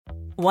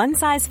One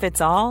size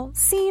fits all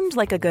seemed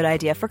like a good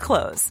idea for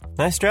clothes.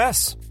 Nice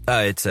dress.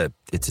 It's a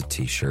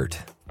t-shirt.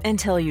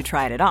 Until you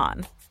tried it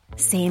on.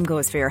 Same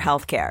goes for your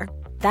healthcare.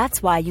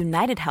 That's why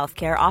United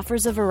Healthcare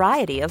offers a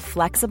variety of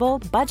flexible,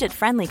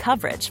 budget-friendly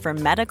coverage for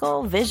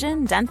medical,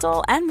 vision,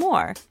 dental, and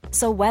more.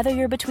 So whether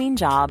you're between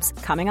jobs,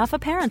 coming off a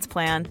parent's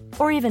plan,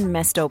 or even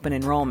missed open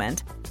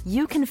enrollment,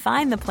 you can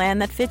find the plan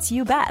that fits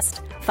you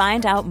best.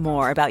 Find out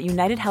more about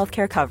United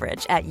Healthcare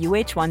coverage at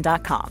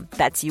uh1.com.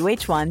 That's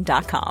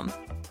uh1.com.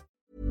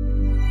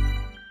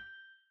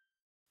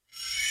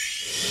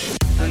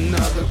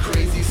 Another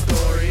crazy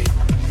story,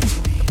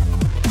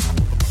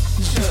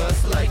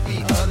 just like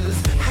the others.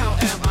 How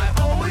am I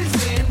always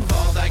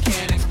involved? I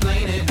can't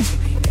explain it.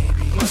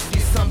 Must be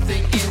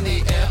something in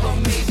the air, or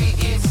maybe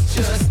it's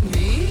just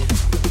me.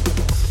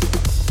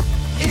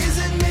 Is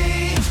it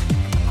me?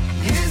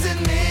 Is it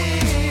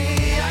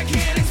me? I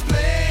can't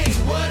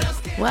explain. What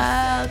else can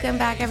Welcome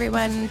back,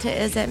 everyone, to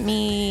Is It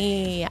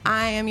Me?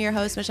 I am your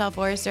host, Michelle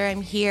Forrester.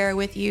 I'm here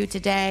with you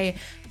today,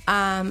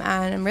 and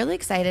I'm really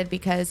excited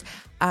because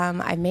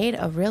I made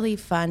a really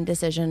fun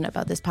decision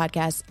about this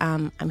podcast.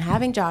 I'm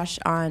having Josh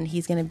on.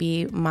 He's going to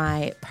be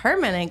my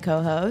permanent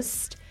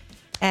co-host,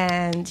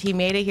 and he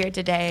made it here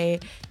today,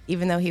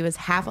 even though he was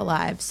half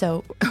alive.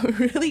 So I'm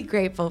really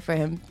grateful for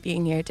him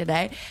being here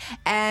today.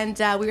 And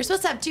we were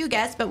supposed to have two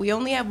guests, but we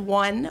only have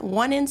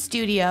one in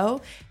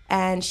studio,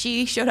 and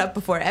she showed up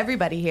before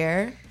everybody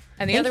here.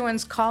 And the other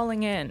one's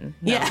calling in.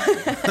 No. Yeah.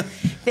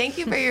 Thank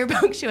you for your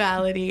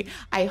punctuality.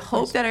 I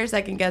hope that our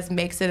second guest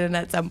makes it in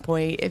at some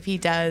point. If he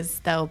does,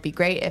 that'll be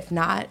great. If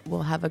not,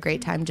 we'll have a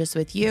great time just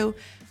with you.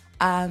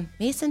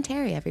 Mason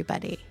Terry,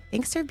 everybody.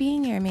 Thanks for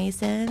being here,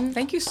 Mason.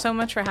 Thank you so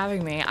much for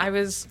having me. I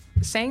was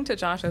saying to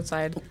Josh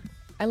outside,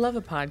 I love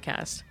a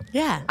podcast.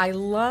 Yeah. I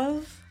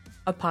love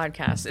a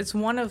podcast. It's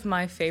one of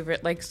my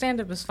favorite, like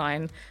stand-up is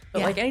fine,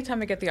 but like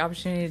anytime I get the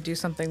opportunity to do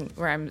something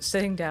where I'm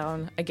sitting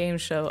down, a game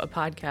show, a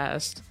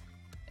podcast,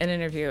 an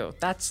interview,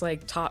 that's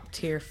like top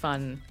tier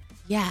fun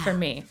for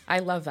me. I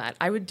love that.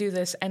 I would do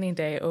this any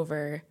day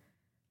over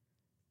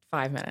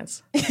 5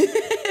 minutes.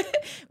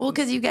 Well,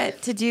 because you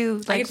get to do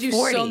like I get to do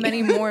 40. so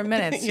many more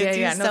minutes. You do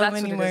No, so that's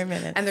many what it more is.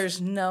 minutes. And there's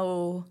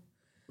no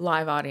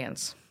live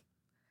audience,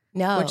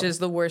 No. which is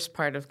the worst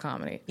part of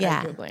comedy,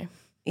 Yeah. arguably.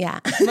 Yeah.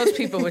 Most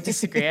people would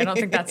disagree. I don't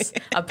think that's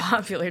a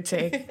popular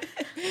take.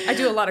 I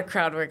do a lot of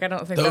crowd work. I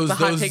don't think that's a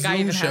hot take I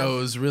Zoom even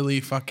shows really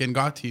fucking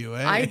got to you, eh?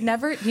 have. I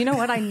never, you know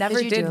what? I never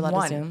Did you did do a lot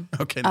one. of Zoom?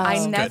 Okay, I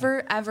that's good.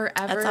 never, ever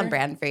That's on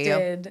brand for you.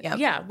 Did, Yep.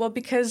 Yeah, well,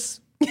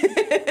 because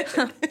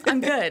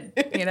I'm good.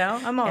 You know,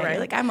 I'm all Yeah, right. you're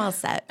like, I'm all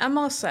set. I'm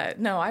all set.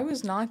 No, I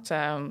was not.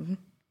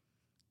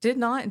 Did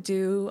not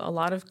do a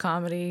lot of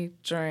comedy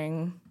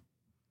during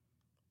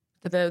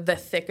the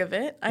thick of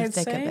it. I'd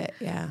Thick say. of it,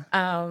 yeah.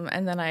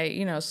 And then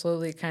I,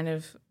 slowly kind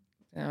of.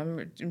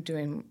 I'm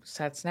doing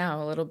sets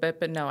now a little bit,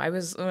 but no,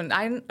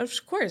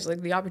 of course,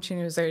 like the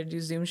opportunity was there to do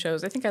Zoom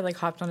shows. I think I like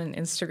hopped on an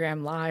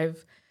Instagram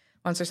live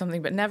once or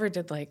something, but never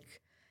did like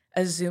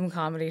a Zoom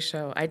comedy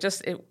show. I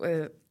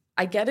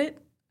get it.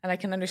 And I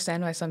can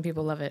understand why some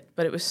people love it,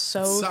 but it was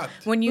so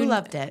sucked. when you You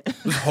loved it.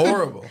 It was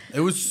horrible.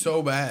 It was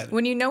so bad.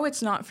 when you know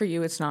it's not for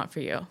you, it's not for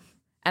you,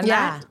 and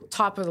Yeah. that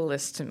top of the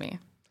list to me.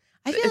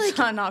 I feel It's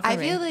like not for I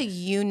me. feel like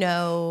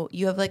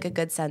you have like a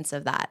good sense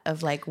of that,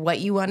 of like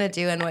what you want to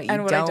do and what you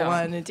And what I don't don't.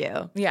 want to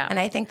do. Yeah. And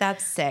I think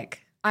that's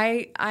sick.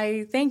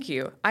 I thank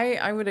you.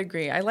 I would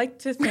agree. I like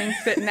to think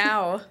that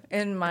now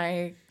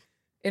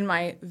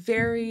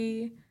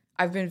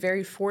I've been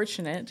very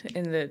fortunate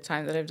in the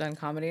time that I've done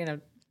comedy, and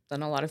I've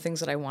done a lot of things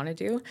that I want to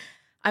do.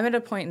 I'm at a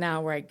point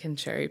now where I can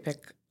cherry pick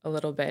a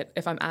little bit.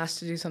 If I'm asked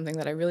to do something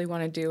that I really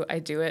want to do, I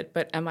do it.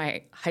 But am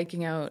I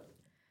hiking out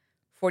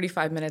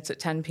 45 minutes at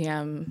 10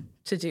 p.m.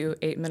 to do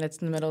 8 minutes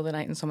in the middle of the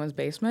night in someone's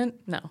basement?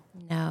 No.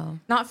 No.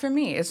 Not for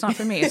me. It's not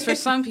for me. It's for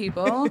some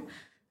people.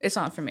 It's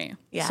not for me.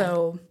 Yeah.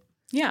 So,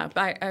 yeah.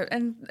 But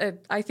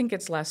I think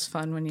it's less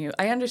fun when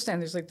I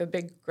understand there's like the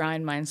big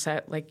grind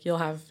mindset. Like you'll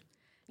have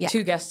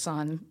two guests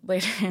on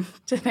later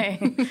today.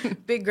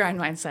 Big grind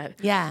mindset.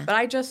 Yeah. But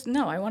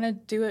I want to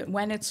do it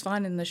when it's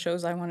fun in the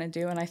shows I want to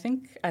do. And I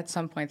think at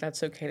some point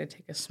that's okay to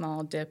take a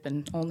small dip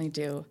and only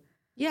do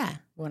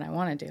what I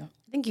want to do.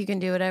 I think you can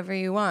do whatever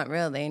you want,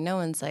 really. No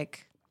one's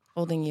like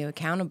holding you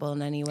accountable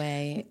in any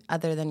way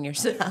other than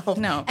yourself.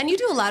 No. And you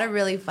do a lot of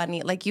really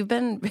funny, like I've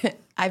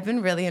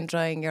been really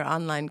enjoying your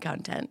online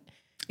content.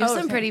 You have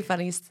some pretty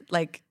funny,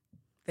 like,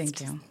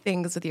 Thank you.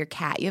 things with your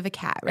cat. You have a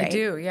cat, right? I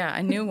do, yeah.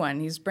 A new one.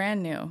 He's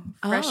brand new.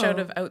 Fresh out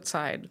of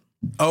outside.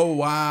 Oh,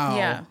 wow.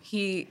 Yeah.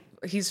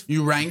 He's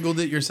You wrangled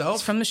it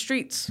yourself? from the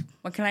streets.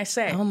 What can I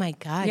say? Oh my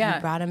God, Yeah.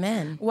 you brought him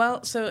in.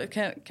 Well, so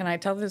can I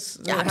tell this?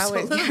 Yeah,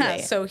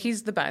 absolutely. So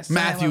he's the best.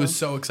 Matthew I love is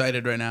so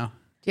excited right now.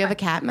 Do you have a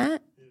cat,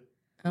 Matt?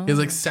 He has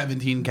like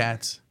 17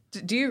 cats.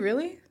 him. Do you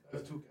really? I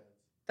have 2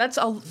 cats. That's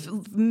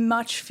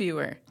much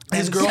fewer.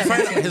 His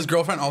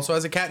girlfriend also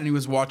has a cat, and he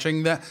was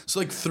watching that. So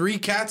like 3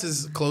 cats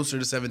is closer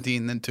to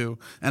 17 than 2.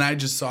 And I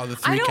just saw the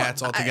 3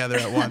 cats all together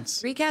at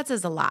once. 3 cats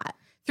is a lot.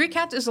 3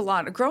 cats is a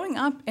lot. Growing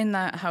up in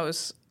that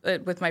house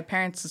with my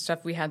parents and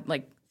stuff, we had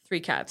like 3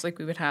 cats. Like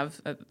we would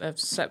have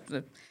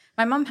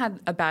my mom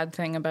had a bad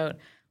thing about,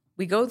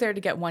 we go there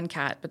to get 1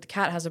 cat, but the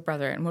cat has a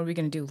brother. And what are we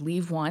going to do?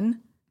 Leave 1?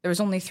 There was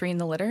only 3 in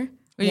the litter.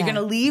 Are you going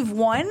to leave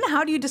 1?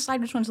 How do you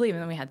decide which one to leave?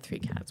 And then we had 3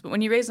 cats. But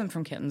when you raise them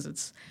from kittens,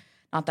 it's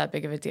not that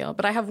big of a deal.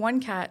 But I have 1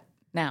 cat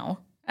now.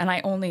 And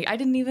I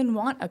didn't even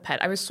want a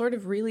pet. I was sort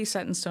of really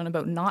set in stone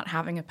about not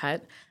having a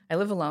pet. I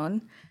live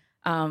alone.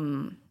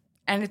 And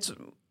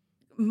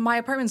my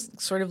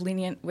apartment's sort of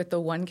lenient with the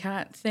 1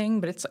 cat thing,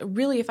 but it's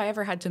really, if I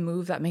ever had to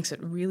move, that makes it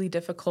really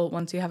difficult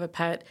once you have a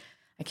pet.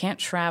 I can't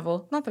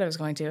travel. Not that I was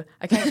going to.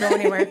 I can't go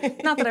anywhere.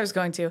 Not that I was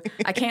going to.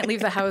 I can't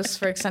leave the house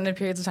for extended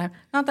periods of time.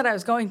 Not that I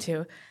was going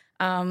to.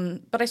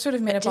 But I sort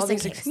of made up all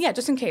these... Yeah,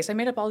 just in case. I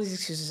made up all these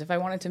excuses. If I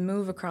wanted to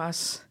move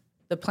across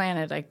the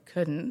planet, I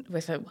couldn't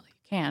with it. Well, you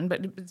can,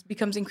 but it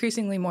becomes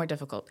increasingly more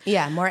difficult.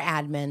 Yeah, more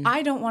admin.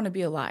 I don't want to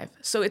be alive.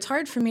 So it's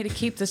hard for me to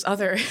keep this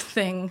other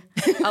thing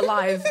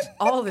alive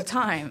all the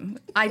time.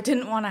 I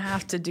didn't want to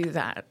have to do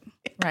that,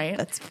 right?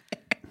 That's fair.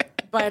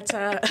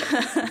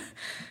 But...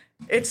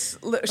 It's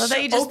you just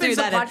opens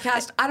the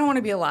podcast. I don't want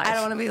to be alive. I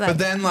don't want to be alive. But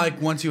then,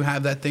 like, once you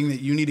have that thing that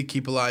you need to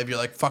keep alive, you're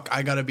like, fuck,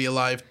 I gotta be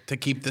alive to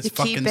keep this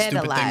fucking stupid thing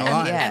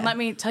alive. Yeah. And let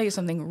me tell you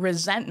something.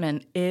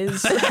 Resentment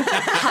is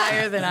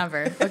higher than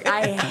ever. Like,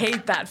 I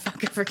hate that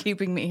fucker for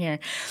keeping me here.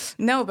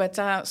 No,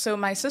 but so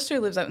my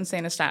sister lives out in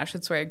St. Eustache.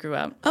 That's where I grew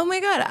up. Oh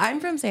my God, I'm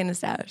from St.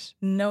 Eustache.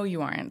 No,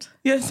 you aren't.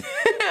 Yes.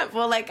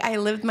 Well, like, I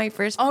lived my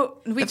first.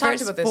 We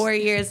talked about this. 4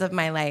 years of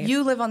my life.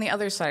 You live on the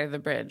other side of the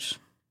bridge.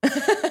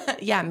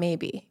 Yeah,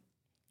 maybe.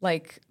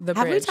 Like the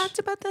have bridge. We talked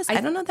about this? I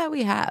don't know that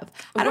we have.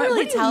 I don't What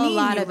really do you tell a mean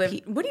lot you of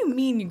people. What do you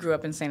mean you grew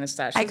up in St.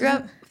 Eustache? I grew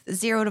up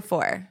 0 to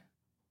 4.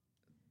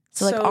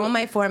 So like all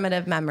my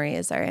formative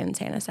memories are in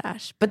St.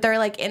 Eustache. But they're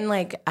like in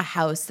like a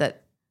house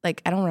that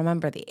like I don't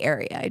remember the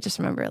area. I just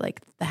remember like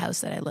the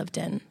house that I lived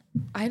in.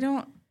 I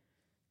don't.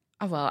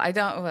 Well,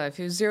 if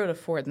it was 0 to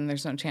 4, then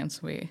there's no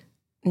chance we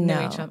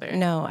knew each other.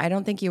 No, I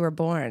don't think you were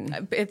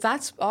born. If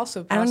that's also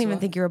possible. I don't even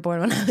think you were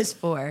born when I was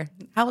 4.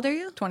 How old are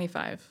you?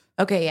 25.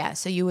 Okay, yeah.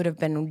 So you would have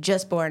been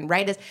just born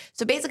right as.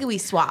 So basically, we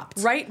swapped.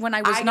 Right when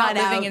I was not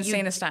living in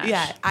St. Eustache.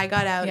 Yeah, I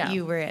got out. Yeah.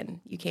 You were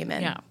in. You came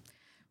in. Yeah,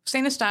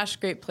 St. Eustache,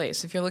 great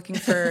place if you're looking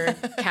for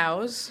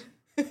cows.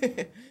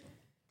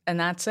 And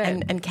that's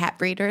it. And cat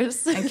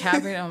breeders. And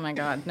cat breeders. Oh my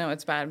God, no,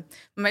 it's bad.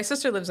 My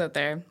sister lives out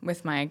there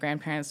with my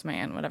grandparents, my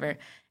aunt, whatever.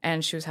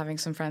 And she was having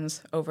some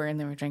friends over, and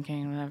they were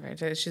drinking and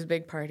whatever. She's a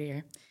big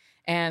partier.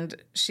 And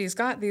she's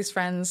got these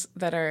friends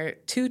that are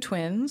 2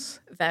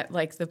 twins that,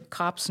 like, the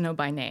cops know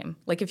by name.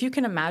 Like, if you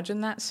can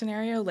imagine that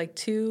scenario, like,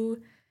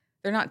 2,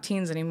 they're not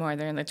teens anymore,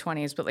 they're in their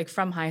 20s, but, like,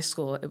 from high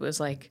school, it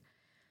was, like,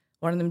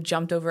 one of them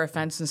jumped over a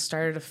fence and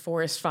started a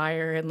forest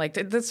fire and, like,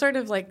 that's sort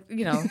of, like,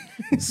 you know,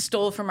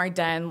 stole from our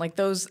den, like,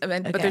 those.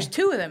 But there's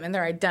 2 of them, and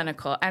they're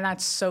identical. And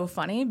that's so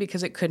funny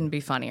because it couldn't be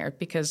funnier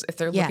because if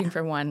they're looking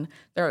for one,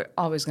 they're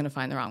always going to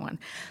find the wrong one.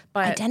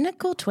 But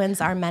identical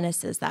twins are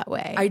menaces that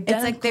way.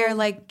 It's like they're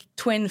like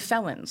twin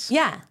felons.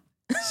 Yeah.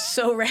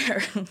 So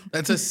rare.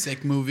 That's a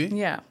sick movie.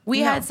 Yeah. We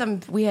had some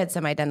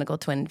identical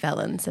twin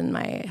felons in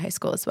my high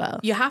school as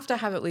well. You have to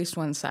have at least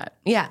one set.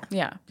 Yeah.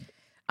 Yeah.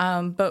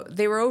 But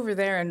they were over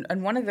there,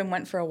 and one of them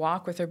went for a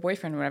walk with her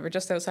boyfriend or whatever,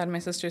 just outside my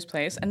sister's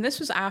place. And this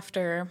was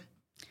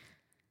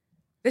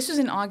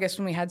in August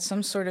when we had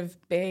some sort of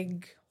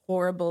big,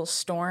 horrible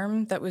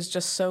storm that was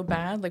just so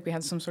bad. Like we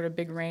had some sort of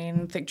big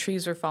rain, thick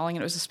trees were falling,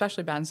 and it was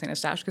especially bad in St.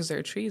 Eustache because there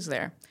are trees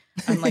there,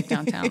 unlike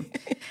downtown.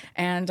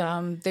 And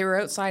they were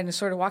outside and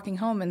sort of walking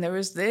home, and there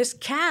was this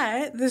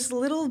cat, this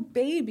little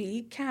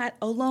baby cat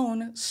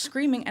alone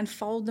screaming, and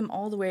followed them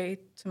all the way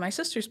to my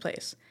sister's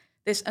place.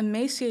 This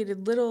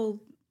emaciated little...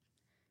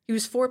 He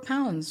was 4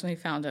 pounds when we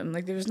found him.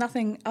 Like, there was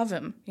nothing of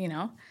him, you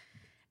know?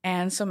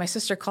 And so my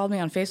sister called me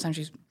on FaceTime.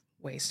 She's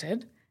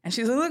wasted. And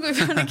she's like, look, we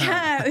found a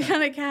cat. We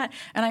found a cat.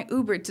 And I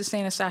Ubered to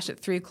St. Eustache at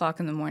 3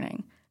 o'clock in the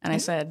morning. And I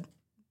said,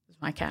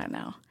 it's my cat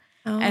now.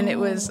 Oh. And I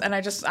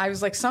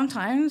was like,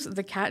 sometimes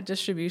the cat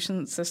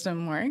distribution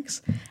system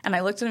works. And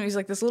I looked at him. He's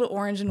like this little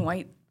orange and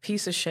white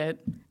piece of shit.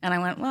 And I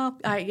went, well,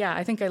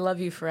 I think I love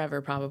you forever,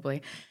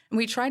 probably. And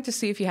we tried to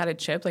see if he had a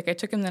chip. Like, I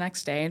took him the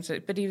next day,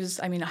 but he was,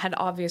 had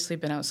obviously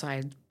been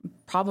outside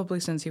probably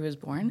since he was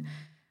born.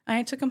 And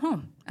I took him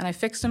home, and I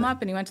fixed him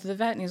up, and he went to the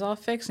vet, and he's all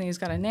fixed, and he's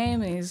got a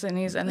name, and now he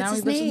lives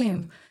with me.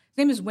 His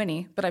name is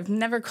Winnie, but I've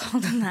never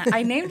called him that.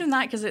 I named him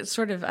that because it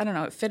sort of, I don't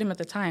know, it fit him at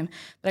the time.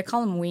 But I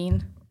call him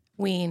Ween.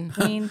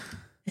 Ween.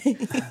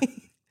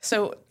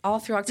 So all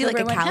through October, is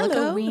he like a calico?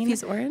 Hello, Ween. If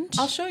he's orange?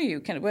 I'll show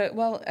you.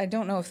 Well, I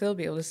don't know if they'll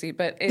be able to see,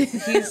 but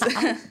he's...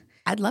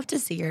 I'd love to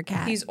see your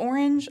cat. He's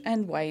orange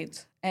and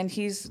white, and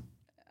he's...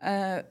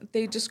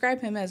 they describe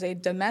him as a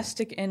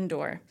domestic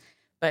indoor,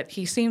 but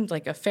he seemed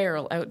like a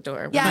feral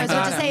outdoor. Yeah, I was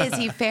about to say, is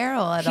he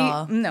feral at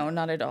all? No,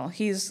 not at all.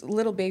 He's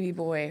little baby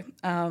boy.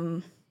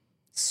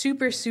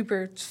 Super,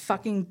 super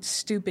fucking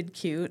stupid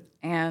cute,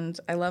 and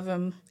I love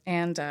him,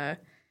 and...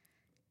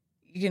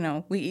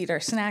 we eat our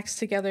snacks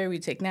together. We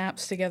take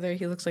naps together.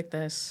 He looks like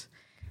this.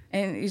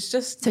 And he's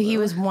just... So he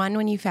was 1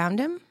 when you found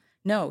him?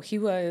 No, he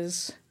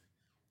was...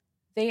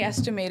 They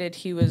estimated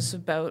he was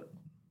about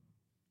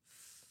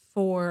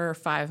 4 or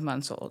 5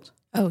 months old.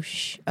 Oh,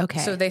 okay.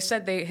 So they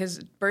said his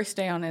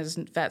birthday on his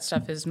vet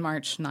stuff is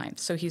March 9th.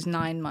 So he's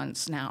 9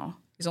 months now.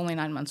 He's only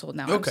 9 months old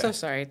now. Okay. I'm so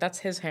sorry. That's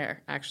his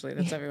hair, actually.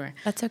 That's everywhere.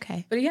 That's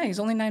okay. But yeah, he's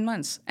only 9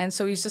 months. And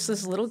so he's just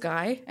this little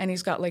guy, and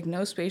he's got like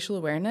no spatial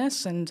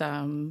awareness,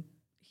 and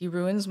he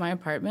ruins my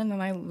apartment,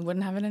 and I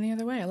wouldn't have it any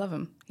other way. I love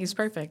him. He's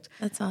perfect.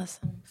 That's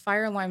awesome.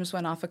 Fire alarms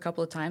went off a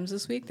couple of times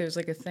this week. There's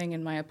like a thing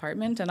in my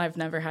apartment, and I've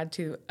never had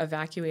to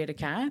evacuate a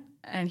cat.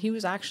 And he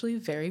was actually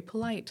very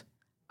polite.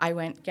 I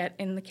went, get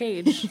in the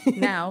cage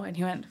now, and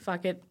he went,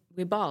 fuck it,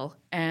 we ball.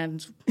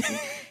 And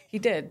he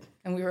did,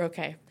 and we were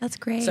okay. That's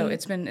great. So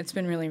it's been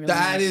really, really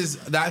nice.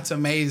 That's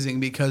amazing,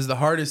 because the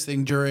hardest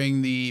thing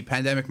during the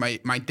pandemic,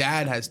 my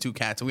dad has 2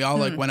 cats, and we all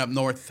like went up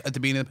north at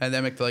the beginning of the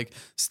pandemic to like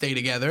stay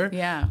together.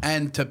 Yeah.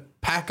 And to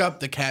pack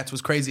up the cats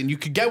was crazy, and you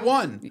could get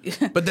one,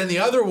 but then the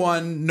other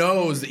one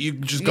knows that you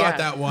just got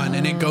that one,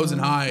 and it goes and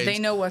hides. They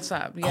know what's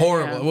up. Yeah,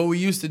 Horrible. yeah. What we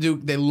used to do,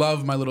 they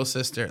love my little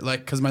sister,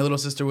 like, because my little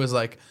sister was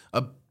like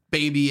a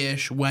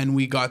babyish when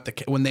they got the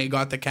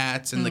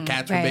cats, and the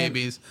cats were Right.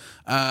 babies.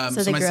 So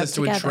they my grew up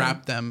sister would together.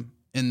 trap them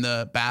in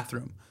the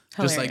bathroom.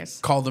 Just like Hilarious.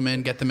 call them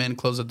in, get them in,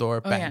 close the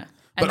door, bang. yeah.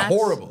 And But that's-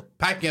 horrible.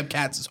 Packing up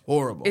cats is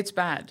horrible. It's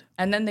bad.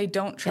 And then they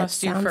don't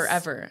trust you sounds-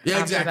 forever. Yeah,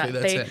 after exactly,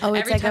 that. that's They- it. Oh, it's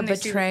every like a time they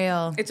see-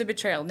 betrayal. It's a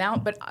betrayal. Now,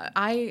 but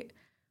I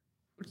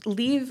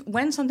leave,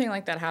 when something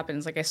like that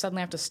happens, like I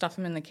suddenly have to stuff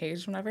him in the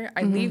cage whenever,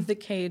 I leave the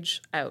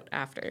cage out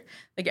after.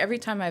 Like every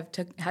time I've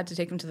had to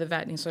take him to the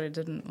vet and he sort of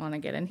didn't want to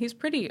get in, he's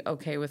pretty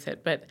okay with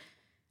it, but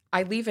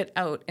I leave it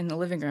out in the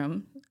living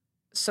room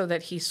so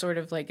that he sort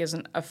of like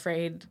isn't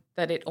afraid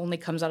that it only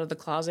comes out of the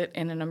closet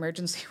in an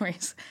emergency where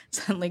he's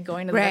suddenly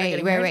going to the vet and Right,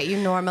 getting right, hurt. right. You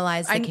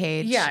normalize the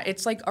cage. Yeah,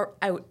 it's like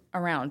out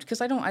around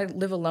because I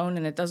live alone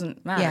and it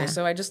doesn't matter. Yeah.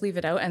 So I just leave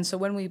it out. And so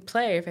when we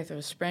play, if I throw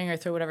a spring or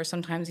throw whatever,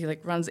 sometimes he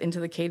like runs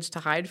into the cage to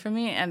hide from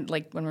me. And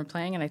like when we're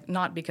playing, and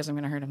not because I'm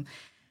going to hurt him.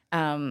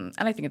 And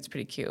I think it's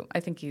pretty cute.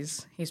 I think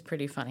he's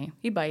pretty funny.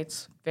 He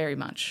bites very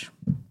much.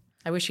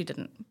 I wish he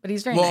didn't, but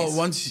he's very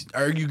nice.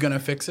 Are you gonna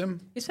fix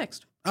him? He's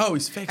fixed. Oh,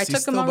 he's fixed. I He's took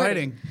still him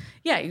already. biting.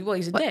 Yeah, well,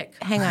 he's a dick.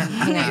 Hang on,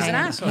 He's an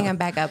asshole. hang on,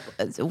 back up.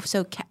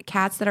 So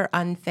cats that are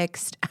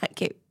unfixed.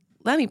 Okay,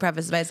 let me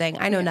preface by saying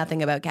I know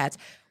nothing about cats.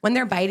 When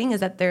they're biting, is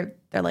that they're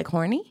like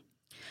horny?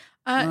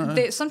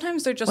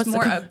 Sometimes they're just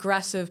more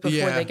aggressive before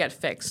Yeah. they get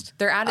fixed.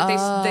 They're at it.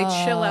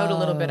 They chill out a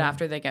little bit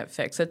after they get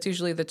fixed. That's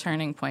usually the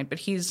turning point. But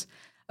he's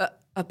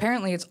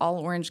apparently it's all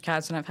orange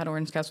cats, and I've had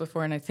orange cats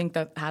before, and I think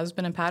that has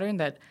been a pattern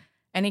that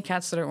any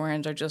cats that are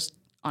orange are just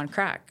on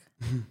crack,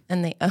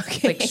 And they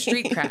like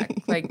street crack,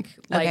 like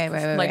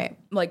right.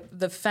 like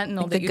the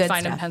fentanyl the that you good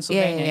find in stuff.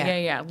 Pennsylvania. Yeah.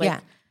 Yeah. Like Yeah.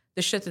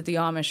 the shit that the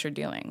Amish are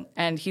dealing.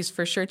 And he's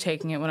for sure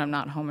taking it when I'm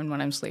not home and when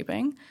I'm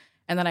sleeping.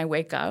 And then I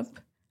wake up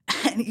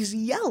and he's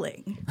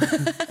yelling,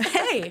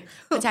 "Hey!"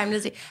 What time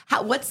does he?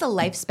 What's the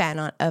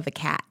lifespan of a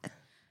cat?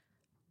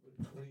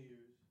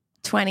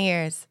 20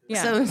 years.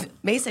 Yeah. So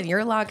Mason,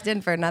 you're locked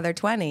in for another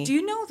 20. Do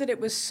you know that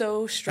it was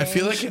so I strange?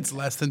 feel like it's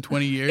less than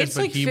 20 years, It's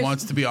but like he 50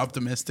 wants to be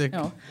optimistic.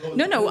 No.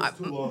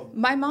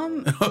 My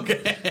mom.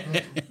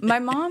 Okay. My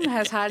mom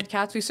has had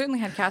cats. We certainly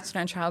had cats in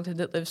our childhood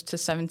that lives to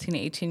 17,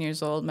 18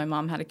 years old. My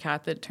mom had a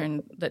cat that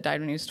died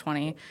when he was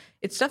 20.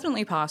 It's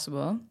definitely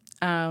possible.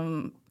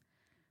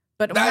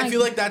 But I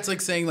feel like that's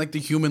like saying like the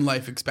human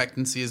life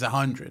expectancy is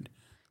 100.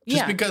 Just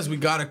Yeah. because we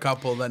got a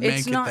couple that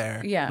it's make not, it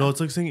there. Yeah. No,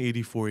 it's like saying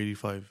 84,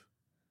 85.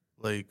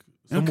 Like,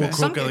 some will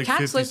Some croak at like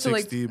cats 50, live to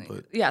 60, like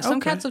but... yeah, some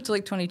Okay. cats live to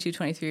like 22,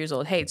 23 years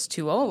old. Hey, it's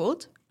too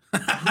old.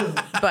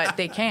 But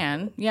they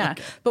can, yeah.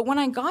 Okay. But when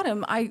I got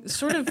him, I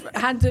sort of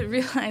had to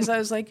realize, I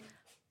was like,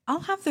 I'll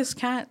have this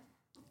cat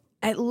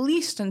at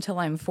least until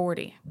I'm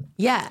 40.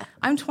 Yeah.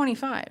 I'm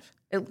 25,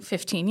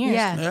 15 years.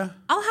 Yeah.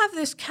 I'll have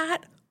this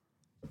cat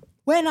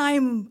when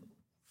I'm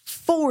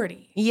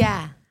 40.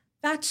 Yeah.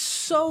 That's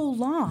so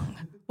long.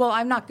 Well,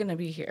 I'm not going to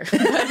be here.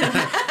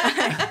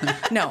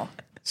 No.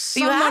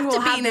 You have Someone to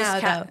will be have this now,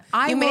 cat. though.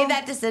 You will- made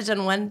that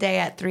decision one day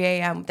at 3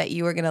 a.m. that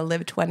you were going to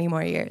live 20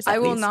 more years. I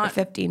at will least, not-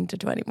 15 to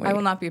 20 more I will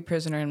years. not be a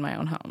prisoner in my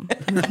own home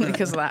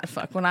because of that.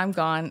 Fuck. When I'm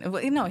gone,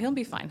 well, no, he'll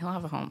be fine. He'll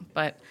have a home.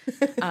 But,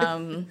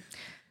 can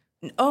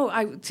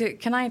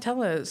I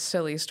tell a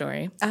silly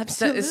story?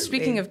 Absolutely.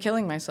 Speaking of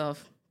killing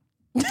myself,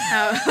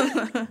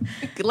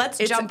 Let's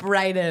jump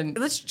right in.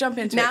 let's jump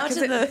into Now it. 'cause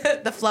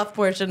to the fluff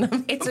portion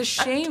of it's a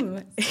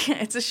shame.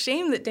 It's a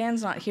shame that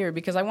Dan's not here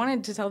because I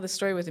wanted to tell this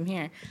story with him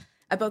here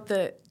about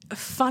the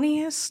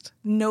funniest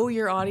know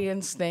your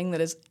audience thing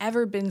that has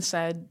ever been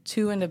said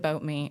to and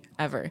about me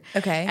ever.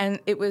 Okay. And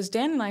it was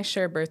Dan and I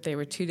share a birthday.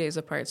 We're 2 days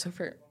apart. So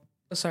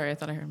sorry, I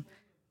thought I heard him.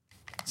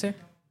 Sir?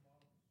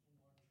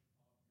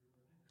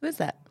 Who is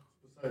that?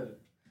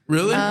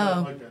 Really?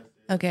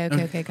 Okay.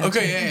 Gotcha.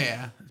 Okay,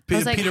 yeah.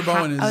 was like, Peter how-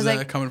 Bowen I was is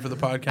like- coming for the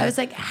podcast. I was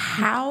like,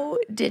 how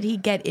did he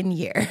get in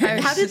here?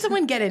 How did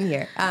someone get in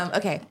here?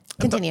 Okay,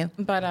 continue.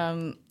 But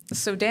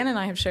so Dan and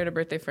I have shared a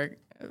birthday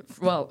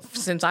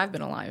since I've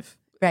been alive.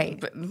 Right.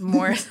 But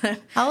more than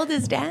How old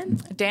is Dan?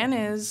 Dan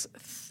is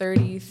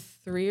 33.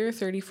 33 or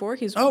 34.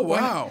 He's Oh,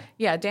 born- wow.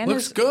 Yeah, Dan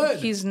Looks is good.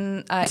 He's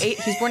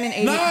he's born in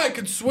 80. No, I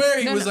could swear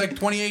he No, was no. like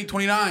 28,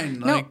 29.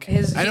 No, Like, I know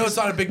he's- it's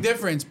not a big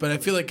difference, but I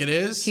feel like it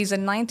is. He's a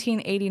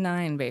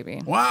 1989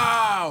 baby.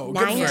 Wow. Good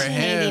for him.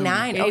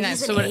 1989. Oh, 89.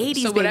 he's So an what- 80s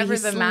so baby. whatever He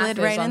the slid math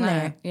right is on in that.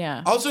 there.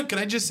 Yeah. Also, can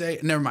I just say,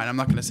 never mind, I'm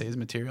not going to say his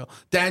material.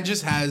 Dan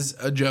just has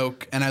a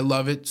joke, and I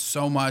love it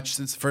so much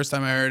since the first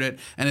time I heard it,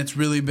 and it's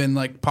really been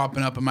like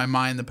popping up in my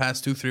mind the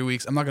past 2-3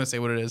 weeks. I'm not going to say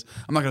what it is.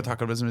 I'm not going to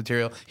talk about his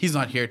material. He's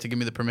not here to give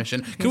me the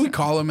permission. Can we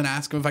call him and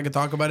ask him if I could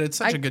talk about it? It's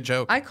such a good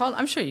joke.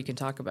 I'm sure you can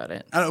talk about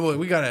it. Well,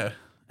 we got to...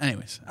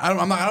 Anyways, I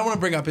don't want to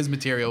bring up his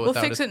material We'll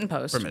without fix his it in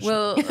post. permission.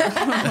 We'll fix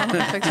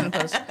it in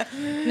post.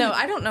 No,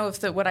 I don't know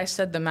if what I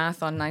said, the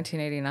math on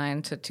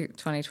 1989 to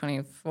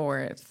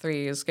 2024,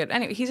 3 is good.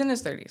 Anyway, he's in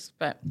his 30s,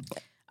 but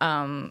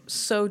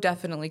so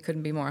definitely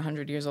couldn't be more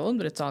 100 years old,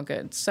 but it's all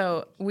good.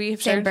 So we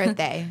have Same shared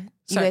birthday.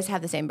 You Sorry. guys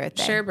have the same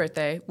birthday. Share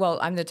birthday. Well,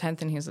 I'm the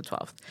 10th and he's the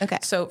 12th. Okay.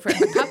 So for a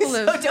couple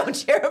of So don't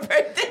share a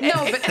birthday.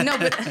 no,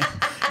 but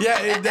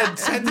Yeah, that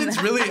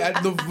sentence really,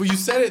 you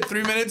said it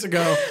 3 minutes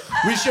ago.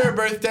 We share a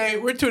birthday.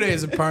 We're 2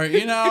 days apart,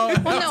 you know?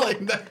 well, It's no. like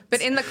that.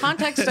 But in the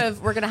context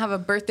of we're gonna have a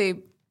birthday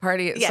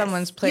party at Yes.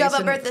 someone's place. You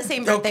have and- the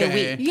same birthday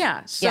Okay. week.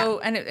 Yeah. So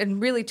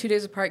and really 2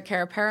 days apart.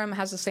 Cara Parham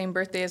has the same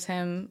birthday as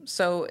him.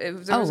 So there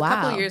was a couple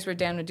wow. of years where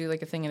Dan would do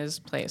like a thing at his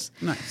place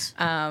Nice.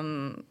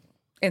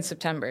 in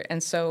September,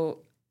 and so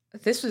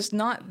this was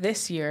not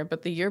this year,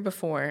 but the year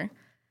before.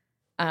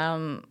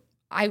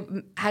 I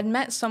had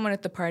met someone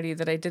at the party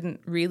that I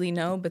didn't really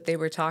know, but they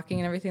were talking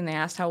and everything. They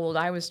asked how old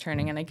I was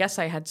turning, and I guess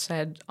I had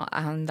said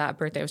on that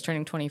birthday I was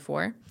turning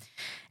 24,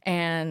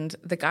 and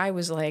the guy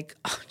was like,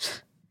 oh,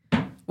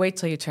 wait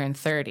till you turn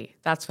 30.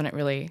 That's when it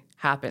really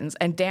happens.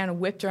 And Dan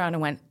whipped around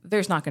and went,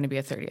 there's not going to be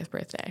a 30th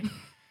birthday.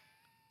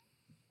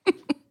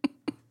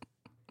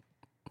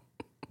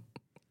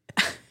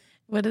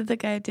 What did the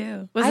guy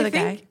do? Was it a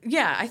guy?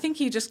 Yeah, I think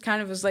he just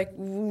kind of was like,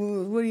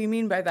 what do you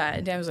mean by that?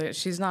 And Dan was like,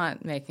 she's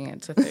not making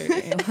it to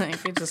 30.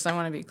 Like, it just, I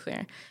want to be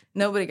clear.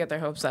 Nobody get their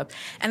hopes up.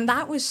 And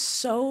that was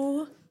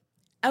so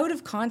out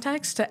of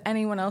context to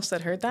anyone else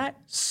that heard that.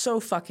 So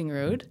fucking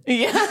rude.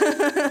 Yeah.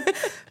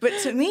 But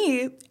to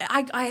me,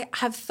 I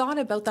have thought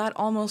about that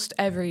almost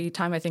every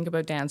time I think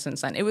about Dan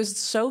since then. It was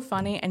so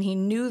funny, and he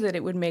knew that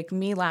it would make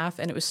me laugh,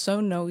 and it was so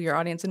know your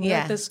audience. And we were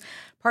Yeah. at this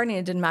party, and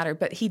it didn't matter.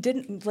 But he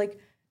didn't, like,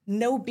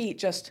 no beat,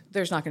 just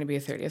there's not going to be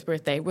a 30th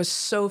birthday was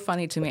so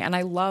funny to me. And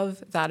I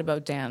love that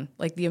about Dan.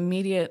 Like the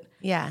immediate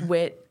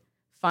wit,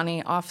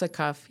 funny, off the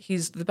cuff.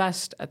 He's the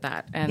best at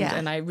that.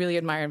 And I really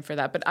admire him for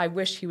that. But I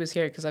wish he was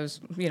here because I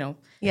was,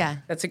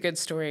 that's a good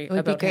story It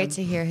would be about great him.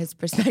 to hear his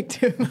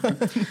perspective.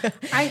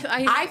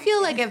 I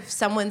feel like if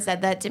someone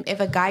said that, if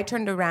a guy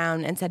turned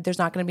around and said there's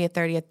not going to be a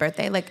 30th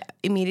birthday, like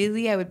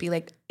immediately I would be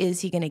like, is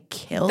he going to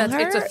kill her?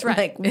 It's a threat.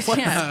 Like, what?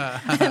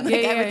 Yeah. Like,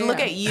 I would look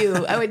at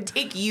you. I would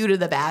take you to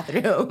the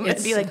bathroom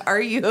and be like,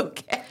 are you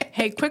okay?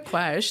 Hey, quick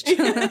question.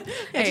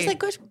 Just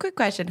like, quick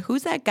question.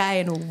 Who's that guy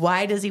and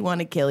why does he want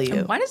to kill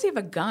you? Why does he have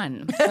a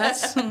gun?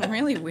 That's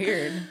really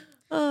weird.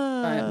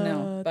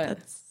 But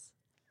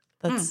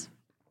That's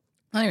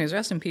anyways,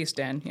 rest in peace,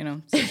 Dan.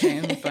 It's a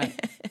shame, but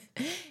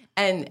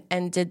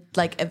and did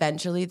like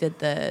eventually did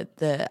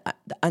the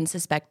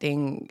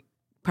unsuspecting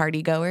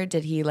party goer,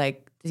 did he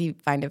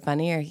find it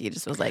funny, or he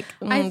just was like,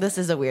 this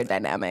is a weird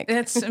dynamic?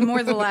 it's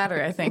more the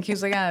latter, I think. He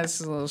was like, this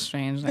is a little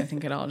strange, and I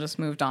think it all just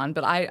moved on.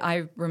 But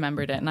I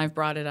remembered it, and I've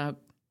brought it up.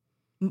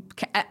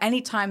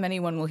 Anytime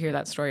anyone will hear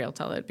that story, I'll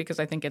tell it, because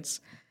I think it's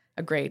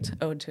a great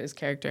ode to his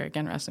character.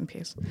 Again, rest in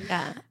peace.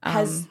 Yeah.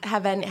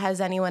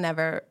 Has anyone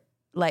ever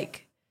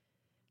like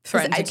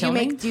Threatened to kill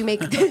me? Do you make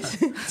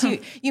this,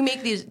 you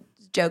make these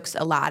jokes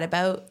a lot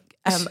about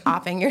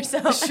offing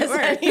yourself? Sure.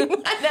 Has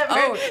anyone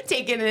ever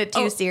taken it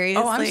too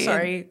seriously? Oh, I'm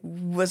sorry.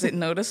 Was it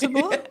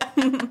noticeable?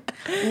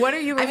 What are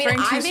you referring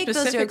to I make those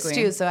specifically? jokes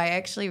too, so I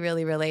actually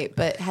really relate.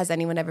 But has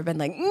anyone ever been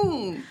like,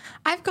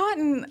 I've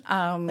gotten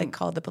like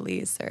called the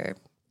police or?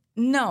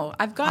 no,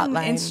 I've gotten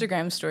Hotline.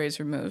 Instagram stories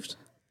removed.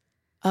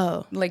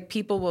 Oh, Like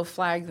people will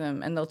flag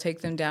them and they'll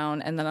take them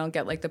down, and then I'll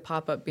get like the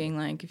pop-up being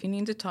like, if you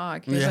need to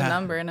talk, here's a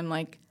number. And I'm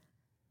like,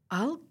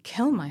 I'll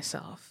kill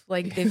myself.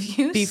 Like if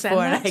you send Before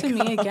that I to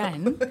me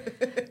again,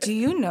 do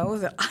you know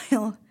that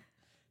I'll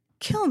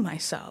kill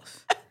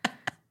myself?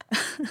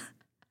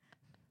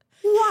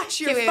 Watch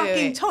your Okay, fucking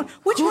wait. tone.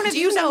 Which Who- one of do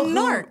you you know a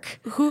narc?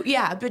 who?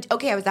 Yeah, but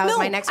okay, that was No,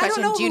 my next I don't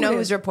question. know Do you who know it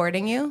who's is.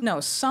 reporting you? No,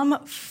 some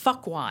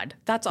fuckwad.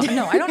 That's all.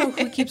 No, I don't know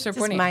who keeps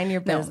reporting. mind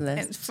your No,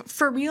 business. and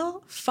for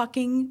real,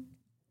 fucking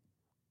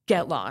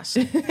get lost,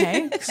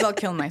 okay? Because I'll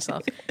kill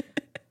myself.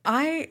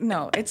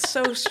 No, it's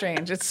so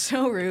strange. It's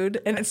so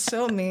rude and it's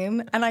so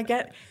mean. And I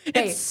get,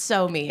 hey, It's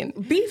so mean.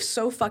 beef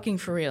so fucking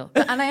for real.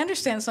 And I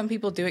understand some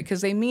people do it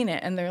because they mean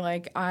it and they're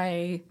like,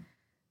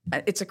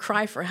 it's a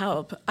cry for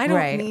help. I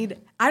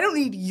don't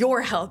need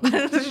your help.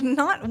 There's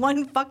not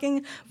one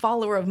fucking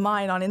follower of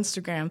mine on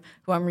Instagram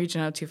who I'm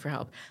reaching out to for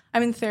help.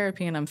 I'm in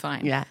therapy and I'm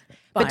fine. Yeah.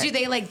 But do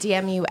they like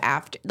DM you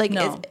after? Like,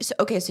 No.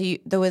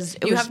 there was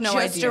it You was have no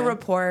just idea. a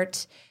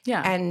report,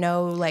 Yeah. and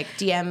no like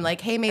DM like,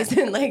 hey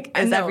Mason, like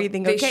is No,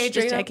 everything they okay?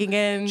 Just straight up checking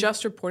in.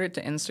 Just report it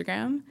to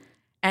Instagram,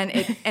 and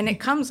it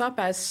comes up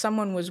as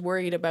someone was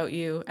worried about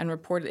you and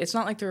reported. It's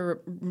not like they're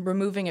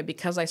removing it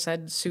because I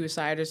said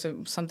suicide or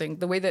something.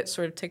 The way that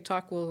sort of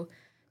TikTok will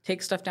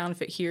take stuff down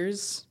if it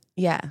hears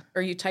yeah.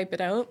 or you type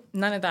it out,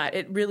 none of that.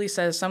 It really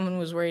says someone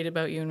was worried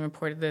about you and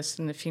reported this,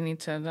 and if you need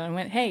to, then I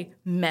went, hey,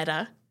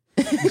 Meta.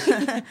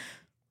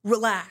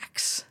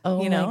 Relax.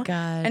 Oh you know? my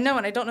God. And no,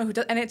 and I don't know who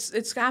does, and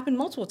it's happened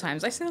multiple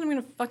times. I say that I'm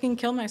gonna fucking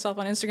kill myself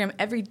on Instagram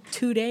every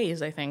 2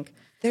 days, I think.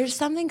 There's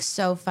something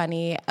so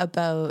funny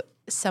about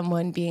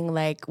someone being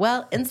like,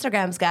 well,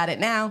 Instagram's got it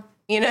now.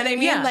 You know what I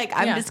mean? Like,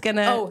 I'm just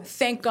gonna Oh,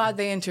 thank God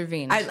they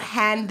intervened. I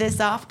hand this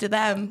off to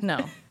them.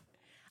 no.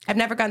 I've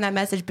never gotten that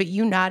message, but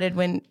you nodded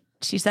when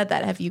she said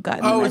that. Have you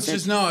gotten the Oh, it's message?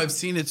 just no. I've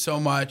seen it so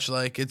much.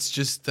 Like it's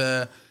just.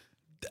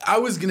 I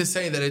was gonna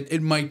say that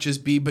it might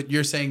just be, but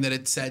you're saying that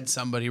it said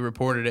somebody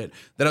reported it.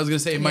 That I was gonna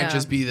say it might Yeah.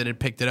 just be that it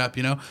picked it up.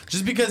 You know,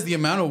 just because the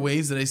amount of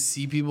ways that I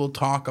see people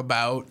talk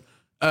about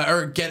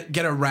or get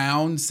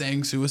around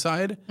saying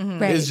suicide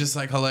Right. is just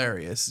like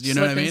hilarious. You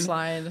know Slip what I mean? and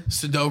slide.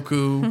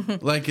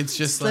 Sudoku, like it's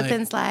just Slip like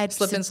and slide.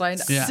 Slip and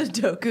slide. Yeah.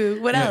 Sudoku.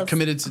 What yeah, else?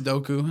 committed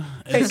Sudoku.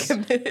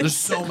 There's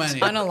so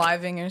many.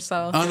 Unaliving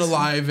yourself.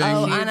 Unaliving.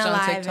 Oh, Huge on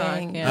unaliving.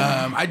 TikTok.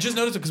 Yeah. I just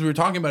noticed it because we were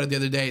talking about it the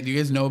other day. Do you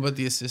guys know about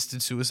the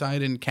assisted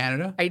suicide in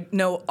Canada? I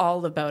know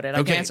all about it. I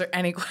Okay. can answer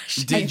any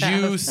question. Did you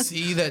you have.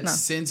 see that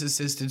since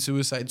assisted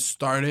suicide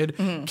started,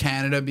 Mm-hmm.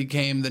 Canada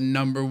became the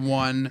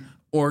 #1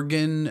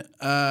 organ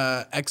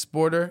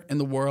exporter in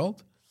the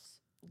world?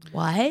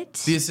 What?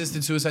 The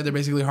assisted suicide, they're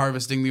basically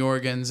harvesting the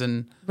organs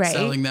and Right.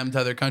 selling them to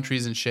other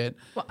countries and shit.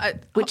 Well,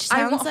 Which I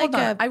sounds like hold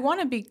on. a- I want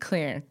to be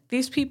clear.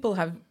 These people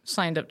have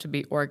signed up to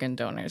be organ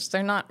donors.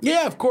 They're not.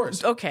 Yeah, of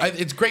course. Okay.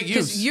 It's great use.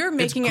 Because you're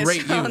making It's it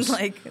great sound use.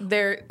 like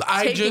they're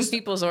I taking just-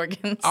 people's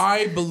organs.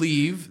 I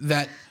believe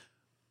that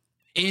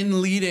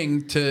in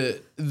leading to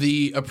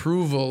the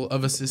approval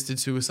of assisted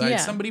suicide, Yeah.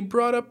 somebody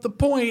brought up the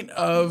point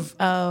of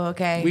Oh,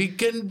 okay. we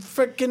can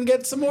freaking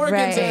get some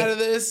organs Right. out of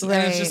this. And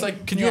it's just Right.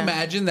 like, can you Yeah.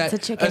 imagine that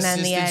It's a chicken and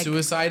the assisted egg.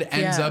 suicide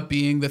ends Yeah. up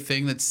being the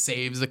thing that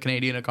saves the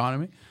Canadian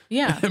economy?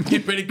 Yeah. It'd be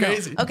pretty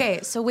crazy. Okay,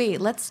 so wait,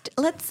 let's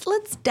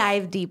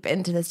dive deep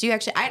into this. Do you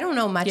actually? I don't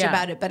know much Yeah.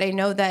 about it, but I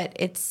know that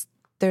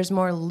there's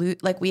more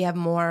like we have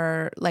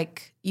more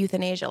like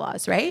euthanasia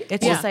laws, right?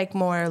 It's just Yeah. like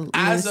more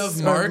As loose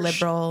of or March,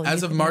 liberal.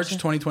 as of March euthanasia.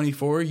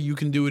 2024, you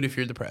can do it if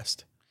you're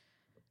depressed.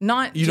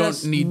 Not You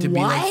just, don't need to be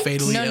like What?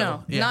 fatally No, ill.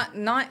 no, Yeah.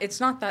 not. It's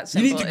not that You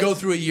simple. need to go It's-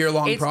 through a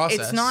year-long process.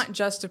 It's not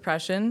just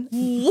depression.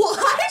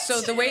 What? So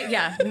the way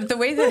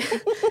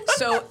that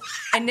so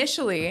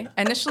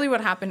initially what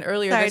happened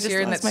earlier Sorry, I this just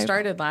year and that lost my-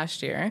 started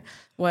last year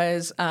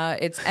was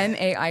it's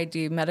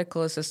MAID,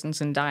 medical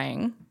assistance in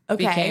dying,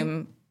 Okay.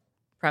 became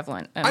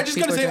prevalent. And I just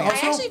people gotta are say, doing it.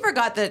 also- I actually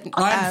forgot that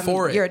I'm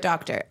for it. you're a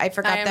doctor. I I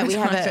forgot am that a we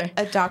have doctor.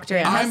 a doctor.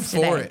 in I'm us for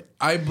today. it.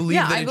 I believe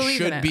Yeah, that I it believe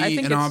in should it. I be think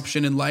an it's-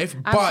 option in life,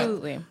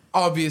 Absolutely. but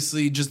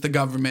obviously, just the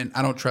government.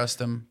 I don't trust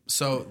them.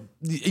 So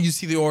you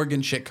see the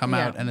organ shit come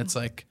Yeah. out, and it's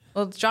like,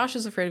 Well, Josh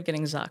is afraid of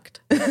getting zucked.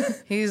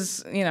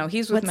 He's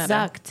with What's Meta.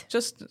 zucked?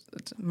 Just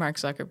Mark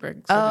Zuckerberg.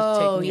 Sort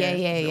Oh, of taking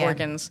yeah, your yeah.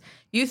 organs.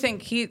 You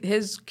think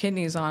his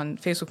kidney's on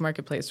Facebook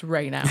Marketplace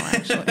right now?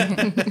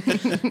 Actually,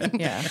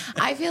 yeah.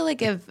 I feel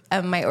like if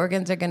my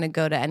organs are going to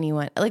go to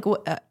anyone, like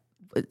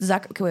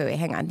wait,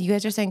 hang on. You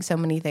guys are saying so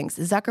many things.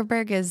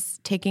 Zuckerberg is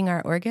taking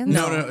our organs.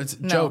 no, it's a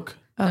joke.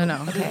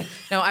 No. Okay.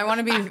 No, I want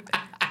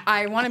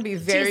to be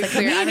very She's a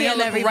clear. I'm comedian,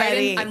 gonna look right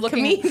everybody. in, I'm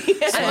looking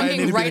That's why I need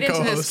to be right the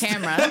into this co-host.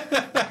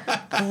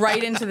 camera.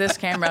 Right into this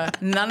camera.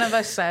 None of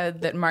us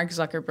said that Mark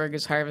Zuckerberg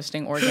is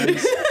harvesting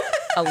organs,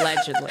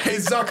 allegedly. Hey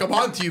Zuck, I'm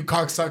on to you,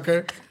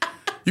 cocksucker.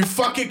 You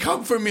fucking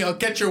come for me. I'll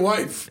get your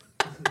wife.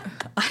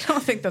 I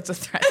don't think that's a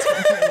threat to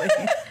him,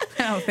 really.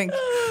 I don't think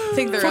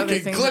there are other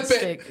Fucking things clip at it.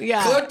 stake.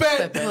 Yeah. Clip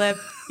it. Clip.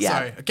 Yeah.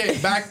 Sorry. Okay,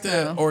 back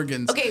to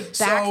organs. Okay, back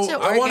so to I want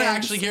to organs.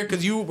 actually hear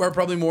because you are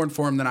probably more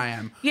informed than I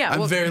am. Yeah, I'm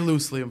well- very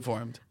loosely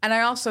informed. And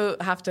I also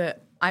have to.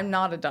 I'm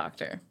not a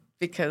doctor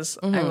because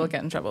I will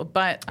get in trouble.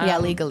 But Yeah,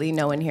 legally,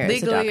 no one here is a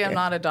legally, doctor. I'm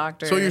not a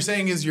doctor. So what you're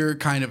saying is you're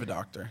kind of a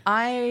doctor.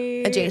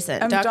 I'm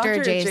Doctor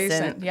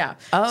adjacent. Yeah.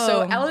 Oh.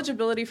 So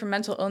eligibility for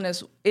mental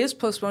illness is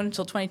postponed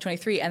until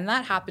 2023, and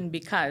that happened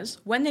because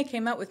when they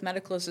came out with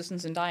medical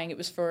assistance in dying, it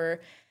was for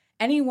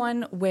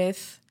anyone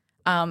with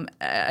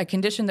a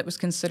condition that was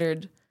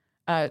considered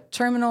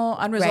terminal,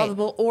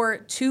 unresolvable, or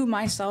to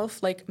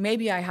myself, like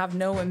maybe I have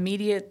no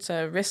immediate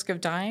risk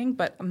of dying,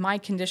 but my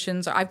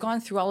conditions, I've gone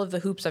through all of the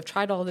hoops, I've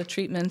tried all the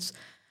treatments,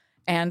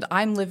 and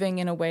I'm living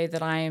in a way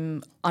that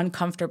I'm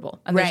uncomfortable.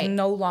 And Right.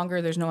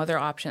 there's no other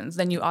options.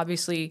 Then you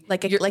obviously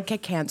like a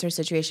cancer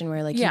situation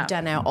where like Yeah. you've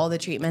done out all the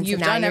treatments You've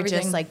and now done you're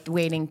everything. just like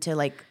waiting to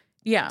like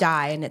Yeah.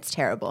 die and it's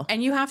terrible.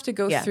 And you have to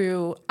go Yeah.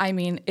 through, I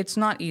mean, it's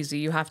not easy.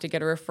 You have to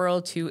get a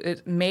referral to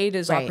it. MAID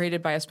is Right.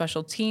 operated by a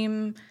special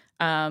team.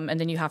 And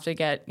then you have to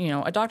get,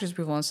 a doctor's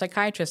approval and a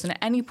psychiatrist. And at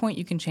any point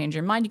you can change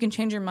your mind. You can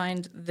change your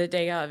mind the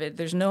day of it.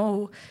 There's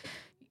no,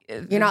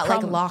 You're not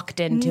like locked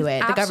into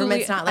it. The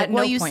government's not like,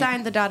 well, you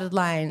signed the dotted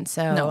line,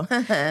 so no.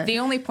 The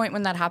only point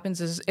when that happens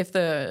is if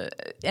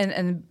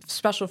and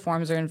special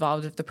forms are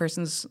involved, if the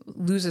person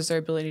loses their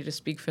ability to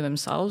speak for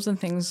themselves and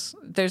things.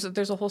 There's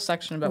a whole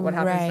section about what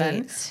happens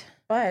then.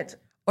 But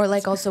or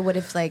like also, what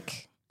if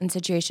like in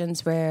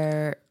situations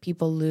where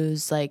people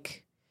lose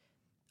like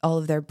all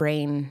of their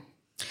brain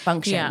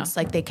functions,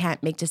 like they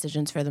can't make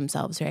decisions for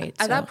themselves, right?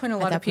 At that point, a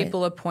lot of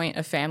people appoint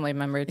a family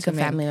member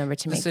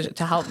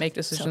to help make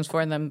decisions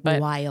for them. But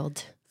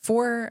wild.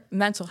 For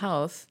mental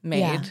health,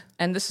 MAID,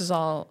 and this is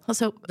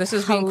also this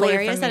is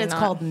hilarious that it's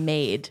called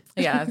MAID.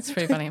 Yeah, it's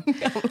pretty funny.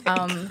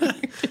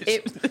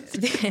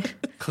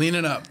 Clean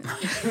it up.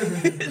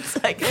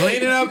 It's like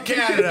Clean it up,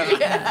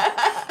 Canada.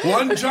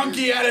 One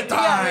junkie at a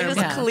time. We're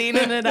just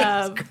cleaning it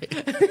up,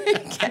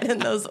 getting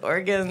those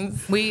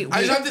organs. I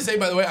just have to say,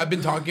 by the way, I've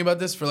been talking about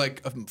this for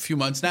like a few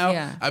months now.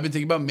 Yeah. I've been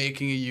thinking about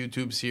making a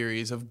YouTube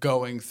series of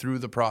going through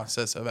the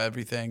process of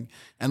everything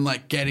and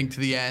like getting to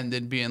the end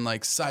and being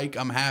like, psych,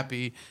 I'm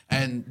happy,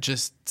 and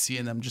just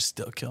seeing them just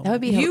still kill me. That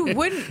would be You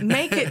wouldn't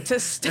make it to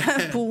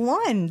step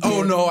 1. Dude.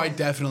 Oh no, I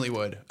definitely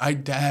would.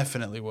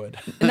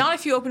 Not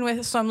if you open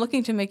with, so I'm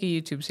looking to make a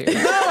YouTube series.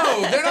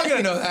 No, they're not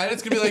gonna know that.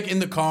 It's gonna be like in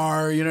the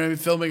car, you know what I mean?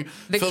 Filming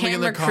The in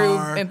camera the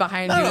car. crew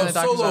behind No, you in the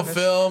doctor's solo office.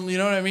 film, you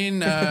know what I mean?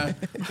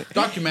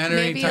 Documentary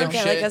Maybe you'll type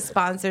get shit. like a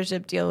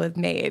sponsorship deal with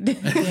MAID.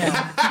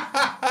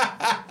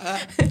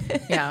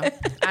 Yeah,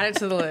 add it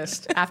to the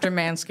list after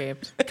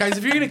Manscaped. Guys,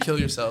 if you're gonna kill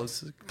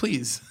yourselves,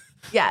 please.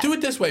 Yeah. Do it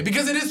this way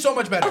because it is so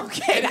much better.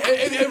 Okay.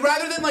 And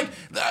rather than like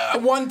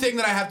one thing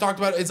that I have talked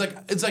about, it's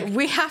like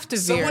We have to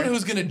veer. someone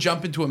who's gonna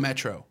jump into a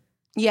metro.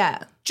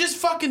 Yeah. Just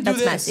fucking do That's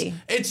this. messy.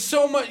 It's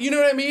so much. You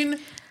know what I mean?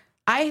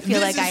 I feel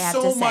This like I is have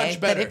so to much say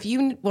that better. if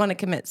you want to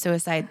commit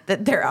suicide,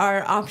 that there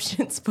are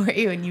options for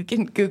you and you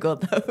can Google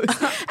those.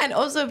 And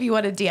also if you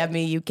want to DM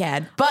me, you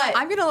can. But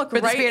I'm going to look for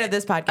the right spirit of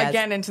this podcast.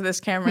 again into this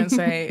camera and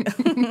say,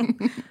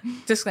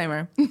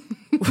 disclaimer,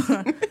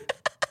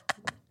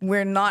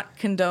 we're not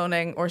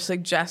condoning or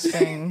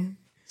suggesting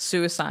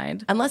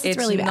suicide. Unless it's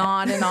really bad.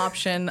 not an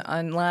option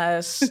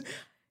unless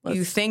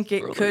you think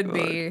it could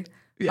be.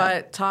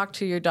 But talk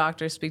to your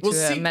doctor, speak Well, to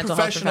a seek mental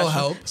health professional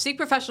professional. help. Seek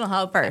professional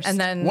help First. and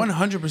then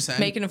 100%.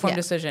 make an informed Yeah.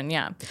 decision.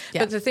 Yeah.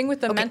 Yeah. But the thing with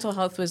the mental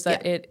health was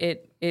that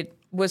it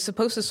was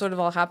supposed to sort of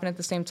all happen at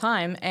the same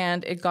time,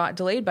 and it got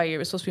delayed by a year. It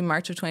was supposed to be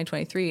March of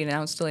 2023, and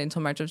now it's delayed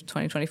until March of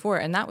 2024,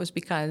 and that was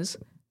because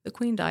the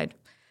Queen died.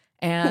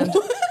 And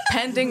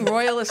pending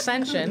royal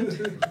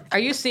ascension. Are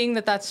you seeing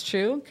that that's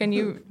true? Can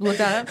you look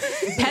that up?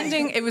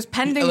 It was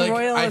pending Like,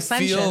 royal I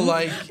ascension. feel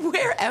like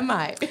Where am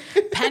I?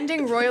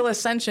 Pending royal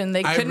ascension,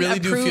 they I couldn't really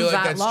do approve feel like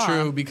that that's law.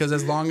 true because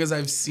as long as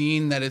I've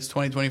seen that it's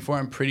 2024,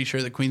 I'm pretty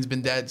sure the Queen's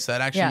been dead. So that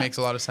actually Yeah. makes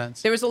a lot of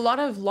sense. There was a lot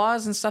of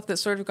laws and stuff that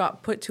sort of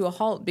got put to a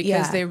halt because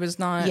Yeah. there was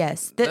not.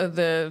 Yes. it I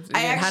hadn't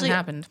actually,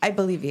 happened. I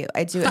believe you.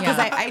 I do because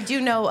I do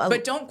know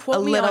But don't quote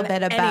a me little on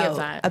bit any of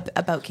that.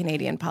 about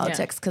Canadian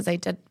politics because I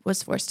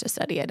was forced to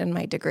study it in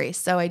my degree.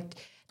 So that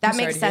sorry makes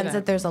to hear sense that.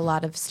 that there's a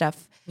lot of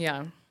stuff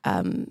Yeah.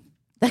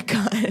 that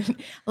got a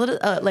little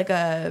like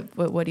a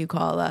what do you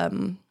call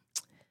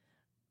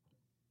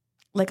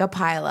like a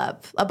pile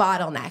up, a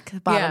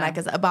bottleneck.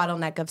 Is a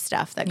bottleneck of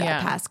stuff that got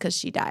Yeah. passed because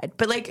she died.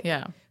 But like,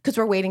 Yeah. because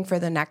we're waiting for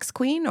the next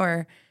queen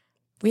or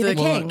we the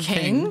king.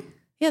 King?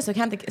 Yeah, so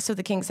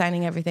the king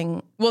signing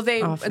everything. Well,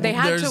 they had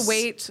There's- to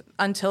wait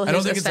until his I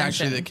don't think ascension.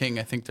 it's actually the king.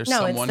 I think there's No,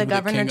 someone it's the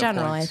who governor king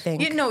general. I appoints.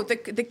 think. You know, the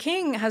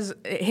king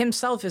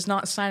himself is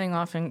not signing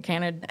off in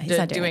Canada He's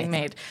not doing doing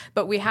anything. MAID,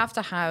 but we have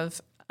to have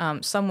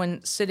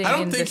someone sitting. I in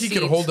don't think the he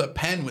could seat. hold a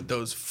pen with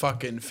those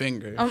fucking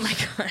fingers. Oh my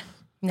god,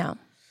 No.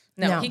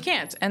 no, he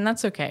can't, and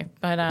that's okay.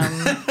 But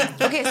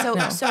Okay, so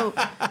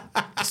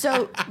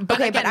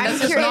okay, but I'm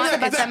this is curious not-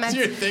 about that. That's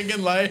your thing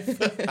in life.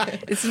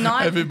 it's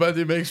not.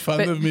 Everybody makes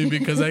fun of me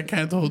because I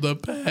can't hold a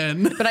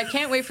pen. But I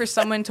can't wait for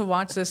someone to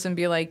watch this and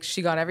be like,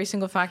 she got every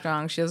single fact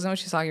wrong. She doesn't know what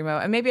she's talking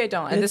about. And maybe I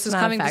don't. And It's this is not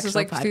a coming. This is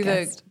like factual through the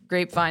podcast.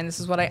 grapevine. This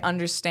is what I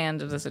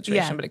understand of the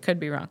situation, Yeah. but it could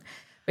be wrong.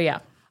 But yeah.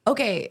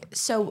 Okay,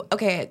 so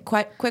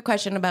quick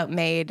question about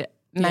MAID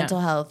mental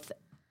health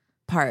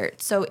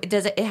part. So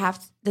does it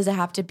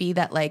have to be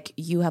that like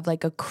you have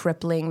like a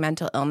crippling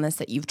mental illness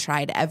that you've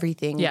tried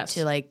everything Yes.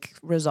 to like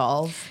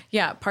resolve?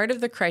 Yeah, part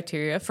of the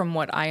criteria from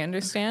what I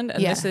understand,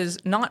 and Yeah. this is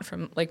not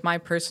from like my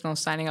personal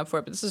signing up for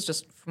it, but this is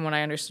just from what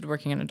I understood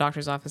working in a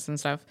doctor's office and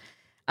stuff,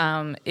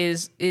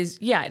 is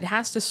it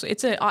has to,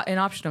 it's an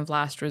option of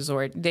last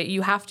resort that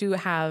you have to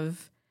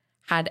have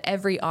had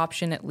every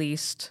option at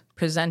least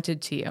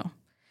presented to you.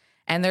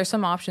 And there's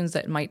some options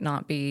that might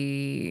not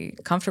be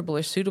comfortable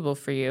or suitable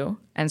for you.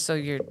 And so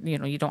you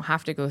don't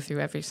have to go through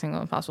every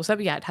single possible step.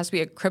 But yeah, it has to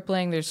be a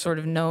crippling. There's sort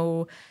of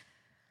no,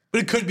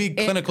 But it could be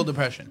clinical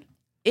depression.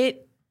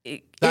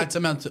 That's a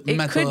mental could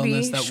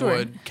illness be, that sure.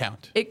 would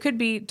count. It could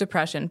be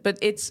depression, but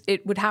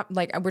it would have,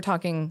 like, we're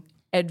talking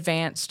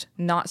advanced,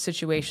 not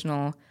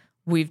situational.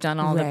 We've done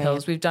all the Right.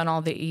 pills. We've done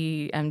all the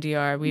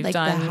EMDR. We've Like the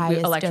done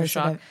highest dose of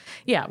electroshock. it.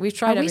 Yeah, we've Are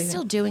tried we everything.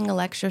 still doing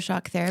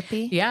electroshock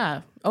therapy?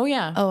 Yeah, Oh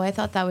yeah. Oh, I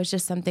thought that was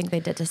just something they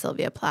did to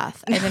Sylvia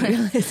Plath. I didn't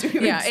realize we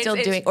were Yeah, still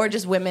it's- doing, or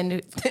just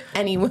women,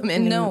 any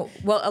women. No,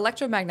 well,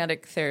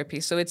 electromagnetic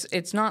therapy. So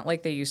it's not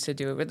like they used to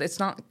do it, but it's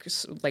not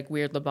like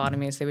weird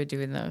lobotomies they would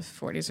do in the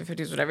 40s or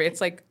 50s, whatever. It's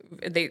like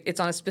it's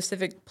on a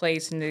specific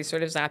place and they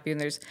sort of zap you,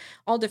 and there's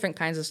all different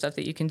kinds of stuff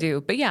that you can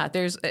do. But yeah,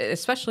 there's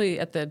especially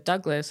at the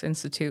Douglas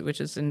Institute, which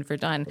is in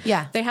Verdun.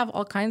 Yeah. They have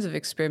all kinds of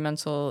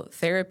experimental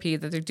therapy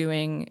that they're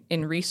doing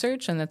in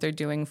research and that they're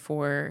doing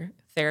for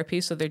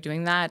therapy. So they're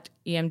doing that,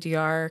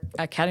 EMDR,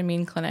 a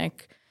ketamine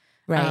clinic.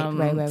 Right.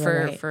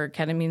 For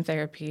ketamine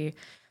therapy.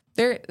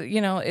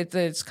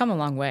 It's come a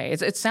long way.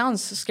 It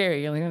sounds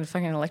scary. You're like,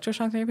 fucking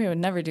electroshock therapy? I would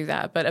never do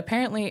that. But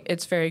apparently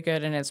it's very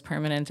good and it's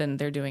permanent and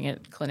they're doing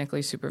it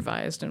clinically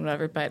supervised and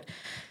whatever. But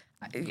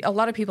a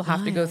lot of people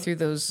have to go through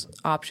those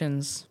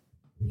options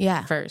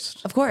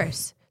first. Of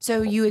course.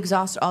 So you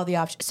exhaust all the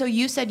options. So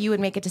you said you would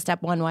make it to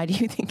step 1. Why do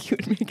you think you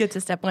would make it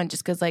to step 1?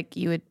 Just because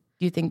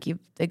you think you've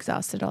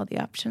exhausted all the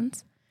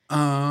options?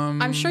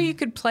 I'm sure you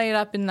could play it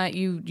up in that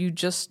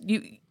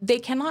they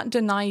cannot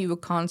deny you a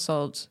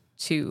consult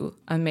to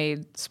a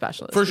MAID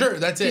specialist. For sure,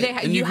 that's it.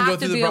 And you can go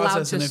through the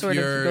process, and if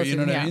you're, you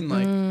know what I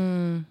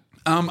mean?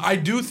 Like, I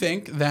do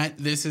think that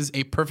this is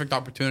a perfect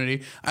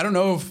opportunity. I don't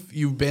know if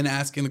you've been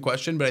asking the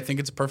question, but I think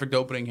it's a perfect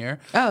opening here.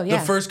 Oh, yeah.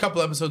 The first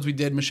couple episodes we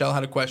did, Michelle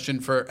had a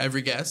question for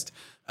every guest.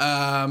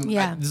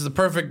 This is a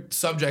perfect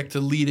subject to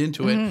lead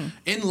into it.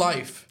 In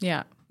life,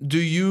 do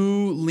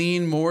you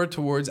lean more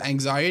towards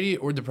anxiety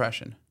or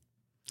depression?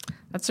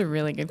 That's a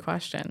really good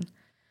question.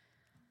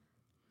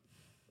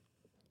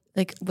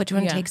 Like, which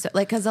one takes it?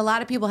 Like, because a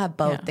lot of people have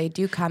both. Yeah. They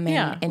do come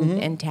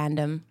in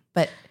tandem,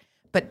 but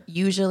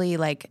usually,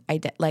 like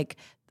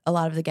a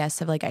lot of the guests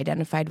have like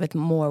identified with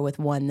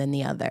one than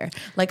the other.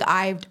 Like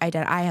I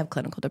have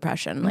clinical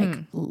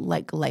depression,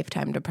 like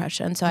lifetime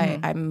depression. So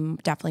I'm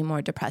definitely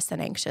more depressed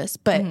than anxious.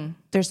 But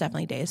there's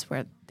definitely days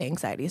where the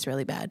anxiety is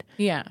really bad.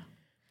 Yeah,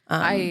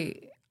 I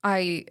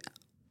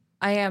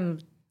am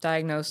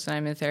diagnosed and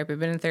I'm in therapy. I've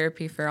been in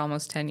therapy for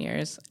almost 10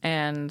 years,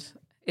 and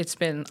it's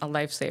been a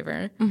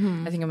lifesaver.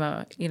 I think I'm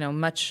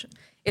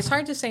it's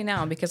hard to say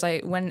now because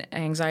when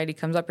anxiety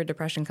comes up or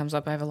depression comes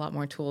up, I have a lot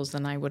more tools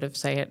than I would have,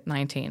 say, at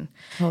 19.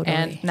 Totally.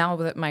 And now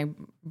that my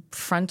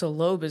frontal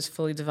lobe is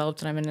fully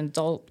developed and I'm an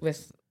adult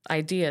with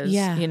ideas,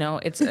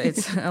 it's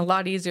a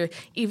lot easier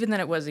even than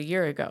it was a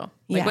year ago.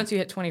 Like once you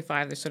hit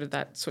 25, there's sort of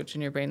that switch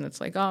in your brain that's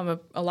like, oh, I'm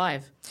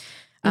alive.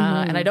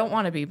 And I don't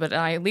want to be, but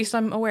at least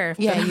I'm aware.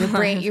 Yeah, your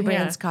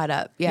brain's caught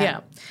up. Yeah.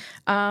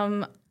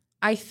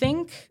 I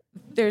think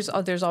there's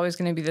always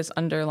going to be this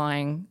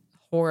underlying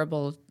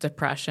horrible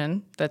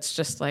depression that's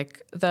just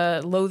like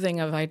the loathing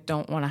of I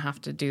don't want to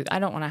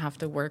have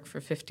to work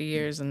for 50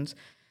 years and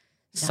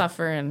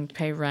suffer and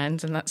pay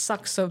rent, and that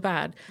sucks so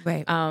bad.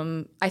 Right.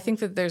 I think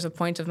that there's a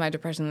point of my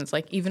depression that's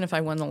like even if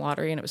I won the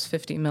lottery and it was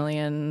 $50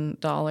 million,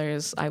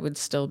 I would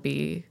still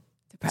be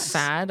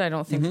sad. I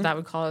don't think that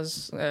would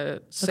cause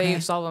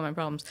solve all my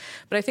problems.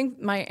 But I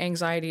think my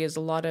anxiety is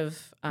a lot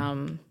of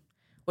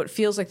what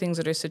feels like things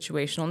that are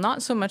situational.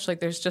 Not so much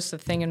like there's just a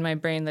thing in my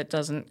brain that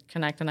doesn't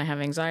connect and I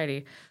have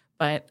anxiety,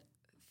 but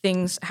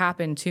things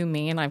happen to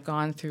me and I've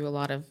gone through a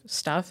lot of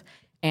stuff.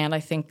 And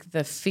I think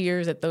the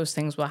fear that those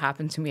things will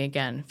happen to me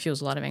again fuels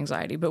a lot of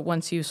anxiety. But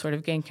once you sort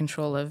of gain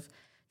control of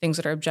things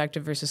that are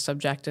objective versus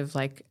subjective,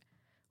 like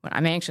when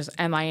I'm anxious,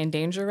 am I in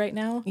danger right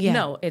now? Yeah.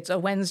 No, it's a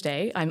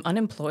Wednesday. I'm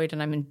unemployed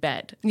and I'm in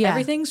bed. Yeah.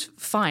 Everything's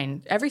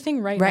fine.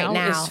 Everything right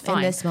now is fine.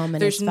 In this moment,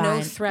 there's is no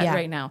fine. threat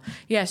right now.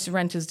 Yes,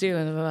 rent is due,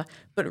 blah, blah, blah.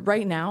 But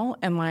right now,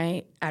 am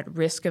I at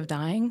risk of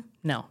dying?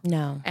 No.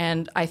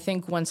 And I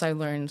think once I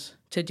learned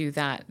to do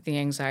that, the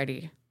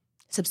anxiety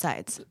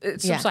subsides.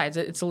 It subsides.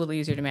 It's a little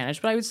easier to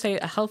manage. But I would say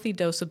a healthy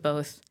dose of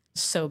both,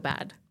 so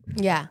bad.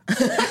 Yeah.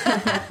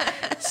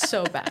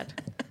 So bad.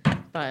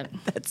 But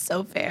that's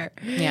so fair.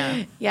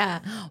 Yeah. Yeah.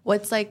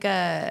 What's like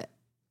a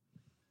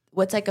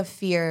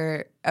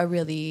fear,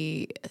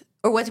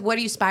 what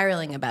are you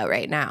spiraling about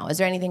right now? Is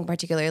there anything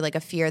particular, like a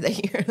fear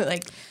that you're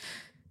like,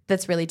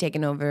 that's really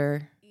taken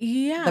over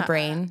the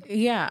brain?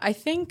 Yeah. I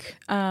think,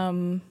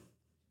 I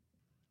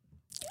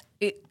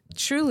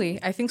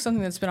think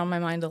something that's been on my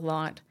mind a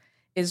lot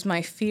is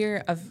my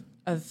fear of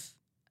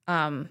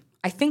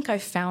I think I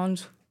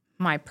found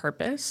my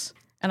purpose,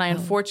 and I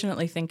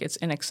unfortunately think it's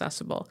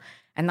inaccessible.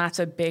 And that's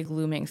a big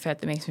looming threat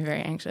that makes me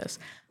very anxious.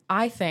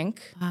 I think,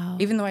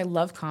 even though I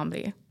love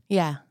comedy,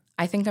 I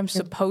think I'm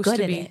supposed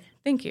to be.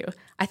 Thank you.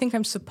 I think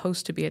I'm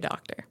supposed to be a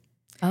doctor.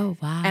 Oh,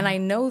 wow. And I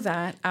know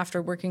that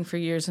after working for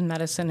years in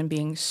medicine and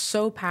being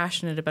so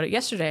passionate about it.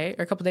 Yesterday,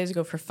 or a couple days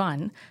ago for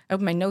fun, I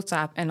opened my notes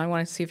app and I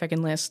wanted to see if I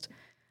can list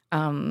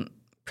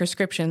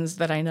prescriptions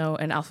that I know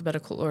in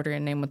alphabetical order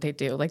and name what they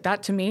do. Like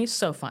that to me is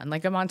so fun.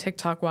 Like I'm on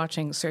TikTok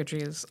watching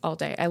surgeries all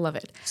day. I love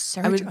it.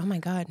 Oh my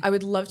God. I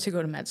would love to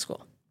go to med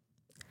school.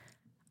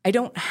 I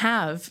don't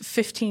have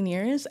 15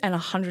 years and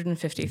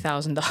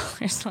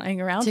 $150,000 lying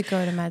around to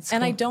go to med school.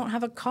 And I don't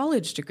have a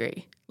college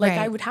degree. Like right.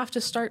 I would have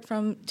to start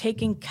from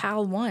taking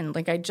Cal 1.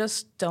 Like I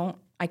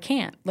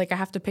can't. Like I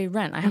have to pay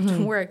rent. I have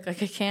to work.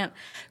 Like I can't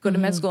go to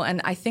med school.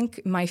 And I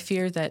think my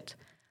fear that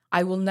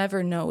I will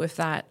never know if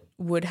that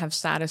would have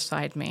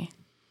satisfied me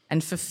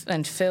and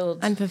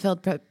filled.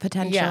 Unfulfilled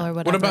potential Yeah. or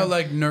whatever. What about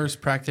like nurse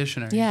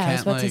practitioner? You Yeah, I was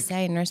can't, about to like-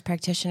 say nurse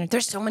practitioner.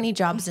 There's so many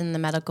jobs in the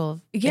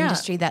medical Yeah.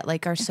 industry that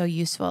like are so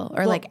useful,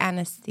 or like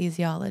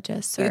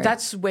anesthesiologists. Or,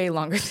 That's way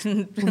longer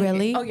than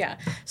Really? Oh yeah.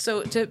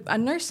 So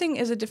nursing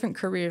is a different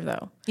career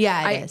though.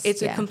 Yeah, it is,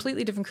 It's yeah. a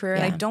completely different career,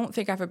 and I Yeah. don't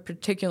think I have a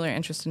particular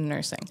interest in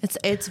nursing.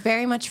 it's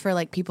very much for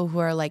like people who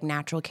are like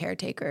natural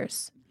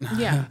caretakers.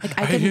 Yeah. Like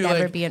I could do, never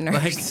like- be a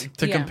nurse. Like,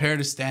 to Yeah. compare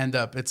to stand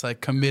up, it's like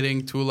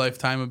committing to a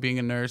lifetime of being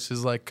a nurse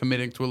is like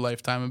committing to a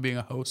lifetime of being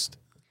a host.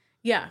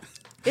 Yeah.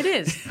 It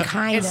is.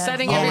 Kind It's of.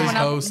 setting Always everyone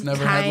up. host,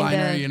 never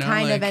headliner, you know?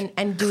 kind like, of,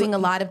 and doing a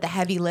lot of the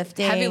heavy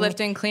lifting. Heavy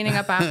lifting, cleaning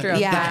up after a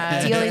Yeah,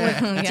 bad. dealing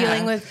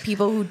Yeah. with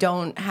people who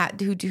don't have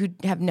who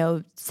have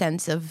no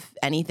sense of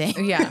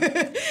anything. Yeah.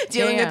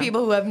 Dealing Yeah. with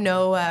people who have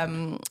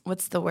no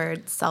what's the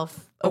word,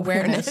 self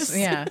awareness.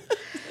 Yeah.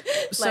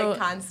 So like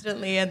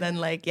constantly, and then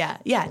like yeah,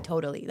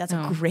 totally. That's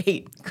a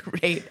great,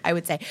 I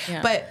would say.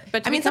 Yeah. But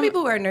But to I mean, some become-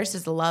 people who are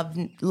nurses love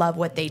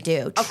what they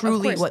do, Of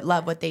truly course.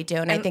 love what they do,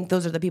 and I think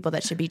those are the people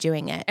that should be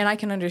doing it. and I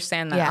can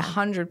understand that Yeah.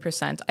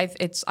 100%.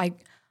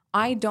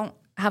 I don't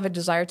have a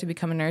desire to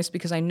become a nurse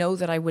because I know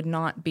that I would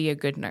not be a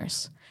good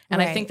nurse.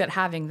 And I Right. think that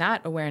having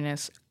that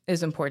awareness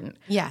is important.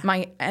 Yeah.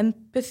 My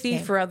empathy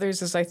for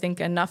others is, I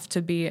think, enough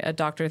to be a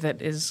doctor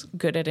that is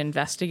good at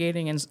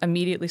investigating and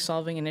immediately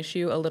solving an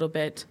issue a little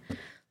bit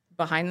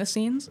behind the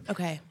scenes.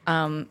 Okay.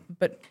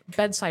 But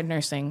bedside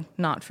nursing,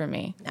 not for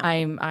me.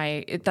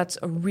 That's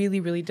a really,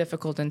 really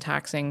difficult and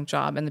taxing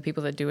job, and the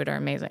people that do it are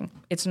amazing.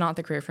 It's not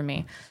the career for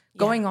me.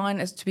 Going on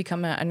as to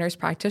become a nurse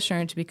practitioner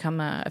and to become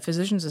a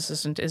physician's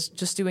assistant is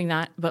just doing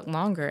that, but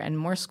longer and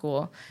more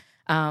school.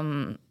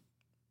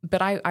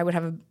 But I would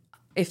have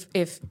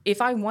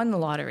if I won the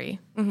lottery,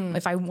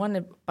 if I won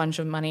a bunch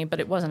of money,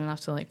 but it wasn't enough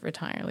to like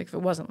retire, like if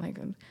it wasn't like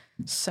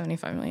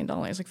 $75 million,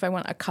 like if I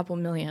won a couple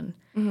million,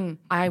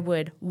 I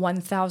would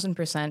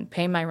 1,000%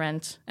 pay my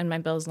rent and my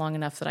bills long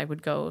enough that I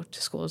would go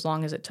to school as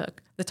long as it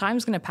took. The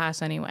time's going to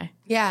pass anyway.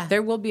 Yeah.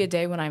 There will be a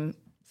day when I'm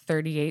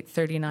 38,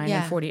 39,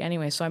 Yeah. and 40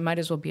 anyway, so I might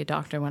as well be a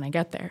doctor when I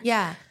get there.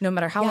 Yeah. No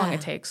matter how long Yeah.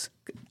 it takes,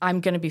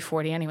 I'm going to be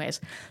 40 anyways.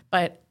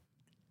 But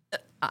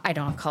I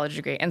don't have a college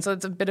degree. And so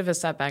it's a bit of a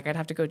setback. I'd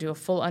have to go do a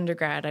full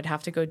undergrad. I'd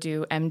have to go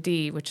do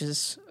MD, which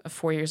is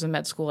 4 years of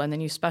med school, and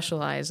then you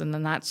specialize. And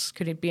then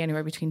could be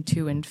anywhere between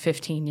 2 and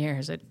 15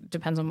 years. It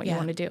depends on what you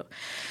want to do.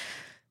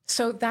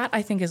 So that,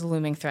 I think, is a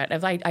looming threat.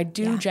 If I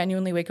do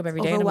genuinely wake up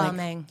every day and I'm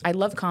Overwhelming. like, I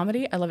love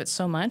comedy. I love it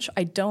so much.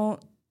 I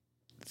don't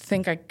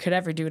think I could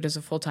ever do it as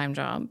a full-time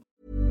job.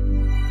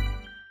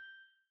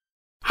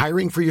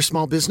 Hiring for your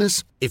small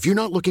business? If you're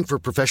not looking for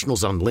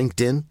professionals on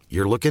LinkedIn,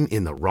 you're looking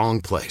in the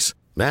wrong place.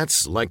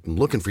 That's like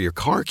looking for your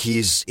car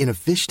keys in a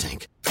fish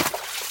tank.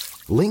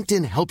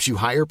 LinkedIn helps you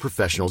hire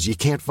professionals you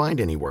can't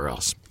find anywhere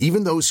else,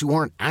 even those who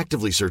aren't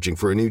actively searching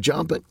for a new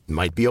job but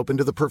might be open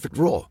to the perfect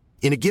role.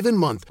 In a given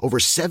month, over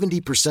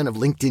 70% of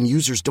LinkedIn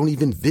users don't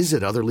even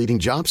visit other leading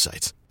job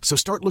sites. So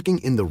start looking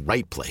in the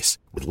right place.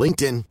 With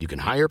LinkedIn, you can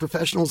hire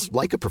professionals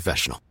like a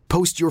professional.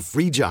 Post your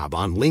free job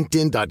on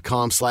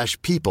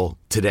linkedin.com/people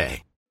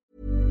today.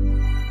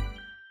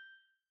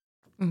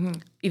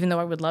 Even though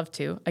I would love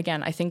to.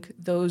 Again, I think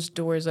those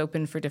doors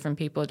open for different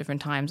people at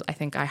different times. I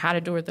think I had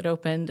a door that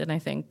opened, and I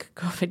think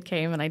COVID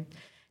came, and I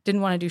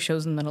didn't want to do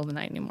shows in the middle of the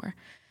night anymore.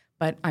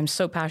 But I'm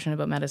so passionate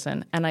about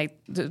medicine, and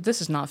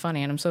this is not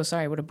funny, and I'm so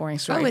sorry. What a boring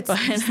story. Oh, it but,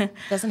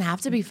 doesn't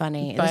have to be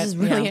funny. But, This is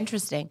really yeah.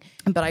 interesting.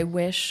 but I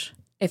wish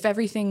if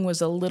everything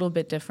was a little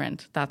bit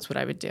different, that's what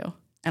I would do.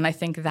 And I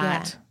think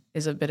that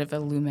is a bit of a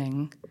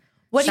looming.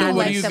 What do So you what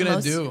like are you the gonna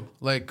most? do?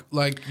 Like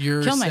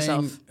you're Kill saying,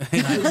 myself.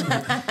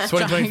 It's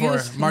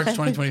 2024, March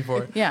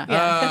 2024.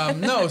 Yeah.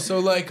 No, so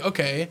like,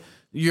 okay,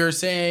 you're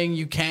saying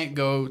you can't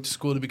go to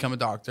school to become a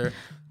doctor.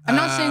 I'm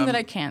not saying that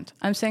I can't.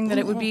 I'm saying that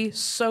it would be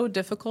so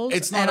difficult.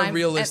 It's not and a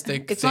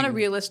realistic It's not a thing.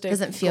 realistic.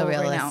 Doesn't feel goal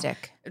right now.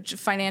 realistic.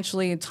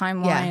 Financially,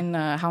 timeline.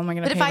 How am I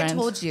going to But pay if I rent?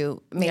 told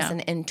you,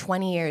 Mason, in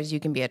 20 years you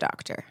can be a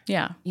doctor.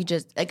 Yeah. You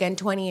just, again,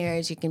 20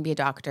 years you can be a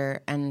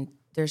doctor, and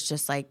there's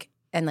just like,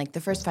 and like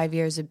the first 5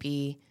 years would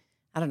be,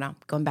 I don't know,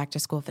 going back to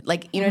school.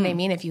 Like, you know what I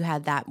mean? If you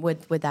had that, would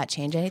that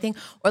change anything?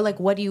 Or like,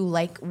 what do you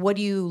like? What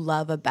do you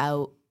love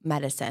about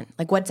medicine?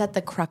 Like, what's at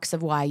the crux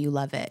of why you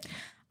love it?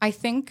 I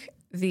think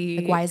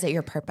Like, why is it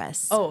your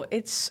purpose? Oh,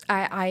 it's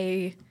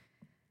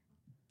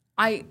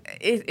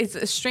it's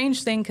a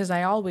strange thing because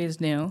I always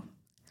knew.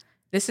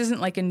 This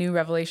isn't like a new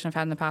revelation I've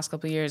had in the past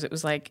couple of years. It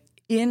was like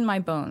in my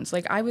bones.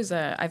 Like I was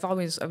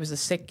a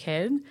sick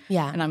kid.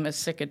 Yeah. And I'm a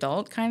sick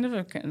adult kind of.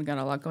 I've got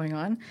a lot going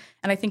on.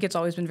 And I think it's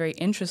always been very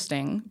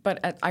interesting.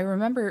 But I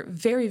remember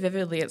very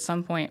vividly at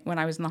some point when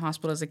I was in the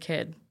hospital as a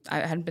kid,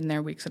 I hadn't been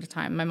there weeks at a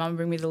time. My mom would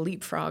bring me the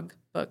Leapfrog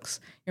books.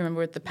 You remember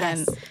with the pen?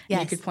 Yes, And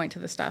yes. you could point to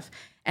the stuff.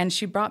 And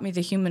she brought me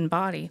the human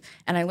body,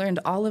 and I learned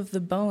all of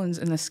the bones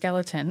in the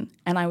skeleton,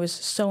 and I was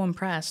so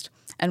impressed.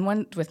 and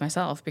went with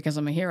myself because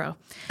I'm a hero.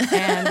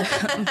 And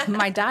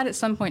my dad at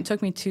some point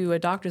took me to a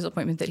doctor's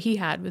appointment that he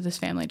had with his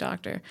family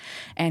doctor.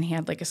 And he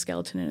had like a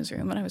skeleton in his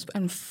room. And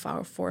I'm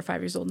 4 or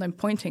 5 years old, and I'm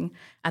pointing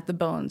at the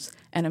bones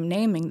and I'm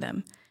naming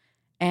them.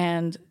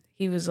 And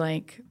he was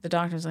like, the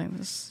doctor's like,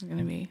 this is going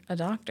to be a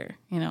doctor,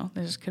 you know,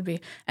 this could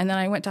be. And then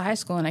I went to high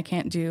school and I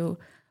can't do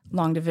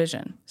long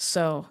division.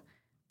 So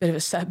bit of a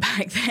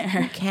setback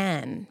there. You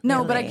can.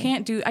 No, but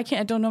really. I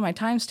don't know my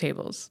times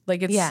tables.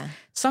 Like it's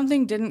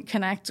something didn't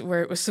connect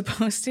where it was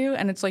supposed to.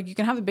 And it's like, you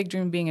can have a big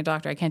dream of being a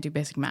doctor. I can't do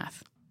basic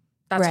math.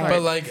 That's Right. hard.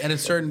 But like at a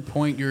certain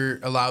point, you're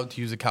allowed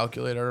to use a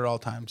calculator at all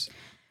times.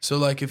 So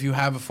like if you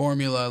have a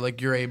formula,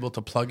 like you're able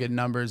to plug in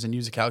numbers and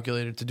use a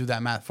calculator to do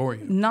that math for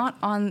you. Not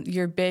on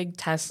your big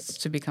tests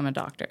to become a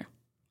doctor.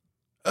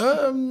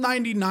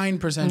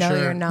 99% No, sure.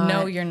 you're not.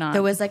 No, you're not.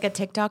 There was like a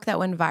TikTok that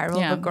went viral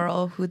Yeah. of a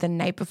girl who the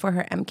night before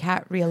her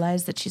MCAT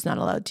realized that she's not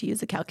allowed to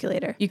use a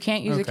calculator. You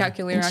can't use a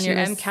calculator And on she your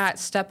was MCAT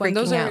step one. Freaking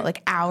Those are out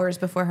like hours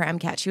before her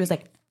MCAT. She was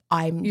like,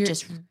 I'm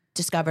just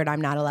discovered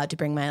I'm not allowed to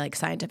bring my like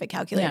scientific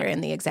calculator in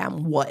the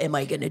exam. What am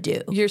I going to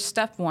do? your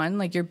step one,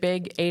 like your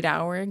big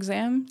 8-hour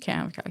exam, can't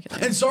have a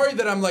calculator. And sorry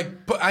that I'm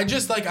like, but I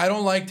just like, I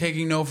don't like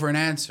taking no for an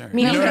answer.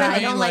 Me You know neither. what I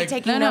don't mean? like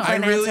taking no, no no, for I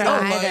an really answer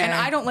don't either. like- And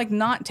I don't like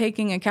not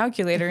taking a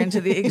calculator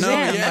into the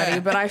exam, yeah.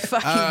 buddy, but I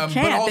fucking can't.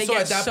 But They also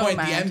get at that so point,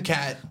 mad. the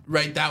MCAT,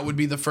 right? That would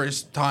be the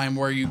first time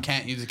where you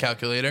can't use a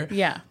calculator.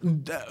 Yeah,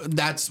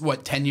 That's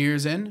what, 10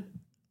 years in?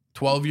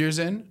 12 years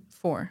in?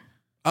 4.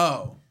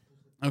 Oh,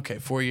 okay,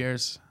 4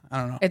 years. I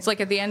don't know. It's like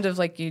at the end of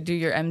like you do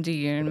your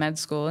MD, you're in med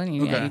school, and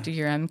you Okay. you do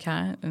your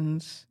MCAT,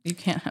 and you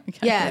can't have a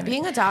calculator. Yeah,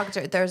 being a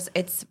doctor,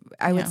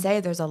 I would say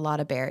there's a lot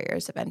of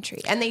barriers of entry.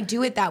 And they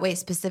do it that way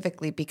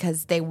specifically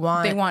because they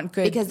want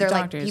good because they're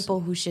doctors. like people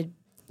who should,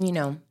 you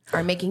know,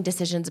 are making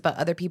decisions about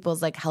other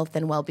people's like health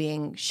and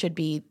well-being should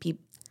be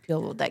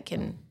people that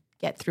can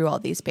get through all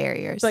these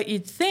barriers. But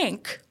you'd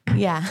think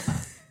yeah.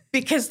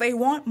 because they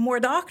want more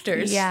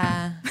doctors,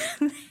 Yeah.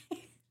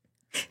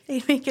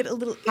 they make it a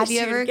little easier Have you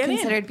ever to get in.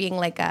 considered being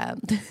like a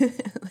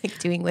like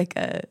doing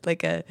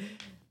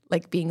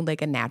like being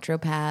like a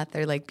naturopath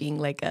or like being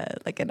like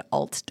an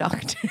alt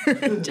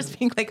doctor, just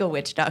being like a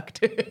witch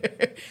doctor?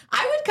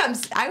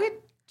 I would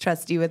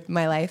trust you with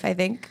my life. I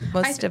think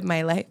most of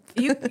my life.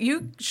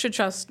 you should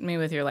trust me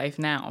with your life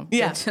now.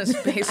 Yeah.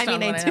 Just based I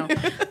mean, on what I I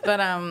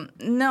know.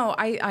 But no,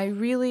 I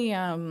really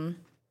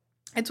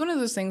it's one of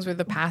those things where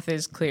the path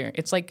is clear.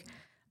 It's like,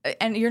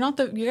 and you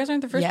guys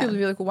aren't the first Yeah. people to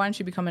be like, well, why don't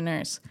you become a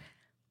nurse?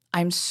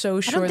 I'm so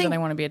sure think- that I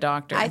want to be a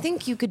doctor. I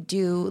think you could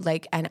do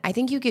like, and I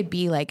think you could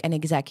be like an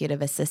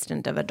executive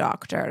assistant of a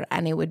doctor,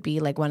 and it would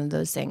be like one of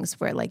those things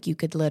where like you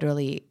could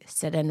literally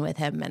sit in with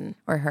him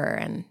or her,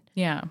 and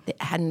yeah.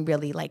 it hadn't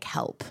really like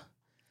help.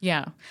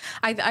 Yeah.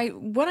 I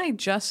what I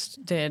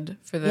just did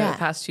for the Yeah.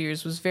 past 2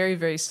 years was very,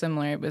 very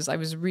similar. I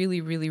was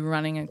really, really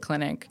running a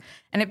clinic,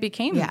 and it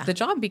became the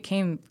job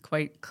became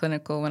quite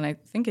clinical when I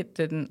think it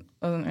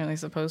wasn't really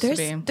supposed to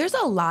be. There's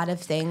a lot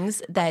of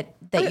things that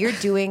you're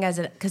doing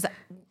because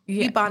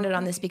we bonded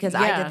on this because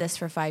I Yeah. did this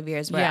for 5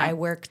 years where Yeah. I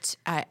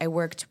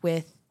worked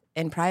with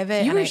in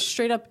private. You and were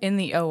straight up in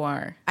the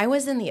OR. I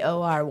was in the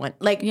OR one,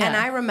 like, Yeah. and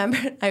I remember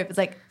I was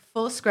like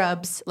full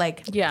scrubs,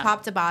 like Yeah.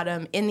 top to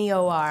bottom in the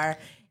OR.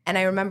 And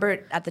I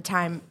remember at the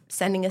time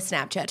sending a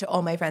Snapchat to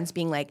all my friends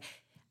being like,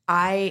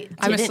 I'm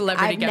a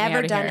celebrity, I've get me never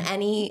outta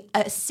done here."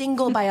 a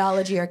single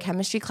biology or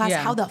chemistry class.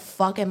 Yeah. How the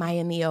fuck am I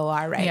in the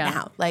OR right Yeah.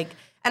 now? Like,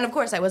 and of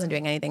course I wasn't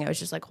doing anything. I was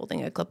just like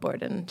holding a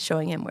clipboard and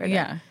showing him where to,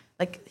 Yeah.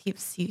 like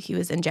he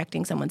was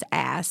injecting someone's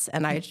ass,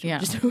 and I Yeah.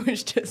 just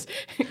was just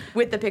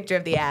with the picture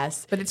of the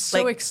ass. But it's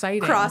so like,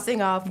 exciting.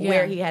 crossing off Yeah.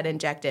 where he had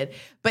injected.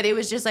 But it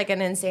was just like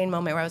an insane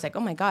moment where I was like, oh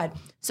my God.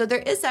 So there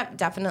is that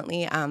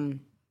definitely,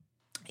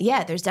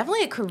 there's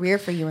definitely a career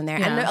for you in there.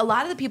 And Yeah. a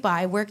lot of the people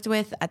I worked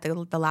with at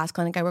the last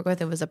clinic I worked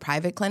with, it was a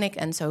private clinic.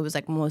 And so it was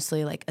like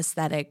mostly like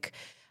aesthetic,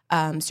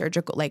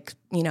 surgical, like,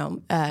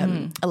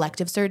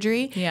 elective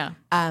surgery. Yeah.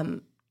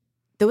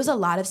 There was a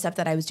lot of stuff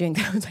that I was doing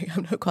that I was like,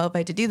 I'm not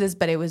qualified to do this,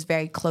 but it was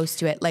very close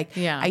to it. Like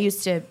Yeah. I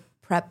used to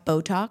prep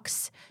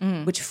Botox,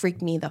 which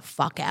freaked me the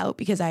fuck out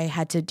because I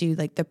had to do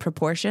like the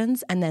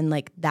proportions, and then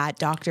like that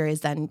doctor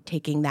is then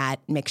taking that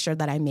mixture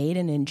that I made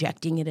and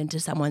injecting it into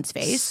someone's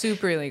face.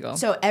 Super illegal.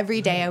 So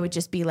every day I would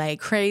just be like,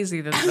 crazy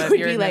that, I that would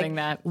you're be admitting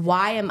like, that.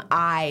 why am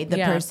I the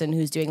Yeah. person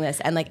who's doing this?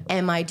 And like,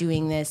 am I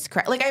doing this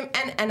correct? Like,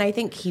 and I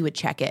think he would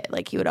check it.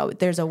 Like, he would always,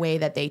 there's a way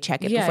that they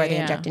check it Yeah, before they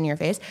yeah. inject in your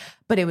face.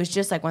 But it was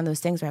just like one of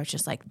those things where I was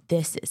just like,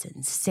 this is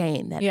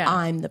insane that Yeah.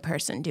 I'm the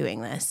person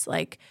doing this.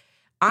 Like,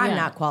 I'm Yeah.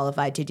 not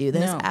qualified to do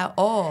this No. at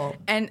all.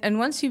 And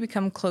once you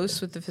become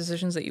close with the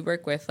physicians that you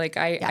work with, like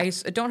I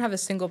don't have a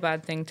single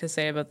bad thing to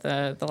say about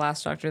the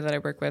last doctor that I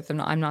work with.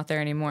 I'm not there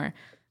anymore.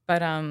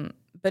 But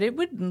it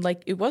would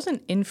like, it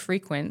wasn't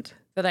infrequent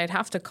that I'd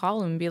have to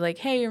call him and be like,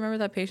 hey, you remember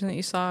that patient that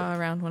you saw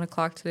around 1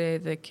 o'clock today,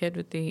 the kid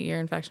with the ear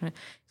infection?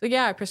 He's like,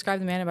 yeah, I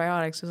prescribed them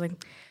antibiotics. I was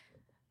like,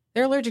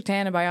 they're allergic to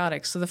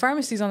antibiotics. So the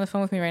pharmacy's on the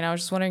phone with me right now. I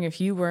was just wondering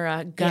if you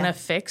were gonna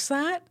fix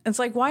that. It's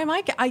like, why am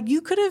I you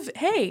could have,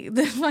 hey,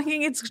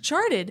 it's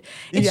charted.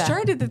 It's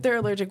charted that they're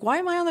allergic. Why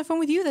am I on the phone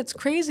with you? That's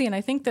crazy. And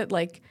I think that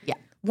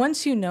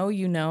once you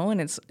know, and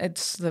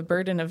it's the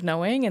burden of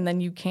knowing, and then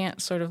you can't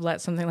sort of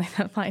let something like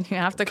that fly. You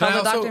have to call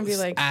the doctor and be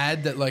like,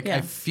 add that I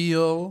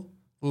feel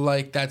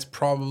like that's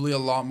probably a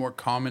lot more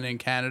common in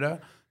Canada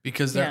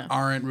because there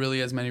aren't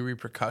really as many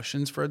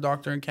repercussions for a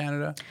doctor in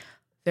Canada.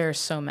 There are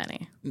so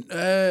many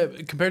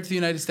compared to the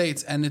United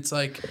States, and it's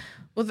like,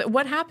 well,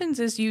 what happens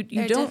is you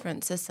don't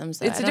different systems.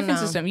 Though. It's a different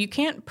system. You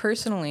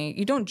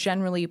don't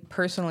generally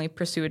personally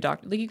pursue a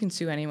doctor. Like you can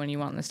sue anyone you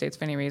want in the States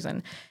for any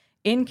reason.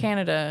 In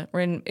Canada,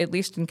 or at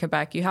least in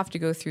Quebec, you have to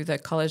go through the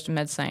Collège de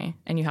Médecins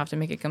and you have to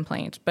make a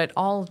complaint. But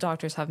all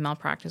doctors have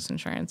malpractice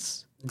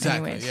insurance.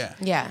 Exactly. Anyways.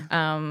 Yeah.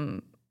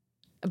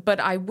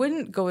 But I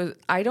wouldn't go.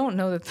 I don't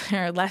know that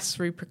there are less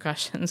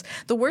repercussions.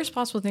 The worst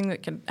possible thing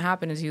that can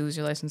happen is you lose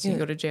your license, and you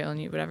go to jail,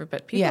 and you whatever.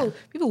 But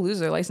people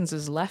lose their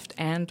licenses left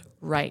and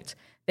right.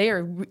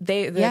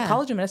 The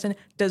College of Medicine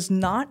does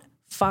not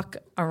fuck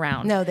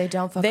around. No, they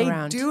don't fuck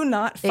around. They do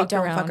not fuck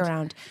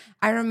around.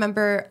 I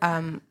remember,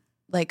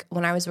 like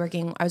when I was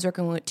working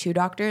with two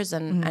doctors,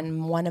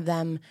 and one of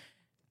them,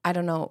 I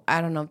don't know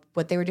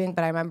what they were doing,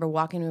 but I remember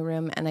walking in a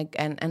room and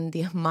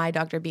my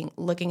doctor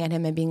looking at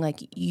him and being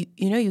like, you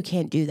know, you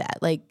can't do that.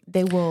 Like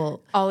they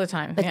will all the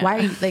time. Like why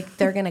are you like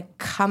they're gonna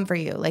come for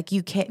you? Like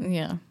you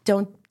can't.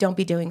 Don't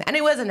be doing that. And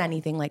it wasn't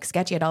anything like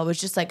sketchy at all. It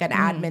was just like an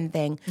admin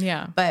thing.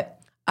 Yeah.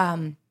 But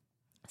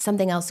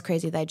something else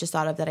crazy that I just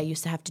thought of that I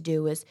used to have to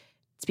do was,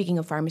 speaking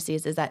of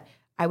pharmacies, is that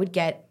I would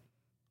get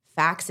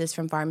faxes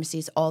from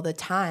pharmacies all the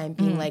time,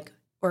 being like,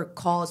 or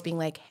calls being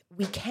like,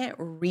 we can't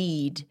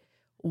read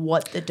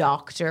what the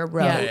doctor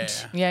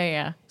wrote.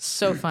 Yeah.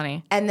 So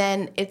funny. And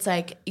then it's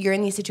like you're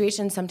in these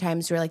situations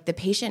sometimes where like the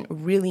patient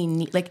really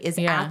is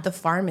at the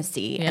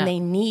pharmacy and they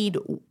need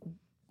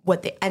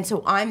what they, and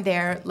so I'm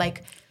there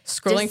like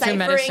scrolling through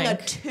deciphering medicine. a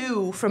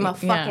 2 from a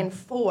fucking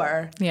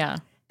 4. Yeah.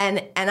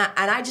 And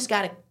I just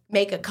gotta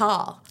make a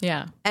call.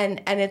 Yeah.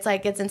 And it's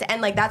like it's insane.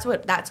 And like that's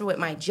what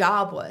my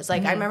job was.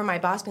 Like I remember my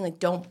boss being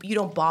like, you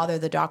don't bother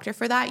the doctor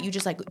for that. You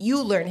just like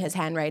you learn his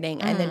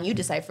handwriting and then you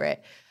decipher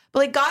it. But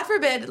like God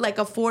forbid like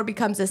a 4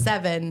 becomes a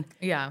 7.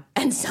 Yeah.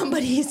 And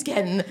somebody's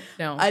getting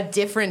a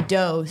different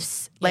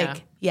dose.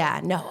 Like,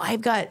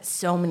 I've got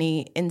so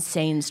many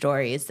insane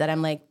stories that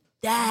I'm like,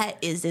 that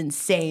is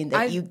insane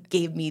that you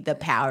gave me the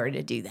power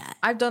to do that.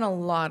 I've done a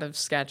lot of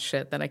sketch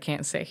shit that I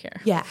can't say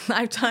here. Yeah.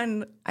 I've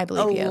done I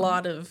believe a you.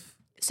 lot of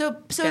So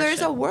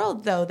there's a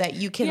world though that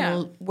you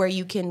can where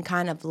you can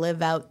kind of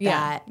live out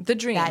the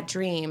dream. That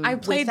dream. I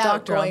played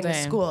without doctor all going day.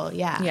 to school.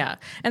 Yeah. Yeah.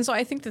 And so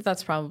I think that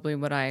that's probably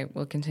what I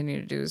will continue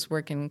to do is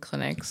work in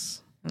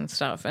clinics and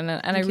stuff. And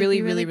I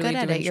really, really, really good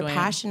at do it. enjoy You're it.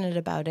 passionate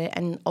about it,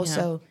 and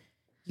also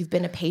you've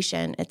been a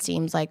patient. It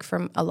seems like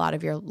from a lot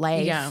of your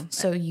life. Yeah.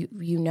 So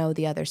you know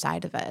the other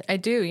side of it. I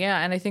do,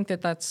 yeah. And I think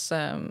that that's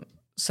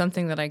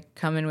something that I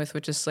come in with,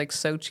 which is like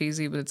so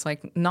cheesy, but it's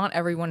like not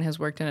everyone has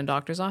worked in a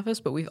doctor's office,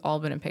 but we've all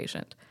been a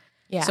patient.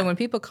 Yeah. So when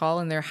people call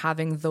and they're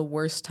having the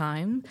worst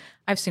time,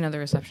 I've seen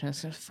other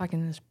receptionists, there's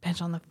fucking this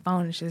bitch on the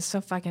phone and she's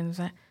so fucking...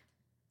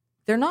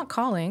 They're not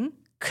calling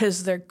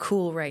because they're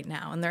cool right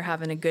now and they're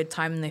having a good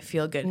time and they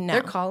feel good. No.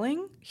 They're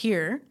calling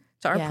here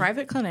to our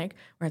private clinic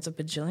where it's $1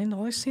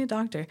 bajillion to see a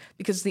doctor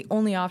because it's the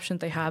only option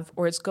they have,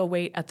 or it's go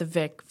wait at the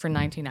Vic for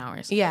 19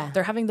 hours. Yeah.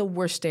 They're having the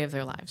worst day of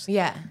their lives.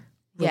 Yeah.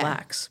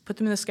 Relax. Put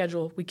them in the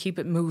schedule. We keep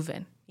it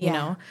moving. You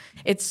know?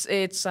 It's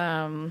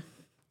not,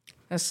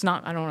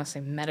 I don't want to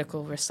say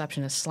medical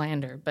receptionist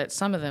slander, but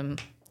some of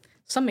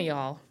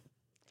y'all.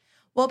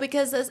 Well,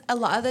 because a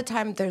lot of the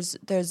time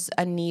there's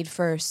a need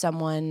for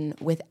someone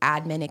with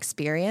admin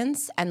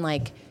experience, and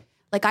like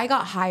I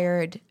got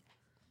hired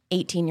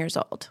 18 years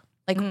old.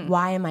 Like,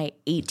 why am I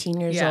 18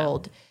 years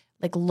old?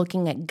 Like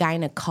looking at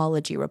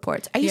gynecology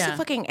reports. I used to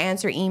fucking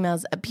answer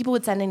emails. People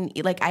would send in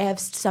like, I have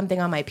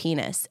something on my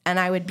penis, and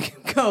I would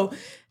go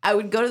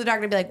to the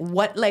doctor and be like,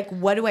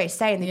 what do I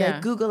say? And they'd be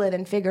like, Google it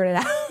and figure it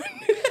out.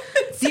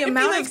 The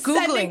amount of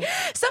Googling.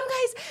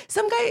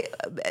 Some guy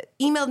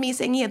emailed me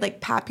saying he had like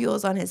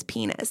papules on his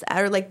penis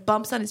or like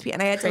bumps on his penis,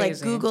 and I had to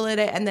like Google it,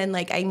 and then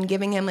like I'm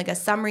giving him like a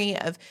summary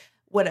of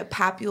what a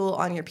papule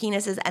on your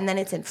penis is, and then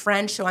it's in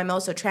French, so I'm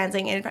also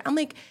translating it in French. I'm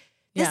like,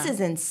 this is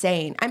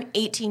insane. I'm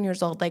 18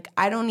 years old. Like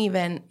I don't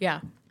even.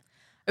 Yeah.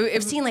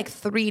 I've seen like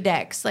 3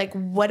 dicks. Like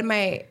what am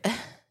I?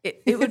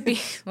 It would be,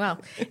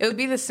 it would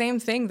be the same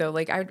thing though.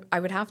 Like I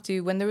would have to,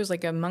 when there was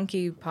like a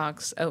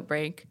monkeypox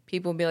outbreak,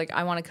 people would be like,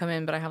 I want to come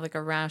in, but I have like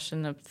a rash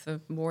and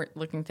the wart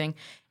looking thing.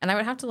 And I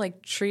would have to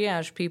like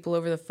triage people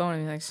over the phone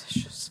and be like,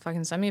 just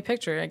fucking send me a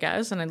picture, I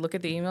guess. And I'd look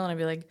at the email and I'd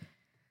be like,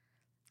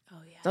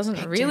 oh yeah.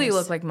 doesn't really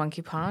look like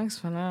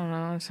monkeypox, but I don't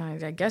know. So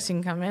I guess you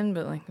can come in,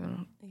 but like,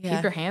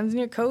 keep your hands in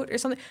your coat or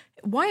something.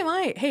 Why am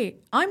I? Hey,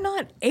 I'm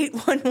not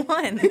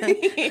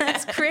 811.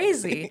 That's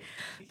crazy.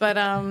 But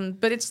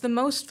it's the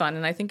most fun,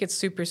 and I think it's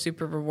super,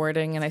 super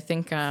rewarding. And I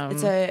think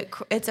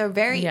it's a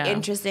very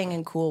interesting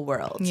and cool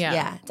world.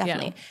 Yeah,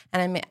 definitely. Yeah.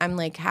 And I'm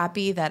like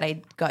happy that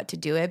I got to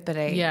do it. But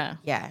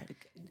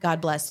God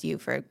bless you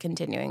for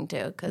continuing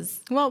to.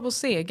 Because we'll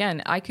see.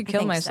 Again, I could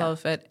kill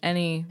myself at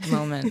any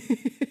moment.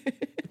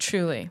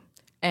 Truly.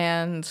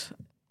 And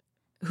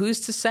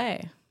who's to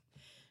say?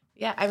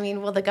 Yeah, I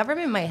mean, well, the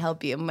government might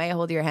help you, might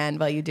hold your hand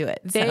while you do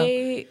it.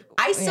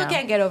 I still yeah.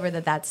 can't get over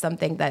that that's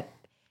something that,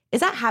 is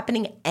that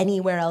happening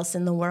anywhere else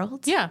in the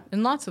world? Yeah,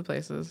 in lots of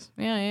places.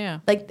 Yeah.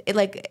 Like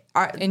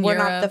In we're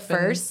not Europe the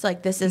first.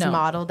 Like this is No.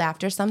 modeled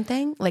after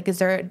something. Like,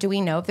 do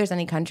we know if there's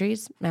any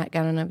countries? Matt,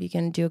 I don't know if you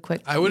can do a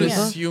quick. I would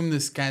assume the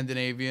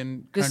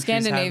Scandinavian The countries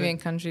Scandinavian have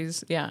it.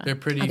 countries, yeah. They're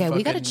pretty Okay,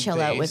 we got to fucking chill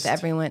out with based.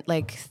 everyone.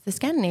 Like the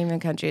Scandinavian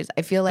countries,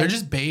 I feel like They're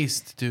just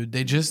based, dude.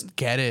 They just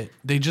get it.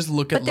 They just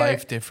look at they're-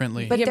 life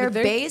differently. But Yeah, they're but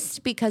they're-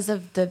 based because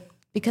of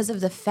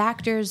the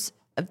factors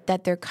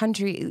that their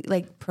country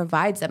like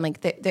provides them. Like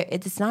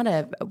it's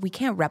not we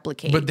can't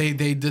replicate. But they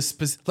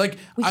like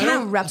We I can't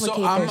don't replicate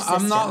so their I'm not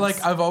systems.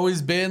 like I've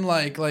always been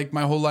like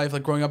my whole life,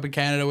 like growing up in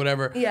Canada,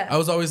 whatever. Yeah. I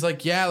was always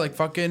like, yeah, like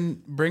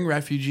fucking bring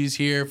refugees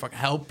here, fuck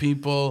help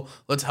people,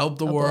 let's help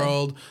the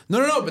world. No.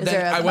 But Is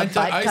there then a I went to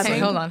butt coming? Iceland. Hey,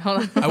 hold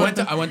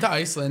on. I went to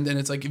Iceland, and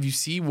it's like if you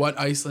see what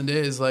Iceland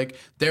is, like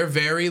they're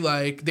very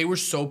like they were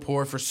so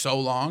poor for so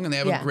long, and they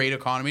have Yeah. a great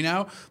economy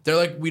now. They're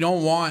like, we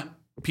don't want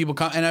people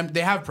come, and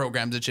they have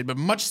programs and shit, but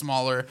much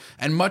smaller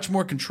and much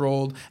more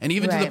controlled, and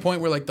even to the Right.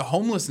 point where like the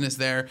homelessness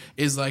there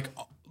is like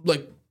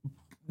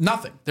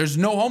nothing. There's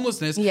no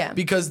homelessness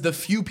because the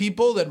few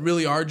people that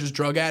really are just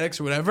drug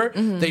addicts or whatever,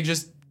 they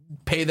just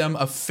pay them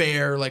a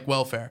fair like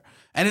welfare,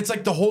 and it's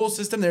like the whole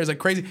system there is like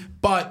crazy.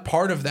 But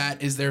part of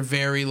that is they're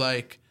very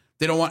like.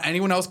 They don't want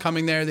anyone else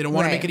coming there. They don't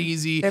want Right. to make it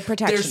easy. They're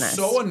protectionist. They're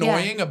so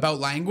annoying about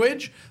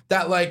language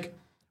that like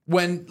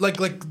when like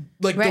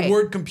Right. the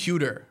word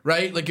computer,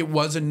 right? Like it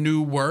was a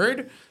new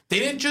word. They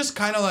didn't just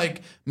kind of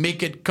like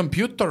make it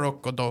computer.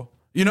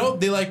 You know,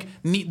 they like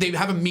they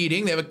have a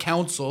meeting, they have a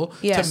council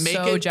Yeah. to make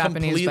So it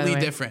Japanese, by the completely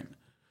way. different.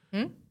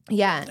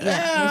 yeah.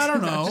 I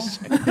don't know.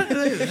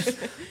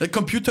 The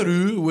computer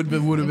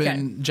would have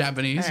been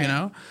Japanese, you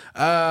know.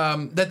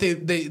 That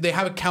they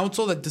have a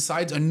council that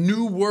decides a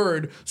new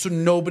word so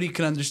nobody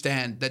can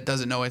understand that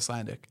doesn't know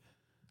Icelandic.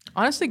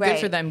 Honestly, good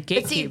for them.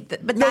 But see, Gatekeep.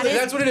 but No, that is,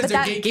 that's what it is. but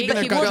They're that- gatekeeping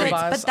their their country. country.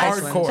 Boss,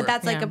 Hardcore. But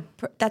that's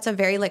like that's a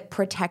very like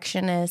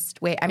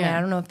protectionist way. I mean, Yeah.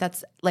 I don't know if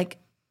that's like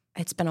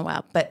it's been a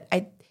while, but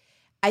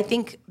I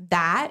think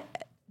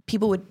that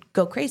people would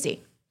go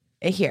crazy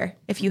here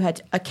if you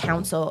had a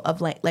council of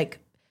like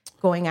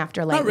going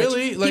after Not language.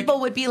 really. Like,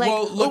 people would be like,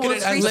 well, look at it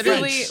it's as free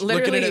French. speech.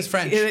 Look at it as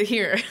French.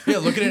 Here. Yeah,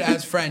 look at it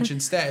as French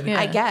instead.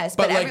 I guess,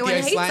 but like everyone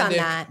the hates on Icelandic,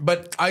 that.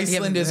 But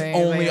Iceland is very,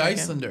 only very, yeah.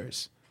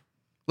 Icelanders.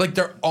 Like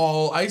they're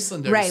all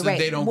Icelanders, Right, so right.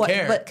 they don't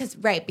care. But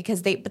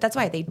that's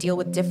why they deal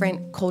with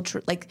different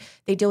culture. Like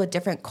they deal with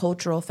different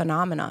cultural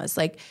phenomena.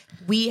 Like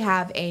we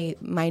have a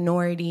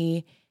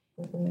minority,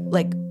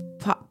 like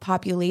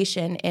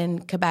population in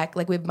Quebec.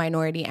 Like we have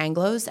minority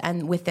Anglos,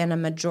 and within a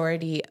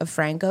majority of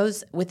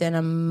Francos, within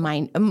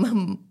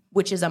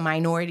which is a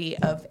minority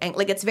of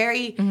like it's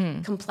very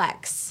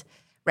complex.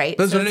 Right.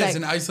 That's So what it it's is.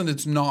 like- In Iceland,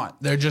 it's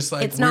not. They're just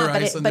like It's we're not,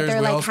 but Icelanders.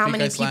 they're we all like, how speak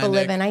many people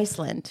live Icelandic. in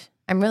Iceland?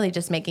 I'm really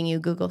just making you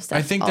Google stuff.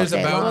 I think all there's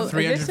day about long.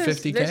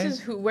 350K. This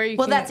is where you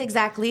Well, can. that's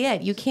exactly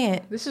it. You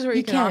can't. This is where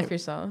you can can't- off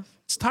yourself.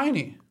 It's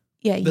tiny.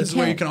 Yeah, you This is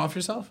where you can't. can off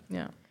yourself.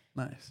 Yeah.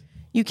 Nice.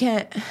 You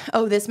can't.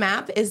 Oh, this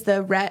map is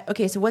the red.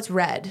 Okay, so what's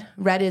red?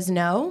 Red is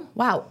no.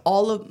 Wow,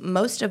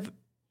 most of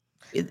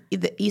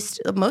the east.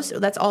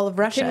 That's all of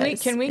Russia.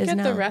 Can we is get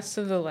no. the rest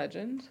of the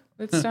legend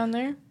that's down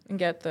there and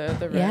get the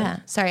red? Yeah.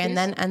 Sorry, please?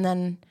 and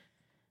then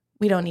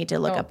we don't need to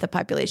look Oh. up the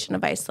population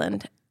of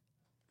Iceland.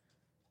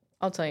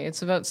 I'll tell you,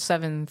 it's about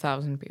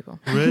 7,000 people.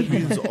 Red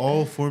means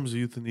all forms of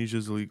euthanasia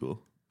is illegal.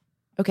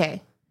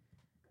 Okay.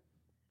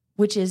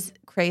 Which is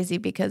crazy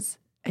because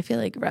I feel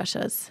like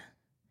Russia's.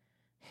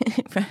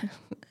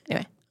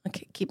 Anyway,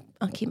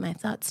 I'll keep my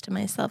thoughts to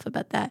myself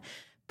about that.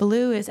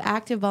 Blue is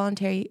active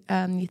voluntary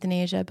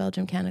euthanasia.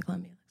 Belgium, Canada,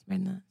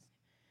 Colombia.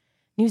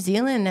 New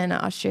Zealand and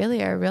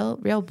Australia are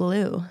real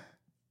blue.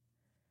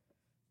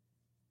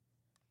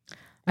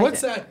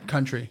 What's that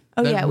country?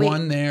 Oh, that yeah, wait.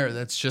 one there.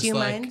 That's just Do you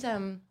like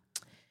mind?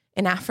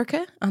 In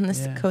Africa, on the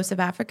Yeah. coast of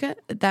Africa,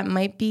 that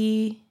might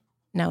be.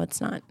 No, it's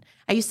not.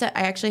 I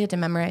actually had to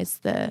memorize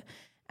the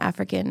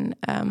African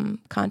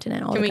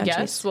continent. All Can the we countries.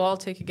 guess? We'll all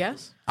take a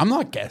guess. I'm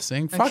not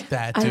guessing. Fuck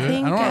that, I dude. I,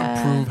 think, don't want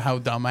to prove how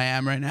dumb I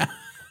am right now.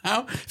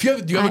 Do you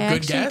have a good actually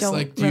guess? don't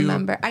Like, do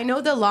remember. I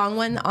know the long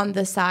one on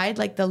the side,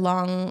 like the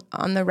long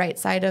on the right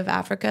side of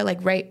Africa, like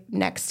right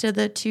next to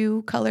the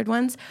two colored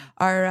ones,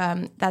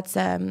 are that's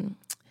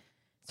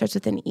starts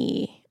with an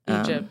E.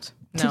 Egypt.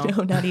 No.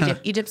 No, not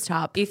Egypt. Egypt's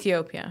top.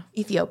 Ethiopia.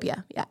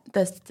 Ethiopia. Yeah,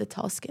 the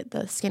tall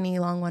the skinny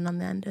long one on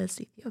the end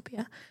is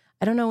Ethiopia.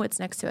 I don't know what's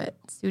next to it.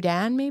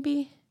 Sudan,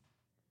 maybe?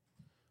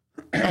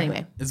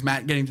 Anyway. Is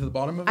Matt getting to the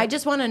bottom of it? I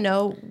just want to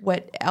know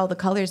what all the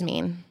colors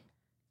mean.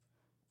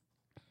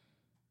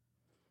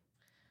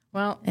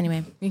 Well,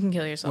 Anyway. you can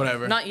kill yourself.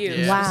 Whatever. Not you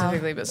Yeah. Wow.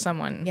 specifically, but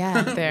someone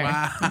Yeah. there.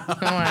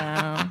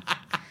 Wow.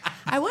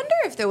 I wonder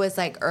if there was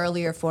like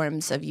earlier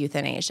forms of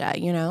euthanasia,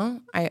 you know?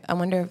 I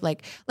wonder if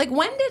like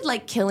when did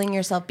like killing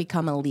yourself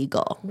become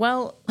illegal?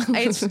 Well,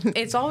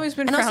 it's always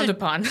been And also- frowned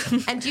upon.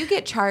 And do you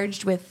get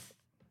charged with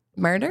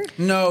murder?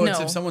 No, it's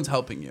No. if someone's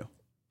helping you.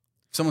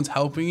 If someone's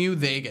helping you,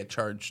 they get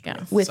charged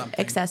Yeah. with With something.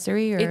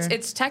 accessory or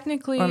It's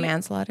technically or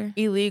manslaughter?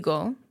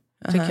 illegal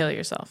to kill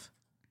yourself.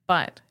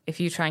 But if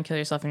you try and kill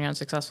yourself and you're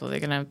unsuccessful, they're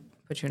going to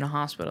put you in a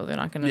hospital. They're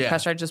not going to Yeah.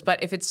 press charges.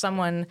 But if it's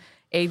someone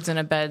aids and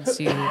abets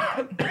you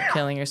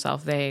killing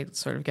yourself, they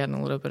sort of get in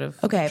a little bit of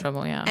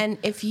trouble. Yeah. And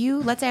if you,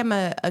 let's say I'm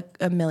a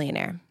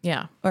millionaire,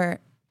 yeah, or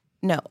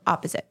no,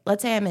 opposite.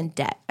 Let's say I'm in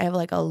debt. I have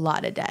like a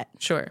lot of debt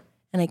sure.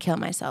 and I kill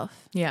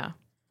myself. Yeah.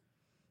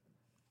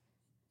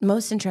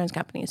 Most insurance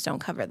companies don't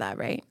cover that,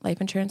 right?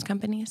 Life insurance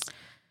companies?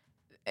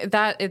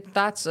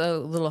 That's a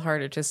little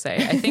harder to say.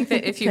 I think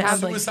that if you have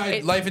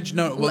Suicide, life insurance.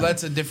 No, well,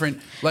 that's a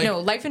different. Like, no,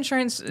 life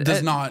insurance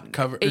does not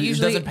cover. It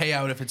usually doesn't pay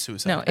out if it's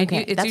suicide. No, Okay,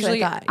 it's that's what I usually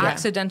thought, yeah.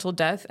 accidental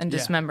death and Yeah.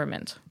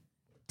 dismemberment.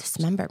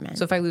 Dismemberment.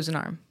 So if I lose an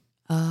arm,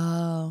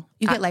 oh.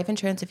 You get life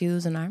insurance if you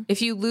lose an arm?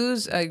 if you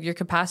lose your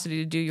capacity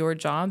to do your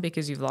job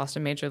because you've lost a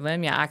major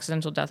limb, yeah,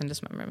 accidental death and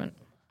dismemberment.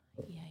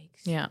 Yikes.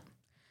 Yeah.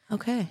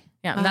 Okay.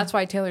 Yeah, and that's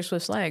why Taylor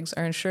Swift's legs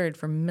are insured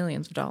for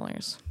millions of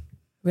dollars.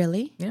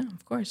 Really? Yeah,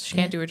 of course. She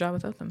can't do her job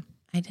without them.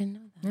 I didn't know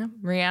that. Yeah,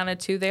 Rihanna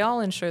too. They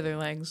all insure their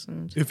legs,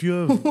 and If you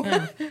have,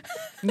 yeah,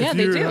 if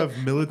they you do. have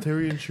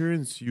military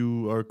insurance,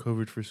 you are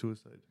covered for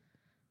suicide.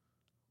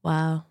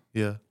 Wow.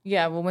 Yeah.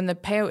 Yeah, well, when the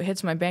payout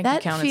hits my bank That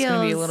account, feels it's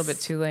going to be a little bit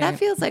too late. That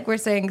feels like we're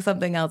saying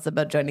something else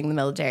about joining the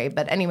military.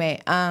 But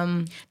anyway,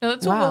 no,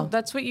 that's wow.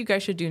 that's what you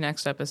guys should do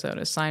next episode: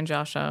 is sign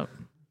Josh up.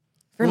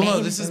 for Well, me, no,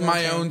 this is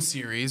my own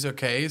series.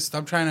 Okay,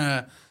 stop trying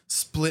to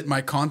split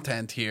my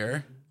content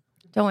here.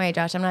 don't worry,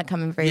 Josh. I'm not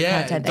coming for your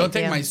Yeah, content. don't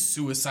take idea. my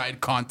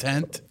suicide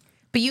content.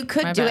 But you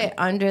could My do bad. it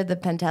under the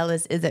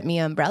Pentelis Is It Me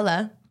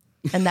umbrella,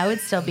 and that would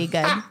still be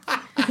good.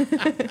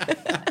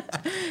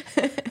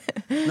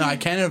 No, I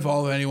can't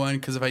involve anyone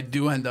because if I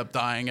do end up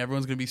dying,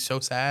 everyone's gonna be so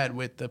sad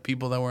with the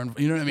people that were.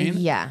 You know what I mean?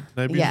 Yeah.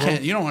 I be Yeah.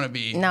 You don't want to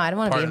be. No, I don't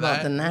want to part be of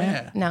involved in that.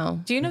 Yeah. No.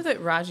 Do you know that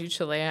Raju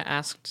Chalea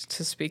asked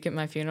to speak at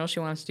my funeral?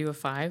 She wants to do a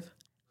 5.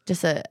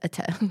 Just a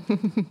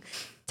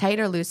tight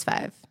or loose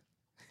 5.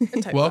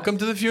 Welcome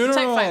to the funeral.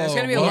 Type 5. There's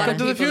gonna be a lot Welcome of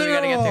to the people that we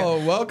gotta get funeral.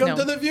 to. Welcome No.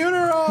 to the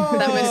funeral.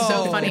 That was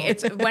so funny.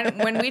 It's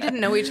when we didn't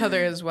know each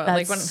other as well. That's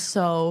like when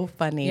so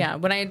funny. yeah,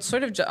 when I had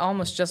sort of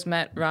almost just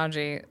met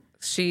Raji,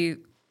 she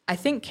I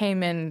think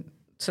came in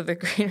to the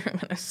green room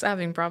and I was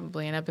having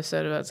probably an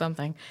episode about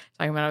something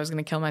talking about I was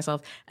going to kill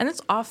myself, and it's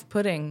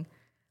off-putting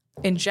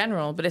in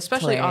general, but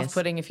especially Hilarious.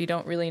 off-putting if you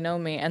don't really know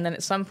me. And then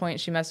at some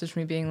point she messaged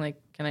me being like,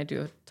 "Can I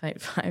do a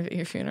tight 5 at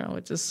your funeral?"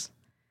 Which is,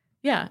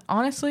 yeah,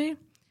 honestly,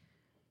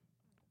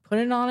 put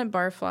it on at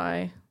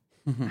Barfly,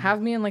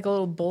 have me in like a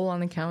little bowl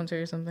on the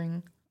counter or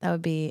something. That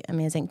would be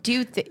amazing.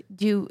 Do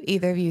you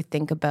either of you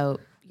think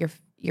about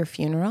your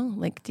funeral?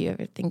 Like, do you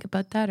ever think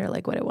about that, or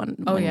like what it want?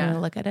 Oh, when yeah. you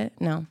look at it.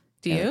 No.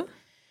 Do you?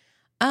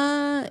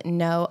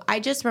 No. I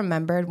just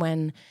remembered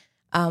when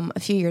a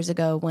few years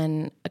ago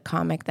when a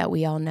comic that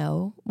we all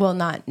know, well,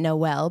 not know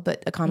well,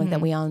 but a comic that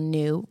we all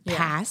knew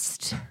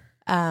passed.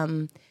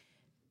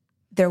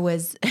 There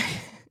was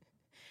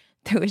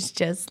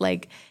just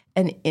like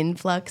an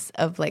influx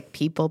of like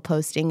people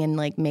posting and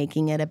like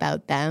making it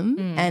about them,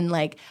 and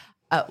like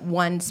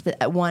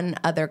one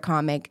other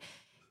comic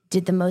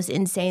did the most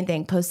insane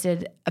thing,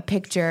 posted a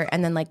picture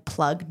and then like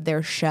plugged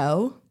their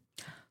show.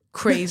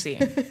 Crazy.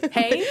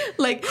 Hey,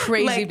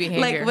 crazy behavior.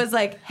 Like was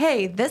like,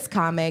 hey, this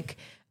comic,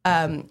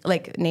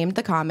 like named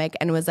the comic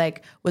and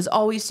was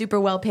always super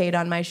well paid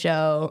on my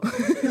show.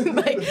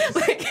 like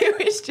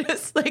it was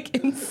just like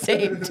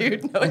insane,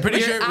 dude. No, I'm pretty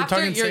sure we're after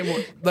talking the same.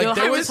 Like You'll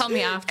there have to was. tell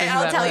me after. who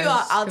I'll that tell you.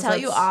 was, I'll 'cause tell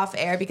you that's- off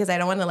air because I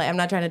don't want to. I'm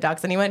not trying to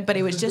dox anyone, but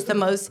it was just the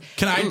most.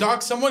 Can I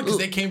dox someone because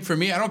they came for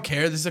me? I don't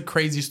care. This is a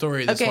crazy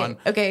story. This Okay, one.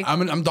 okay.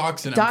 I'm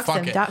doxing him. Dox Fuck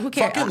him. it. Who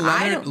cares? Fucking I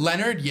Leonard. don't-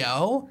 Leonard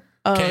Yell.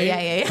 Oh, Okay,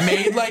 yeah.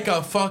 made like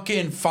a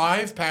fucking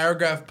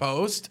 5-paragraph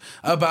post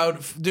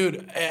about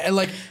dude,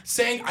 like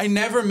saying I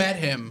never met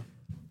him,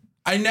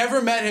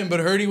 but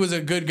heard he was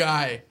a good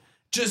guy.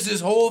 Just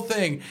this whole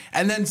thing,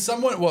 and then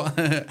someone,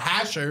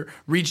 Hasher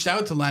reached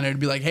out to Leonard to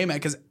be like, "Hey man,"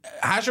 because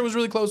Hasher was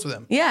really close with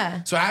him.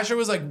 Yeah. So Hasher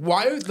was like,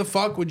 "Why the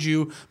fuck would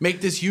you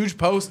make this huge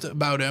post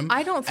about him?"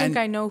 I don't think And-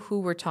 I know who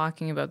we're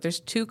talking about.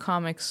 There's 2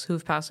 comics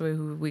who've passed away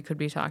who we could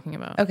be talking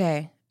about.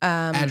 Okay.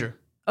 Andrew.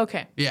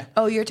 Okay. Yeah.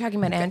 Oh, you're talking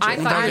about Andrew. I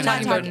thought you were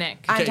talking about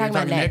Nick. I'm Okay, talking you're about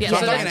talking Nick. Nick. Yeah,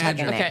 So yeah, I'm I'm talking talking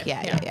Andrew. Nick.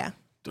 Okay, Yeah.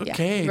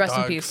 Okay, Rest in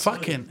dog. peace.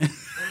 Fucking.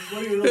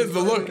 It's the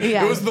look.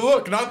 Yeah. It was the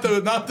look, not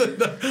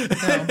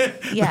the.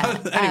 Yeah.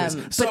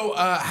 Anyways, so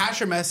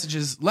Hasher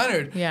messages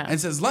Leonard Yeah. and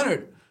says,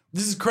 Leonard,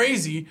 this is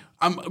crazy.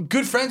 I'm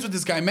good friends with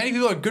this guy. Many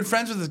people are good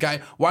friends with this guy.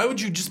 Why would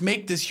you just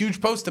make this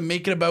huge post to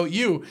make it about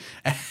you?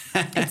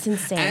 It's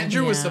insane.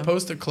 Andrew was Yeah.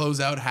 supposed to close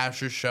out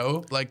Hasher's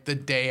show like the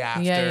day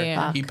after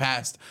yeah. he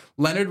passed.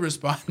 Leonard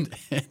responded,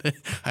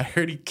 I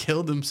heard he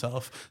killed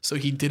himself so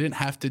he didn't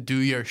have to do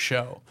your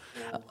show.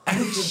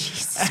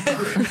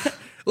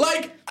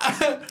 Like,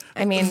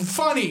 I mean,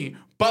 funny,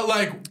 but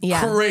like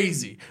Yeah.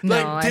 crazy. No,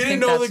 Like, I didn't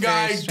think know the that's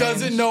very guy, strange.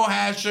 doesn't know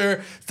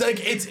Hasher. It's like,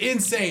 it's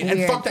insane. And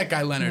Weird. fuck that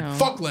guy, Leonard.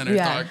 Fuck Leonard,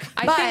 dog.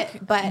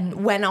 But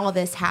when all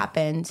this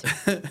happened,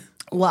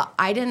 well,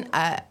 I didn't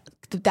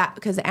that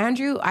because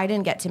Andrew, I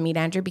didn't get to meet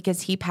Andrew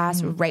because he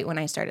passed right when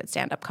I started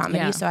stand up comedy,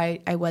 Yeah. so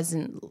I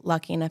wasn't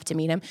lucky enough to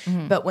meet him.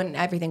 But when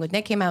everything with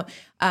Nick came out,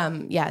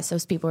 so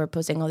people were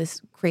posting all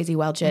this crazy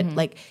wild shit.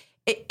 Like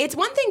it's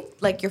one thing,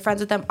 like you're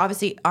friends with them,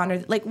 obviously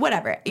honor, like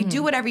whatever, you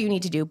do whatever you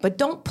need to do, but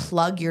don't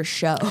plug your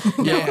show.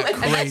 Yeah, Like,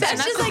 crazy.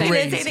 that's just like an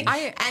Crazy. insane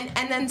thing.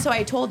 And then so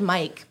I told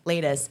Mike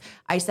Latest,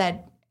 I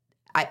said,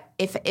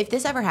 if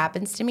this ever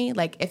happens to me,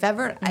 like if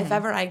ever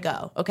I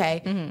go,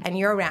 okay, and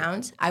you're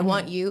around, I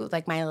want you,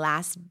 like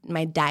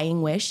my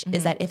dying wish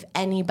is that if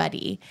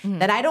anybody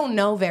that I don't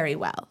know very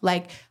well,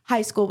 like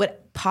high school,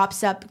 what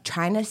pops up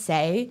trying to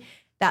say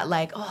that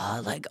like,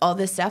 oh, like all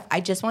this stuff,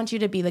 I just want you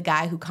to be the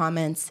guy who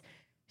comments,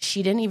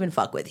 she didn't even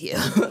fuck with you.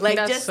 Like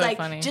That's just so like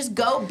funny. just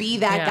go be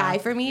that Yeah. guy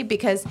for me,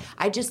 because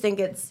I just think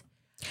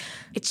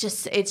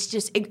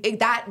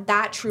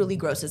that truly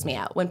grosses me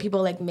out when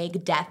people like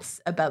make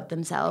deaths about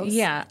themselves.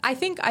 Yeah, I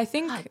think I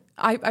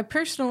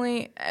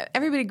personally,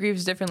 everybody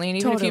grieves differently, and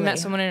even if you met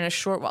Totally. someone in a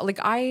short while, like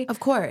I Of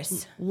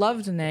course.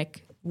 loved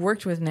Nick,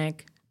 worked with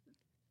Nick,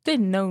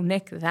 didn't know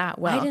Nick that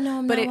well. I didn't know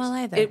him but that well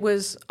either. It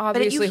was you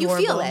obviously feel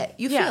horrible. it.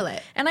 You feel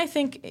it. And I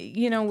think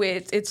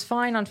it's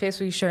fine on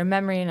Facebook. You share a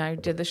memory, and I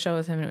did the show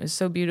with him, and it was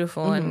so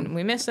beautiful, Mm-hmm. and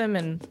we miss him,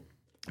 and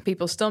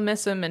people still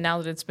miss him. And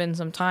now that it's been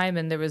some time,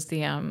 and there was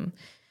the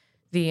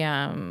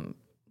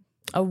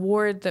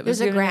award that was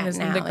There's a given grant his,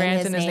 now the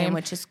grant in his name,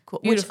 which is cool.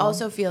 Which Beautiful.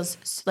 also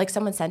feels like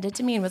someone sent it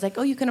to me and was like,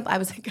 "Oh, you can." I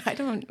was like, "I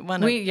don't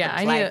want to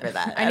I apply need for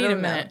that. I need a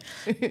don't know."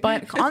 minute.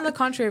 But on the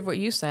contrary of what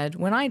you said,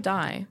 when I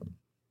die,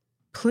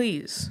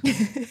 please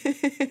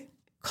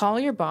call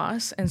your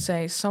boss and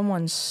say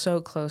someone's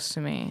so close to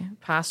me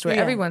passed away.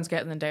 Yeah. Everyone's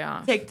getting the day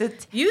off. Take the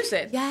Use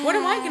it. What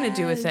am I going to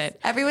do with Yes. it?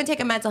 Everyone take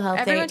a mental health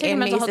Everyone day take a in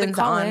mental health Mason's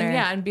and call honor. in,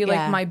 and be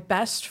like, my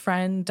best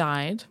friend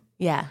died.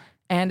 Yeah.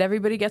 And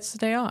everybody gets the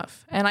day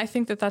off, and I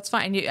think that that's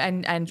fine.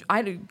 And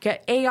I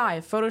get AI,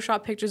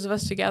 Photoshop pictures of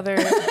us together,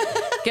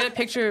 get a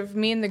picture of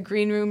me in the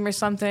green room or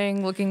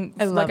something, looking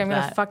love like I'm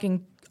gonna that.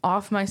 fucking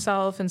off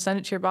myself, and send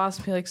it to your boss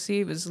and be like, "See,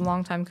 it was a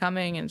long time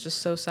coming, and it's just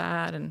so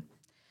sad." And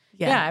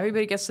yeah,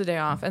 everybody gets the day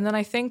off, and then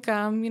I think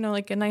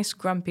like a nice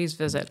Grumpy's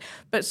visit.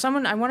 But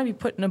I want to be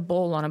put in a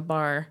bowl on a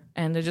bar,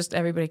 and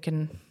everybody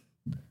can.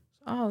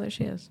 Oh, there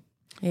she is.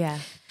 Yeah.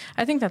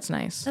 I think that's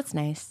nice. That's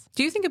nice.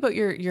 Do you think about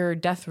your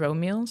death row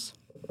meals?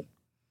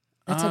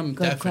 That's a good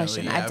Definitely,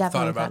 question. yeah, I've definitely thought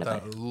thought about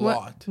about that it. a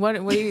lot.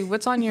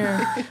 What's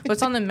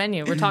on the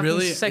menu? We're talking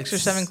Really, 6 or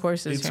 7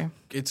 courses here.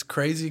 It's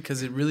crazy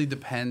because it really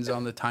depends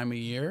on the time of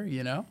year,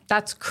 you know?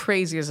 That's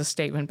crazy as a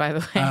statement, by the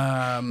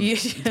way.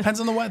 It depends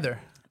on the weather.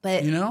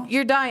 But You know?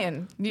 You're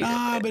dying.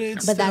 Nah, but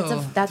it's But still,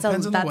 that's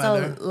depends on the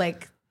weather.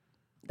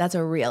 that's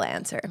a real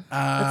answer.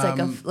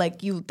 That's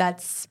like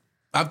that's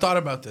I've thought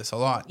about this a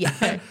lot.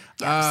 yeah.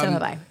 So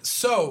have I.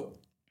 So,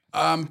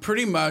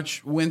 pretty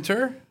much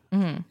winter,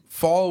 Mm-hmm.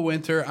 fall,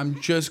 winter,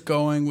 I'm just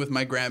going with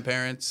my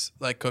grandparents,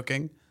 like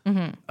cooking.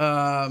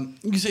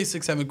 You say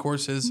 6-7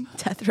 courses.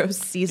 Death row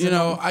season. You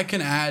know, I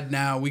can add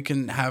now, we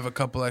can have a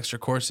couple extra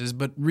courses,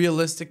 but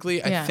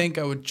realistically, I Yeah. think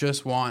I would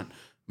just want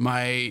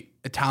my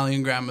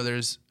Italian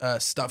grandmother's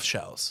stuffed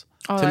shells.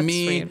 Oh, to that's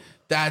me, sweet.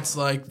 that's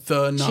like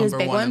the She has number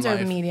big one ones in or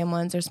life. medium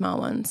ones or small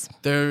ones.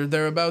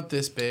 They're about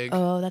this big.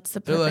 Oh, that's the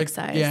They're perfect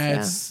like, size. yeah,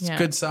 it's Yeah.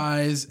 good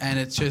size, and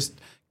it's just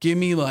give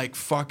me like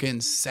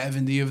fucking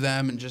 70 of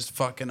them, and just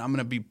fucking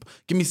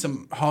give me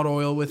some hot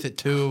oil with it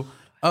too.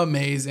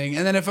 Amazing.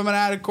 And then if I'm gonna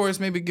add a course,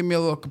 maybe give me a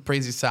little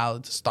caprese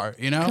salad to start,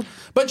 you know?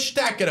 But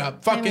stack it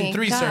up. Fucking mean,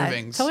 3 God.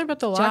 servings. Tell her about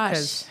the Josh,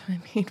 latkes. I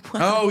mean,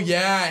 what? Oh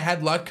yeah, I had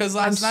latkes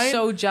I'm last night.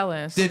 so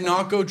jealous. Did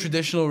not go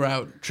traditional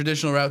route.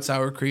 Traditional route,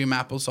 sour cream,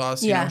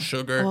 applesauce, you know,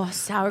 sugar. Oh,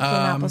 sour cream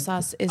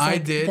applesauce is I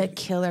like did. the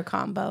killer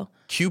combo.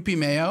 Kewpie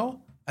mayo,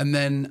 and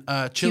then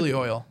chili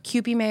oil.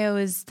 Kewpie mayo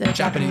is the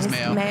Japanese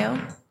mayo.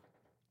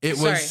 It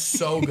Sorry. was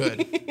so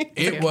good.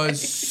 It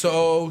was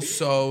so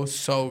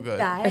good.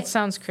 That It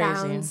sounds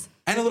crazy.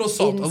 And a little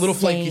salt, a little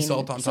flaky insane.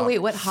 salt on top. So wait,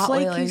 what hot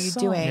oil are Flaky you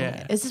salt. doing?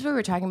 Yeah. Is this what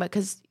we're talking about?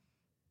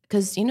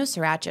 Because you know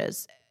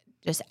sriracha's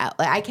just out.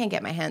 Like, I can't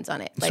get my hands on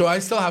it. Like, So I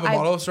still have a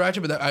bottle of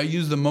sriracha, but I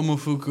use the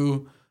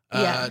Momofuku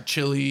Yeah.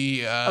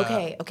 chili.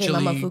 Okay,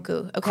 chili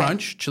Momofuku. Okay.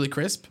 Crunch, chili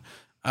crisp.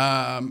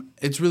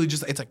 It's really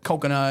just, it's like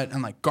coconut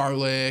and like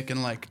garlic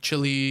and like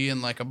chili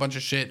and like a bunch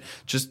of shit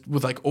just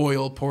with like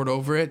oil poured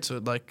over it. So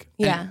like,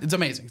 and Yeah. it's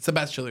amazing. It's the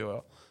best chili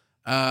oil.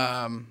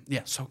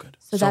 Yeah, so good.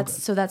 So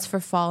good. that's for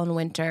fall and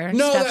winter.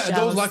 No, Stuffed those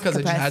shells, latkes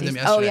I just had them capressis.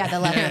 yesterday. Oh yeah,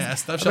 the latkes. Yeah,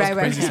 stuffed shells,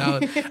 crazy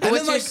salad. And What's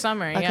then, your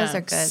summer? Latkes Yeah.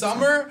 are good.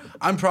 Summer,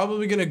 I'm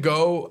probably gonna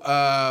go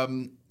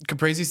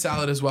caprese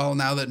salad as well.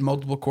 Now that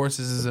multiple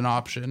courses is an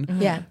option.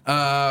 Yeah.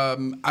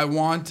 I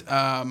want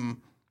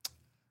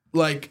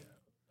like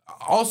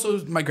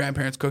also my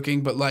grandparents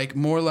cooking, but like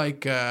more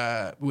like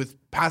with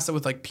pasta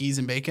with like peas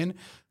and bacon.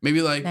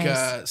 Maybe like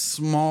Nice.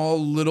 small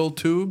little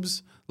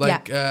tubes.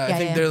 Like Yeah. I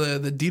think Yeah. they're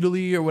the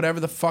Didoli or whatever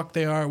the fuck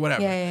they are,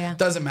 whatever. Yeah.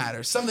 Doesn't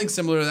matter. Something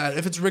similar to that.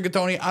 If it's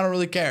rigatoni, I don't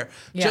really care.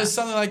 Yeah. Just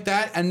something like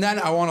that. And then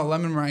I want a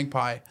lemon meringue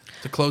pie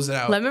to close it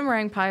out. Lemon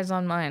meringue pie is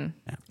on mine.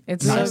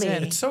 It's Really? so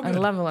good. It's so I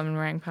good. love a lemon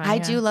meringue pie. I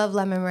yeah. do love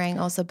lemon meringue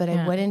also, but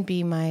it wouldn't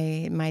be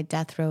my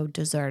death row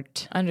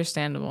dessert.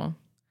 Understandable.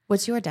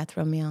 What's your death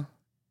row meal?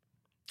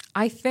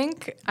 I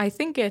think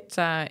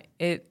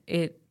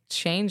it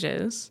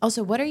changes.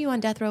 Also, what are you on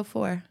death row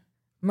for?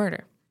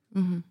 Murder.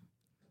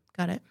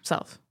 Got it.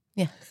 Self.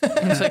 Yeah.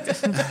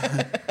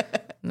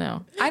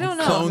 No. I don't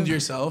know. Cloned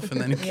yourself and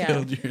then Yeah.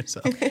 killed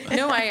yourself.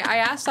 No, I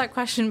asked that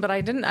question, but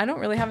I don't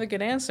really have a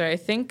good answer. I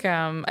think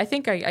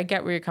I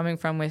get where you're coming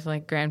from with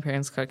like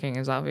grandparents cooking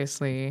is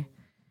obviously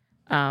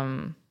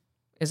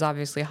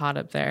hot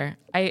up there.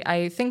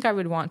 I think I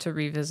would want to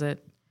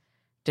revisit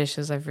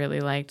dishes I've really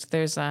liked.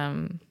 There's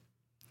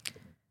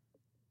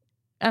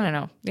I don't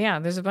know. Yeah,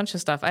 there's a bunch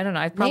of stuff. I don't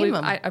know. Name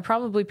 'em. I'd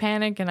probably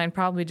panic and I'd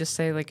probably just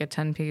say like a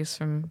 10-piece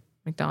from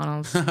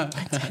McDonald's.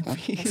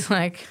 It's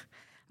like,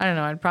 I don't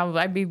know.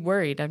 I'd be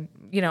worried.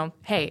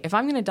 Hey, if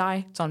I'm going to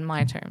die, it's on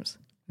my terms,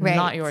 Right.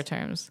 not your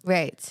terms.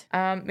 Right.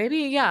 Maybe,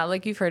 yeah,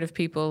 like you've heard of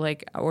people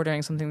like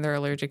ordering something they're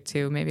allergic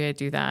to. Maybe I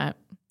do that.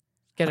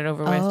 Get it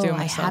over with. Do it I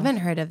myself. haven't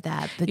heard of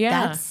that, but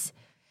Yeah. that's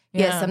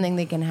Yeah. something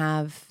they can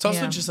have. It's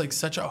also Yeah. just like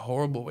such a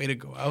horrible way to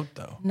go out,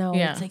 though. No,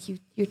 Yeah. it's like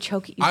you're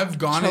choking. You I've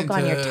gone choke into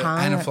on your tongue.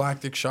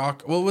 anaphylactic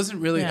shock. Well, it wasn't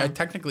really. Yeah. I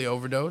technically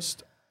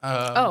overdosed.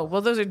 Oh,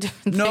 well, those are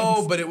different No,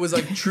 things. but it was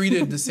like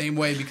treated the same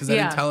way because I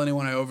Yeah. didn't tell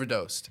anyone I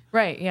overdosed.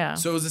 Right, yeah.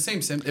 So it was the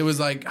same symptom. It was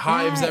like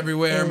hives That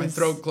everywhere, my is-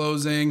 throat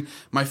closing,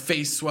 my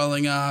face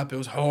swelling up. It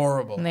was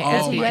horrible. And they Oh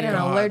asked you my had an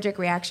God. allergic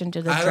reaction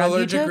to the I had drug an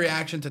allergic you took?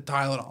 reaction to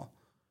Tylenol.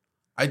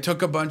 I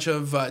took a bunch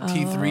of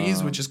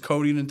T3s, which is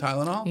codeine and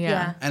Tylenol.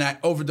 Yeah. And I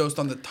overdosed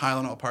on the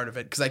Tylenol part of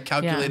it because I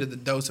calculated the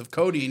dose of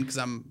codeine because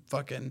I'm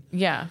fucking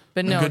Yeah,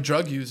 but a no. good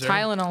drug user.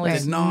 Tylenol Did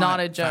is not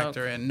a joke.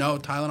 Factor in. No,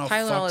 Tylenol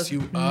Tylenol fucks is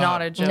you up.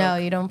 not a joke. No,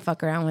 you don't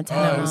fuck around with Oh,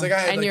 Tylenol. it was like I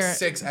had And like you're-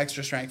 6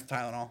 extra strength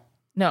Tylenol.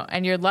 No,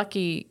 and you're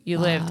lucky you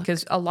lived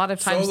because a lot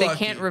of times they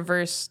lucky. can't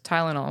reverse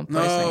Tylenol No,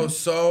 pricing.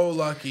 so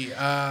lucky. Oh,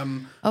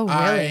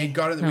 I really?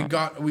 got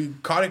it. We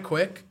caught it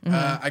quick.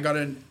 I got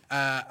an.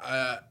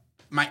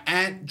 My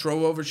aunt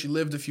drove over. She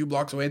lived a few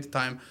blocks away at the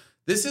time.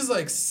 This is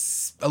like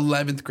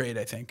 11th grade,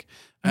 I think.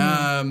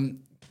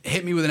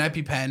 Hit me with an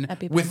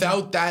EpiPen.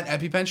 Without that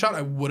EpiPen shot,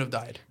 I would have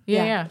died.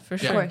 Yeah, for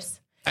sure. Of course.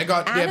 I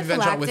got the EpiPen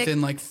shot Anaphylactic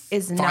within like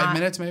is 5 not-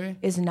 minutes, maybe.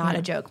 Is not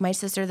a joke. My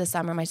sister this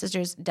summer, my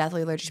sister's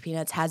deathly allergic to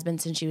peanuts, has been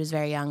since she was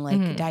very young,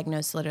 like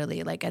diagnosed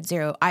literally like at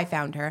 0. I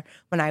found her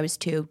when I was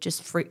 2,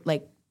 just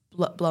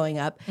blowing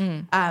up.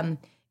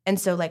 And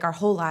so like our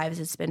whole lives,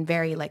 it's been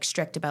very like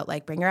strict about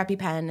like bring your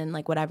EpiPen and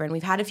like whatever. And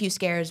we've had a few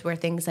scares where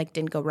things like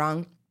didn't go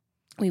wrong.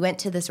 We went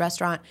to this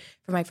restaurant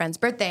for my friend's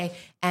birthday,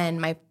 and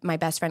my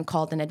best friend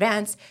called in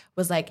advance,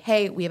 was like,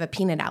 hey, we have a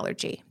peanut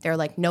allergy. They're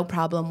like, no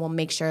problem. We'll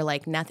make sure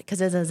like nothing, because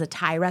this is a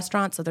Thai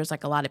restaurant, so there's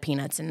like a lot of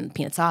peanuts and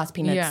peanut sauce,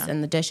 peanuts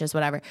in the dishes,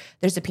 whatever.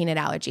 There's a peanut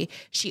allergy.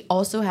 She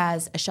also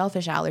has a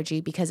shellfish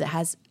allergy because it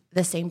has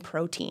the same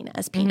protein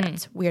as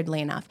peanuts, weirdly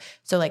enough.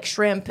 So like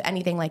shrimp,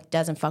 anything like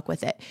doesn't fuck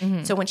with it.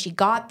 So when she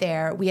got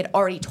there, we had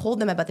already told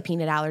them about the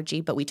peanut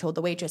allergy, but we told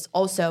the waitress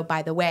also,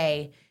 by the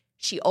way,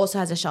 she also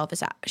has a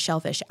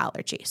shellfish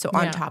allergy. So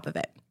on top of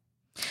it.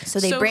 So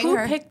they bring who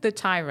her. picked the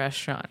Thai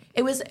restaurant?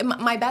 It was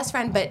my best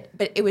friend, but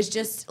it was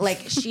just like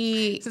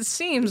she. It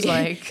seems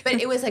like. But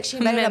it was like she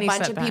invited a Many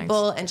bunch setbacks. of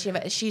people, and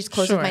she's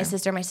close with my Sure.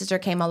 sister. My sister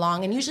came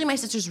along, and usually my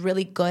sister's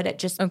really good at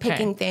just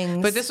picking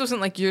things. But this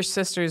wasn't like your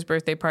sister's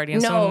birthday party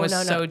and someone was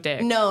so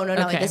dick. No. Like,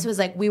 Okay. this was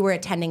like we were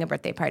attending a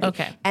birthday party.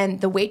 Okay. And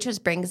the waitress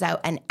brings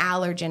out an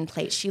allergen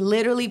plate. She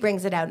literally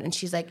brings it out, and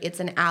she's like, "It's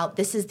an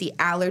This is the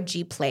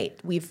allergy plate.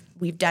 We've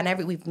done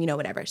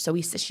whatever." So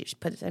she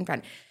put it in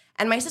front.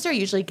 And my sister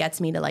usually gets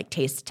me to like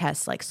taste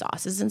test like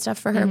sauces and stuff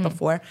for her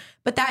before.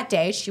 But that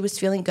day she was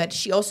feeling good.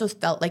 She also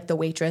felt like the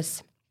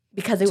waitress,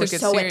 because they were Took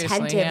it so seriously,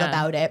 attentive yeah.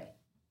 about it.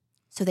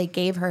 So they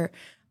gave her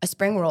a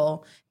spring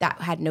roll that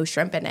had no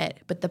shrimp in it,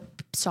 but the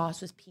sauce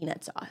was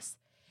peanut sauce.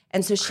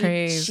 And so she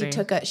Crazy.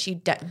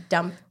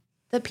 dumped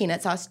the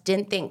peanut sauce,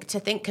 didn't think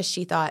because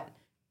she thought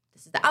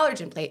this is the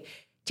allergen plate,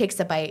 takes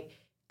a bite,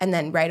 and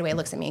then right away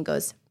looks at me and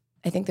goes,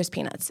 I think there's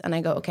peanuts. And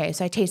I go, okay.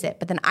 So I taste it.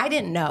 But then I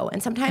didn't know.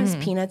 And sometimes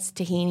peanuts,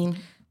 tahini,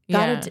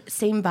 got Yeah. a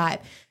same vibe.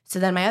 So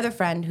then my other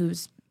friend,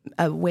 who's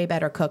a way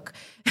better cook,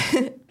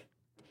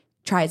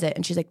 tries it.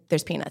 And she's like,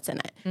 there's peanuts in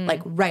it.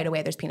 Like right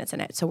away, there's peanuts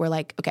in it. So we're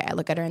like, okay. I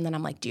look at her and then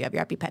I'm like, do you have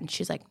your EpiPen?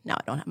 She's like, no,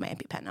 I don't have my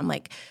EpiPen. I'm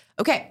like,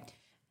 okay.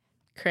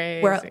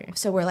 Crazy.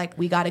 We're like,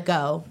 we got to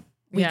go.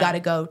 we Yeah. got to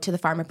go to the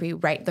pharmacy,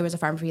 right? There was a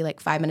pharmacy like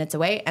 5 minutes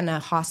away, and a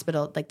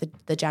hospital, like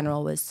the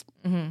general was,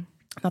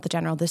 not the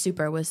general, the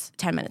super was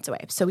 10 minutes away.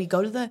 So we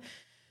go to the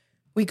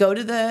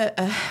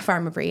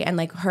pharmacy, and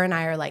like her and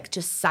I are like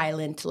just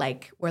silent,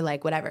 like we're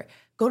like, whatever.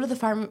 Go to the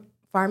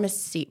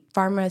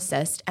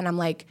pharmacist, and I'm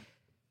like,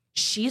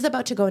 she's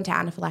about to go into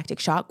anaphylactic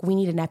shock. We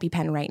need an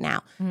EpiPen right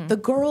now. The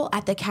girl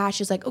at the cash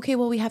is like, okay,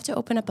 well, we have to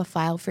open up a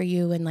file for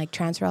you and like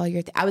transfer all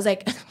your. I was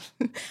like,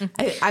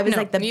 I was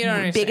like the you don't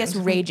understand. biggest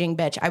raging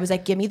bitch. I was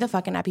like, give me the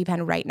fucking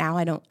EpiPen right now.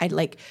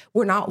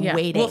 We're not Yeah.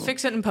 waiting. We'll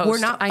fix it in post. We're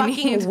not I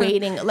fucking need-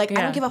 waiting. Like, I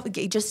Yeah. don't give up.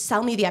 Just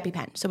sell me the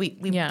EpiPen. So we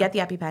get the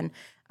EpiPen.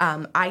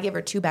 I give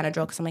her 2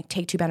 Benadryl because I'm like,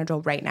 take 2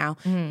 Benadryl right now.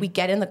 We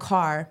get in the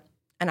car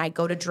and I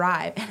go to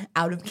drive, and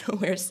out of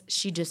nowhere,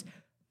 she just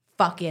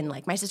fucking,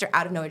 like, my sister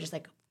out of nowhere just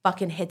like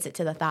fucking hits it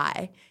to the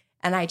thigh.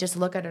 And I just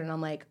look at her and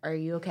I'm like, are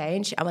you okay?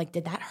 And I'm like,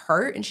 did that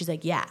hurt? And she's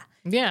like, yeah.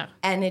 Yeah.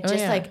 And it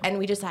just like, and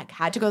we just like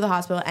had to go to the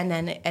hospital, and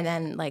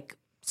then like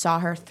saw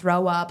her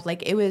throw up.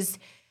 Like, it was,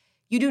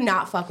 you do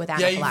not fuck with anaphylactic.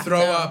 Yeah, you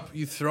throw up.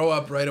 You throw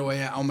up right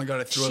away. Oh my God,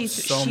 I threw up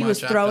so much. She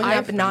was after throwing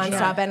that. up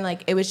nonstop, and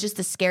like it was just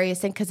the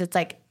scariest thing because it's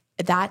like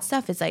that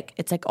stuff is like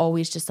it's like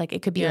always just like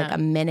it could be like a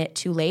minute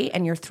too late,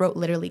 and your throat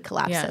literally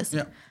collapses.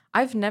 Yeah.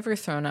 I've never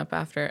thrown up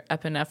after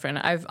epinephrine.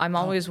 I'm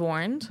always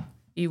warned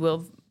you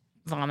will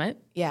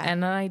vomit. Yeah.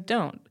 And I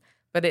don't.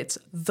 But it's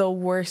the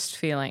worst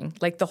feeling.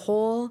 Like the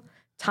whole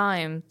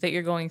time that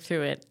you're going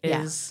through it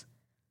is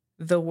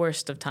the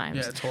worst of times.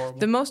 Yeah, it's horrible.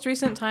 The most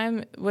recent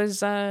time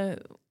was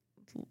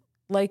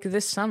like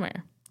this summer.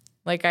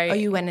 Like Oh,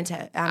 you went into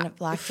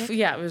anaphylactic?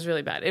 yeah, it was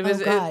really bad. It Oh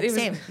was God, it was,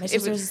 same. My it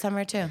sister was was a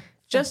summer too.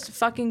 just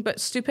fucking but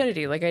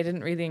stupidity. Like I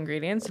didn't read the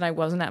ingredients and I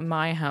wasn't at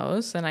my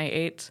house and I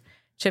ate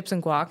chips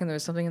and guac and there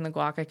was something in the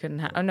guac I couldn't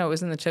have. Oh no, it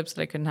was in the chips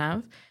that I couldn't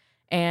have.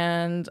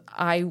 And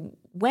I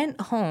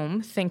went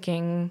home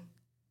thinking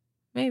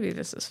maybe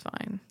this is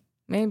fine.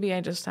 Maybe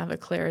I just have a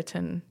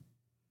Claritin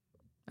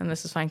and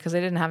this is fine because I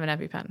didn't have an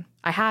EpiPen.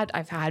 I've had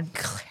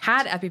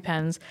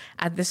EpiPens.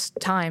 At this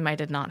time, I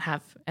did not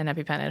have an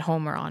EpiPen at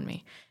home or on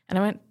me. And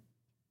I went,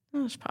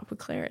 oh, it's probably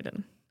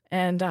Claritin.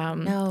 And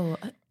No,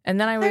 and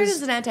then I Claritin was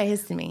is an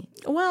antihistamine.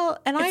 well,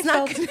 and I It's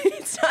felt not.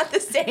 It's not the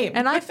same.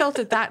 and I felt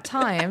at that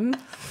time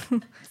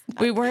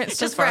we weren't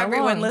so just for far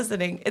everyone along.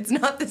 listening, it's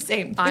not the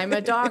same. I'm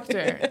a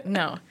doctor.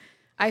 No.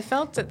 I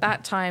felt at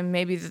that time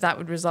maybe that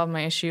would resolve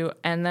my issue.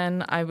 And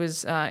then I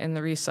was in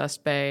the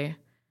resus bay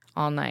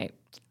all night.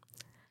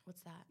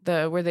 What's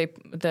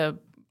that?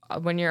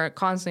 When you're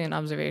constantly in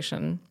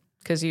observation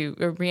because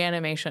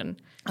reanimation.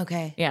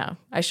 Okay. Yeah.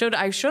 I showed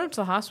up to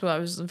the hospital. I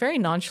was very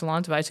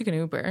nonchalant about it. I took an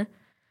Uber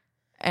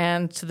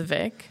and to the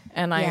Vic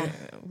and I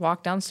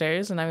walked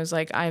downstairs and I was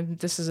like,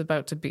 this is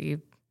about to be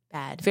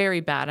Bad.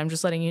 very bad. I'm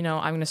just letting you know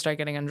I'm going to start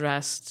getting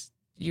undressed.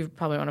 You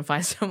probably want to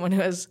find someone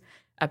who has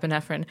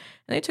epinephrine. And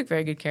they took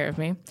very good care of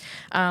me.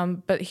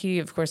 But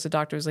of course, the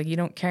doctor was like, you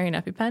don't carry an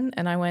EpiPen?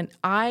 And I went,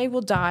 I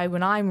will die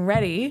when I'm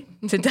ready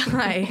to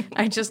die.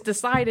 I just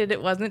decided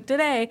it wasn't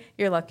today.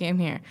 You're lucky I'm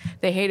here.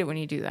 They hate it when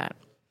you do that.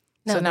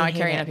 No, so now they I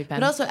carry hate an it. EpiPen.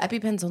 But also,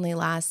 EpiPens only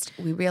last,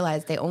 we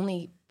realized they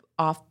only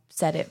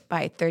offset it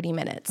by 30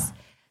 minutes.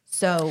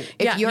 So if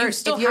Yeah, you're you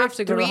still if you're have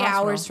to go to the 3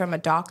 hours hospital. from a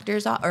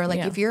doctor's or like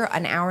Yeah. if you're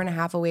an hour and a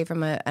half away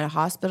from a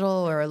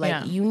hospital or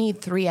like you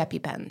need 3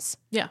 EpiPens.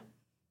 Yeah.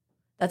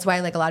 That's why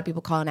like a lot of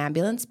people call an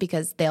ambulance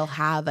because they'll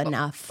have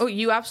enough. Oh,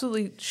 you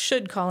absolutely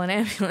should call an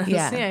ambulance.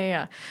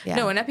 Yeah. Yeah.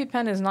 No, an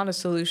EpiPen is not a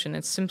solution.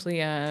 It's simply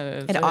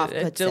It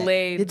off-puts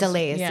delayed. it. It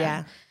delays,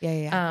 yeah.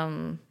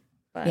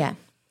 But Yeah.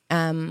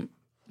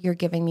 You're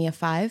giving me a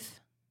 5?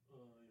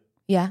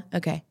 Yeah.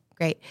 Okay.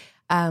 Great.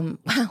 Wow,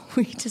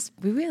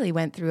 we really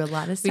went through a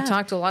lot of we stuff.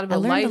 talked a lot I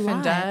about learned a life lot.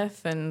 and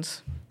death, and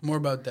More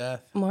about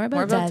death. More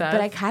about death, death. but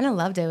I kind of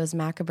loved it. It was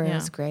macabre. It Yeah.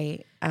 was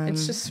great.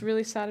 it's just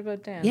really sad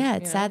about Dan. yeah,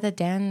 it's sad that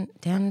Dan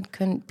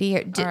couldn't be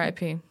here.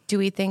 R.I.P. Do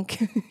we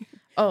think?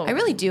 Oh, I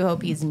really do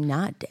hope he's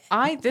not dead.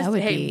 That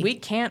would be- we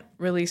can't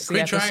release the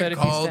Can we try episode and if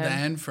he's call dead.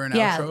 Dan for an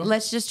Yeah, outro?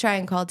 let's just try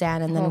and call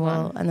Dan, and then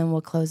Hold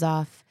we'll close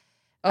off.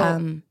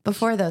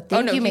 Before though,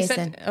 thank you,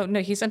 Mason.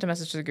 He sent a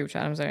message to the group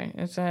chat. I'm sorry.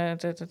 It's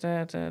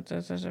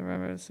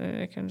remember,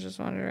 it can just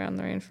wander around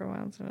the rain for a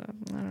while. So,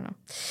 I don't know.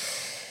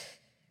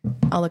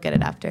 I'll look at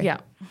it after. Yeah,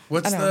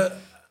 What's the...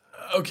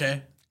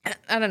 Okay.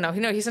 I don't know.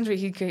 He sent me.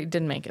 He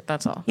didn't make it.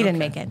 That's all. He didn't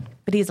make it,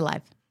 but he's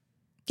alive.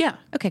 Yeah.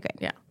 Okay, great.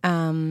 Yeah.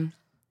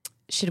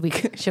 Should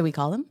we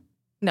call him?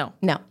 No,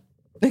 No.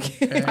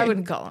 Okay. I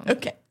wouldn't call him.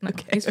 Okay. No,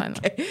 he's fine.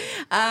 Though.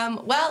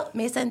 Well,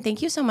 Mason,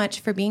 thank you so much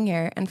for being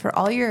here and for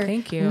all your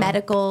Thank you.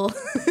 medical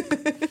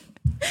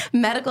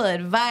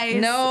advice.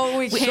 No,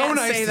 we can't So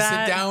nice say to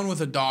that. sit down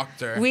with a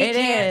doctor. It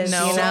is,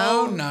 no. you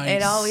know. So nice.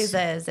 It always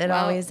is. It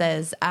always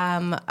is.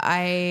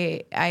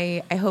 I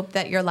hope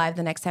that you're alive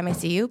the next time I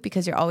see you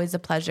because you're always a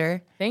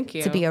pleasure. Thank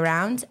you. To be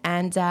around,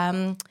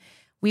 and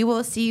we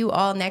will see you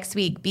all next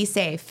week. Be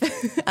safe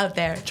out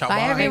there. Ciao, Bye,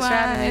 bye. everyone.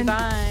 Thanks for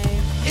having me. Bye.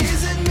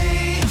 Is it me?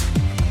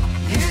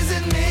 Is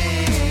it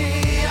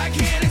me? I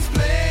can't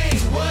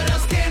explain. What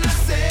else can I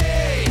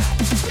say?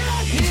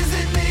 Is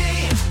it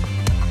me?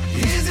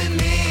 Is it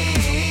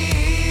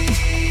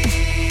me?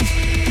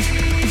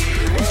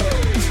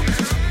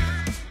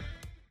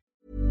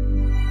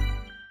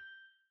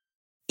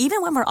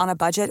 Even when we're on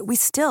a budget, we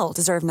still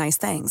deserve nice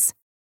things.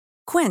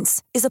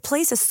 Quince is a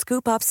place to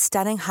scoop up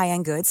stunning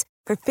high-end goods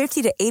for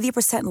 50 to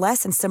 80%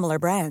 less than similar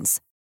brands.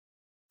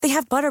 They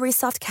have buttery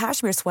soft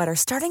cashmere sweaters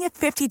starting at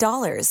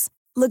 $50,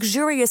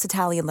 luxurious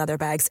Italian leather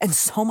bags, and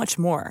so much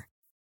more.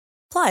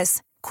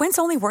 Plus, Quince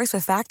only works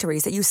with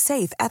factories that use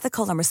safe,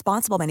 ethical, and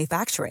responsible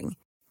manufacturing.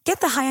 Get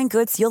the high-end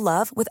goods you'll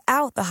love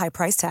without the high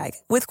price tag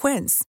with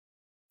Quince.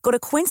 Go to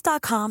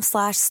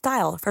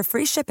quince.com/style for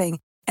free shipping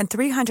and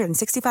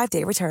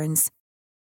 365-day returns.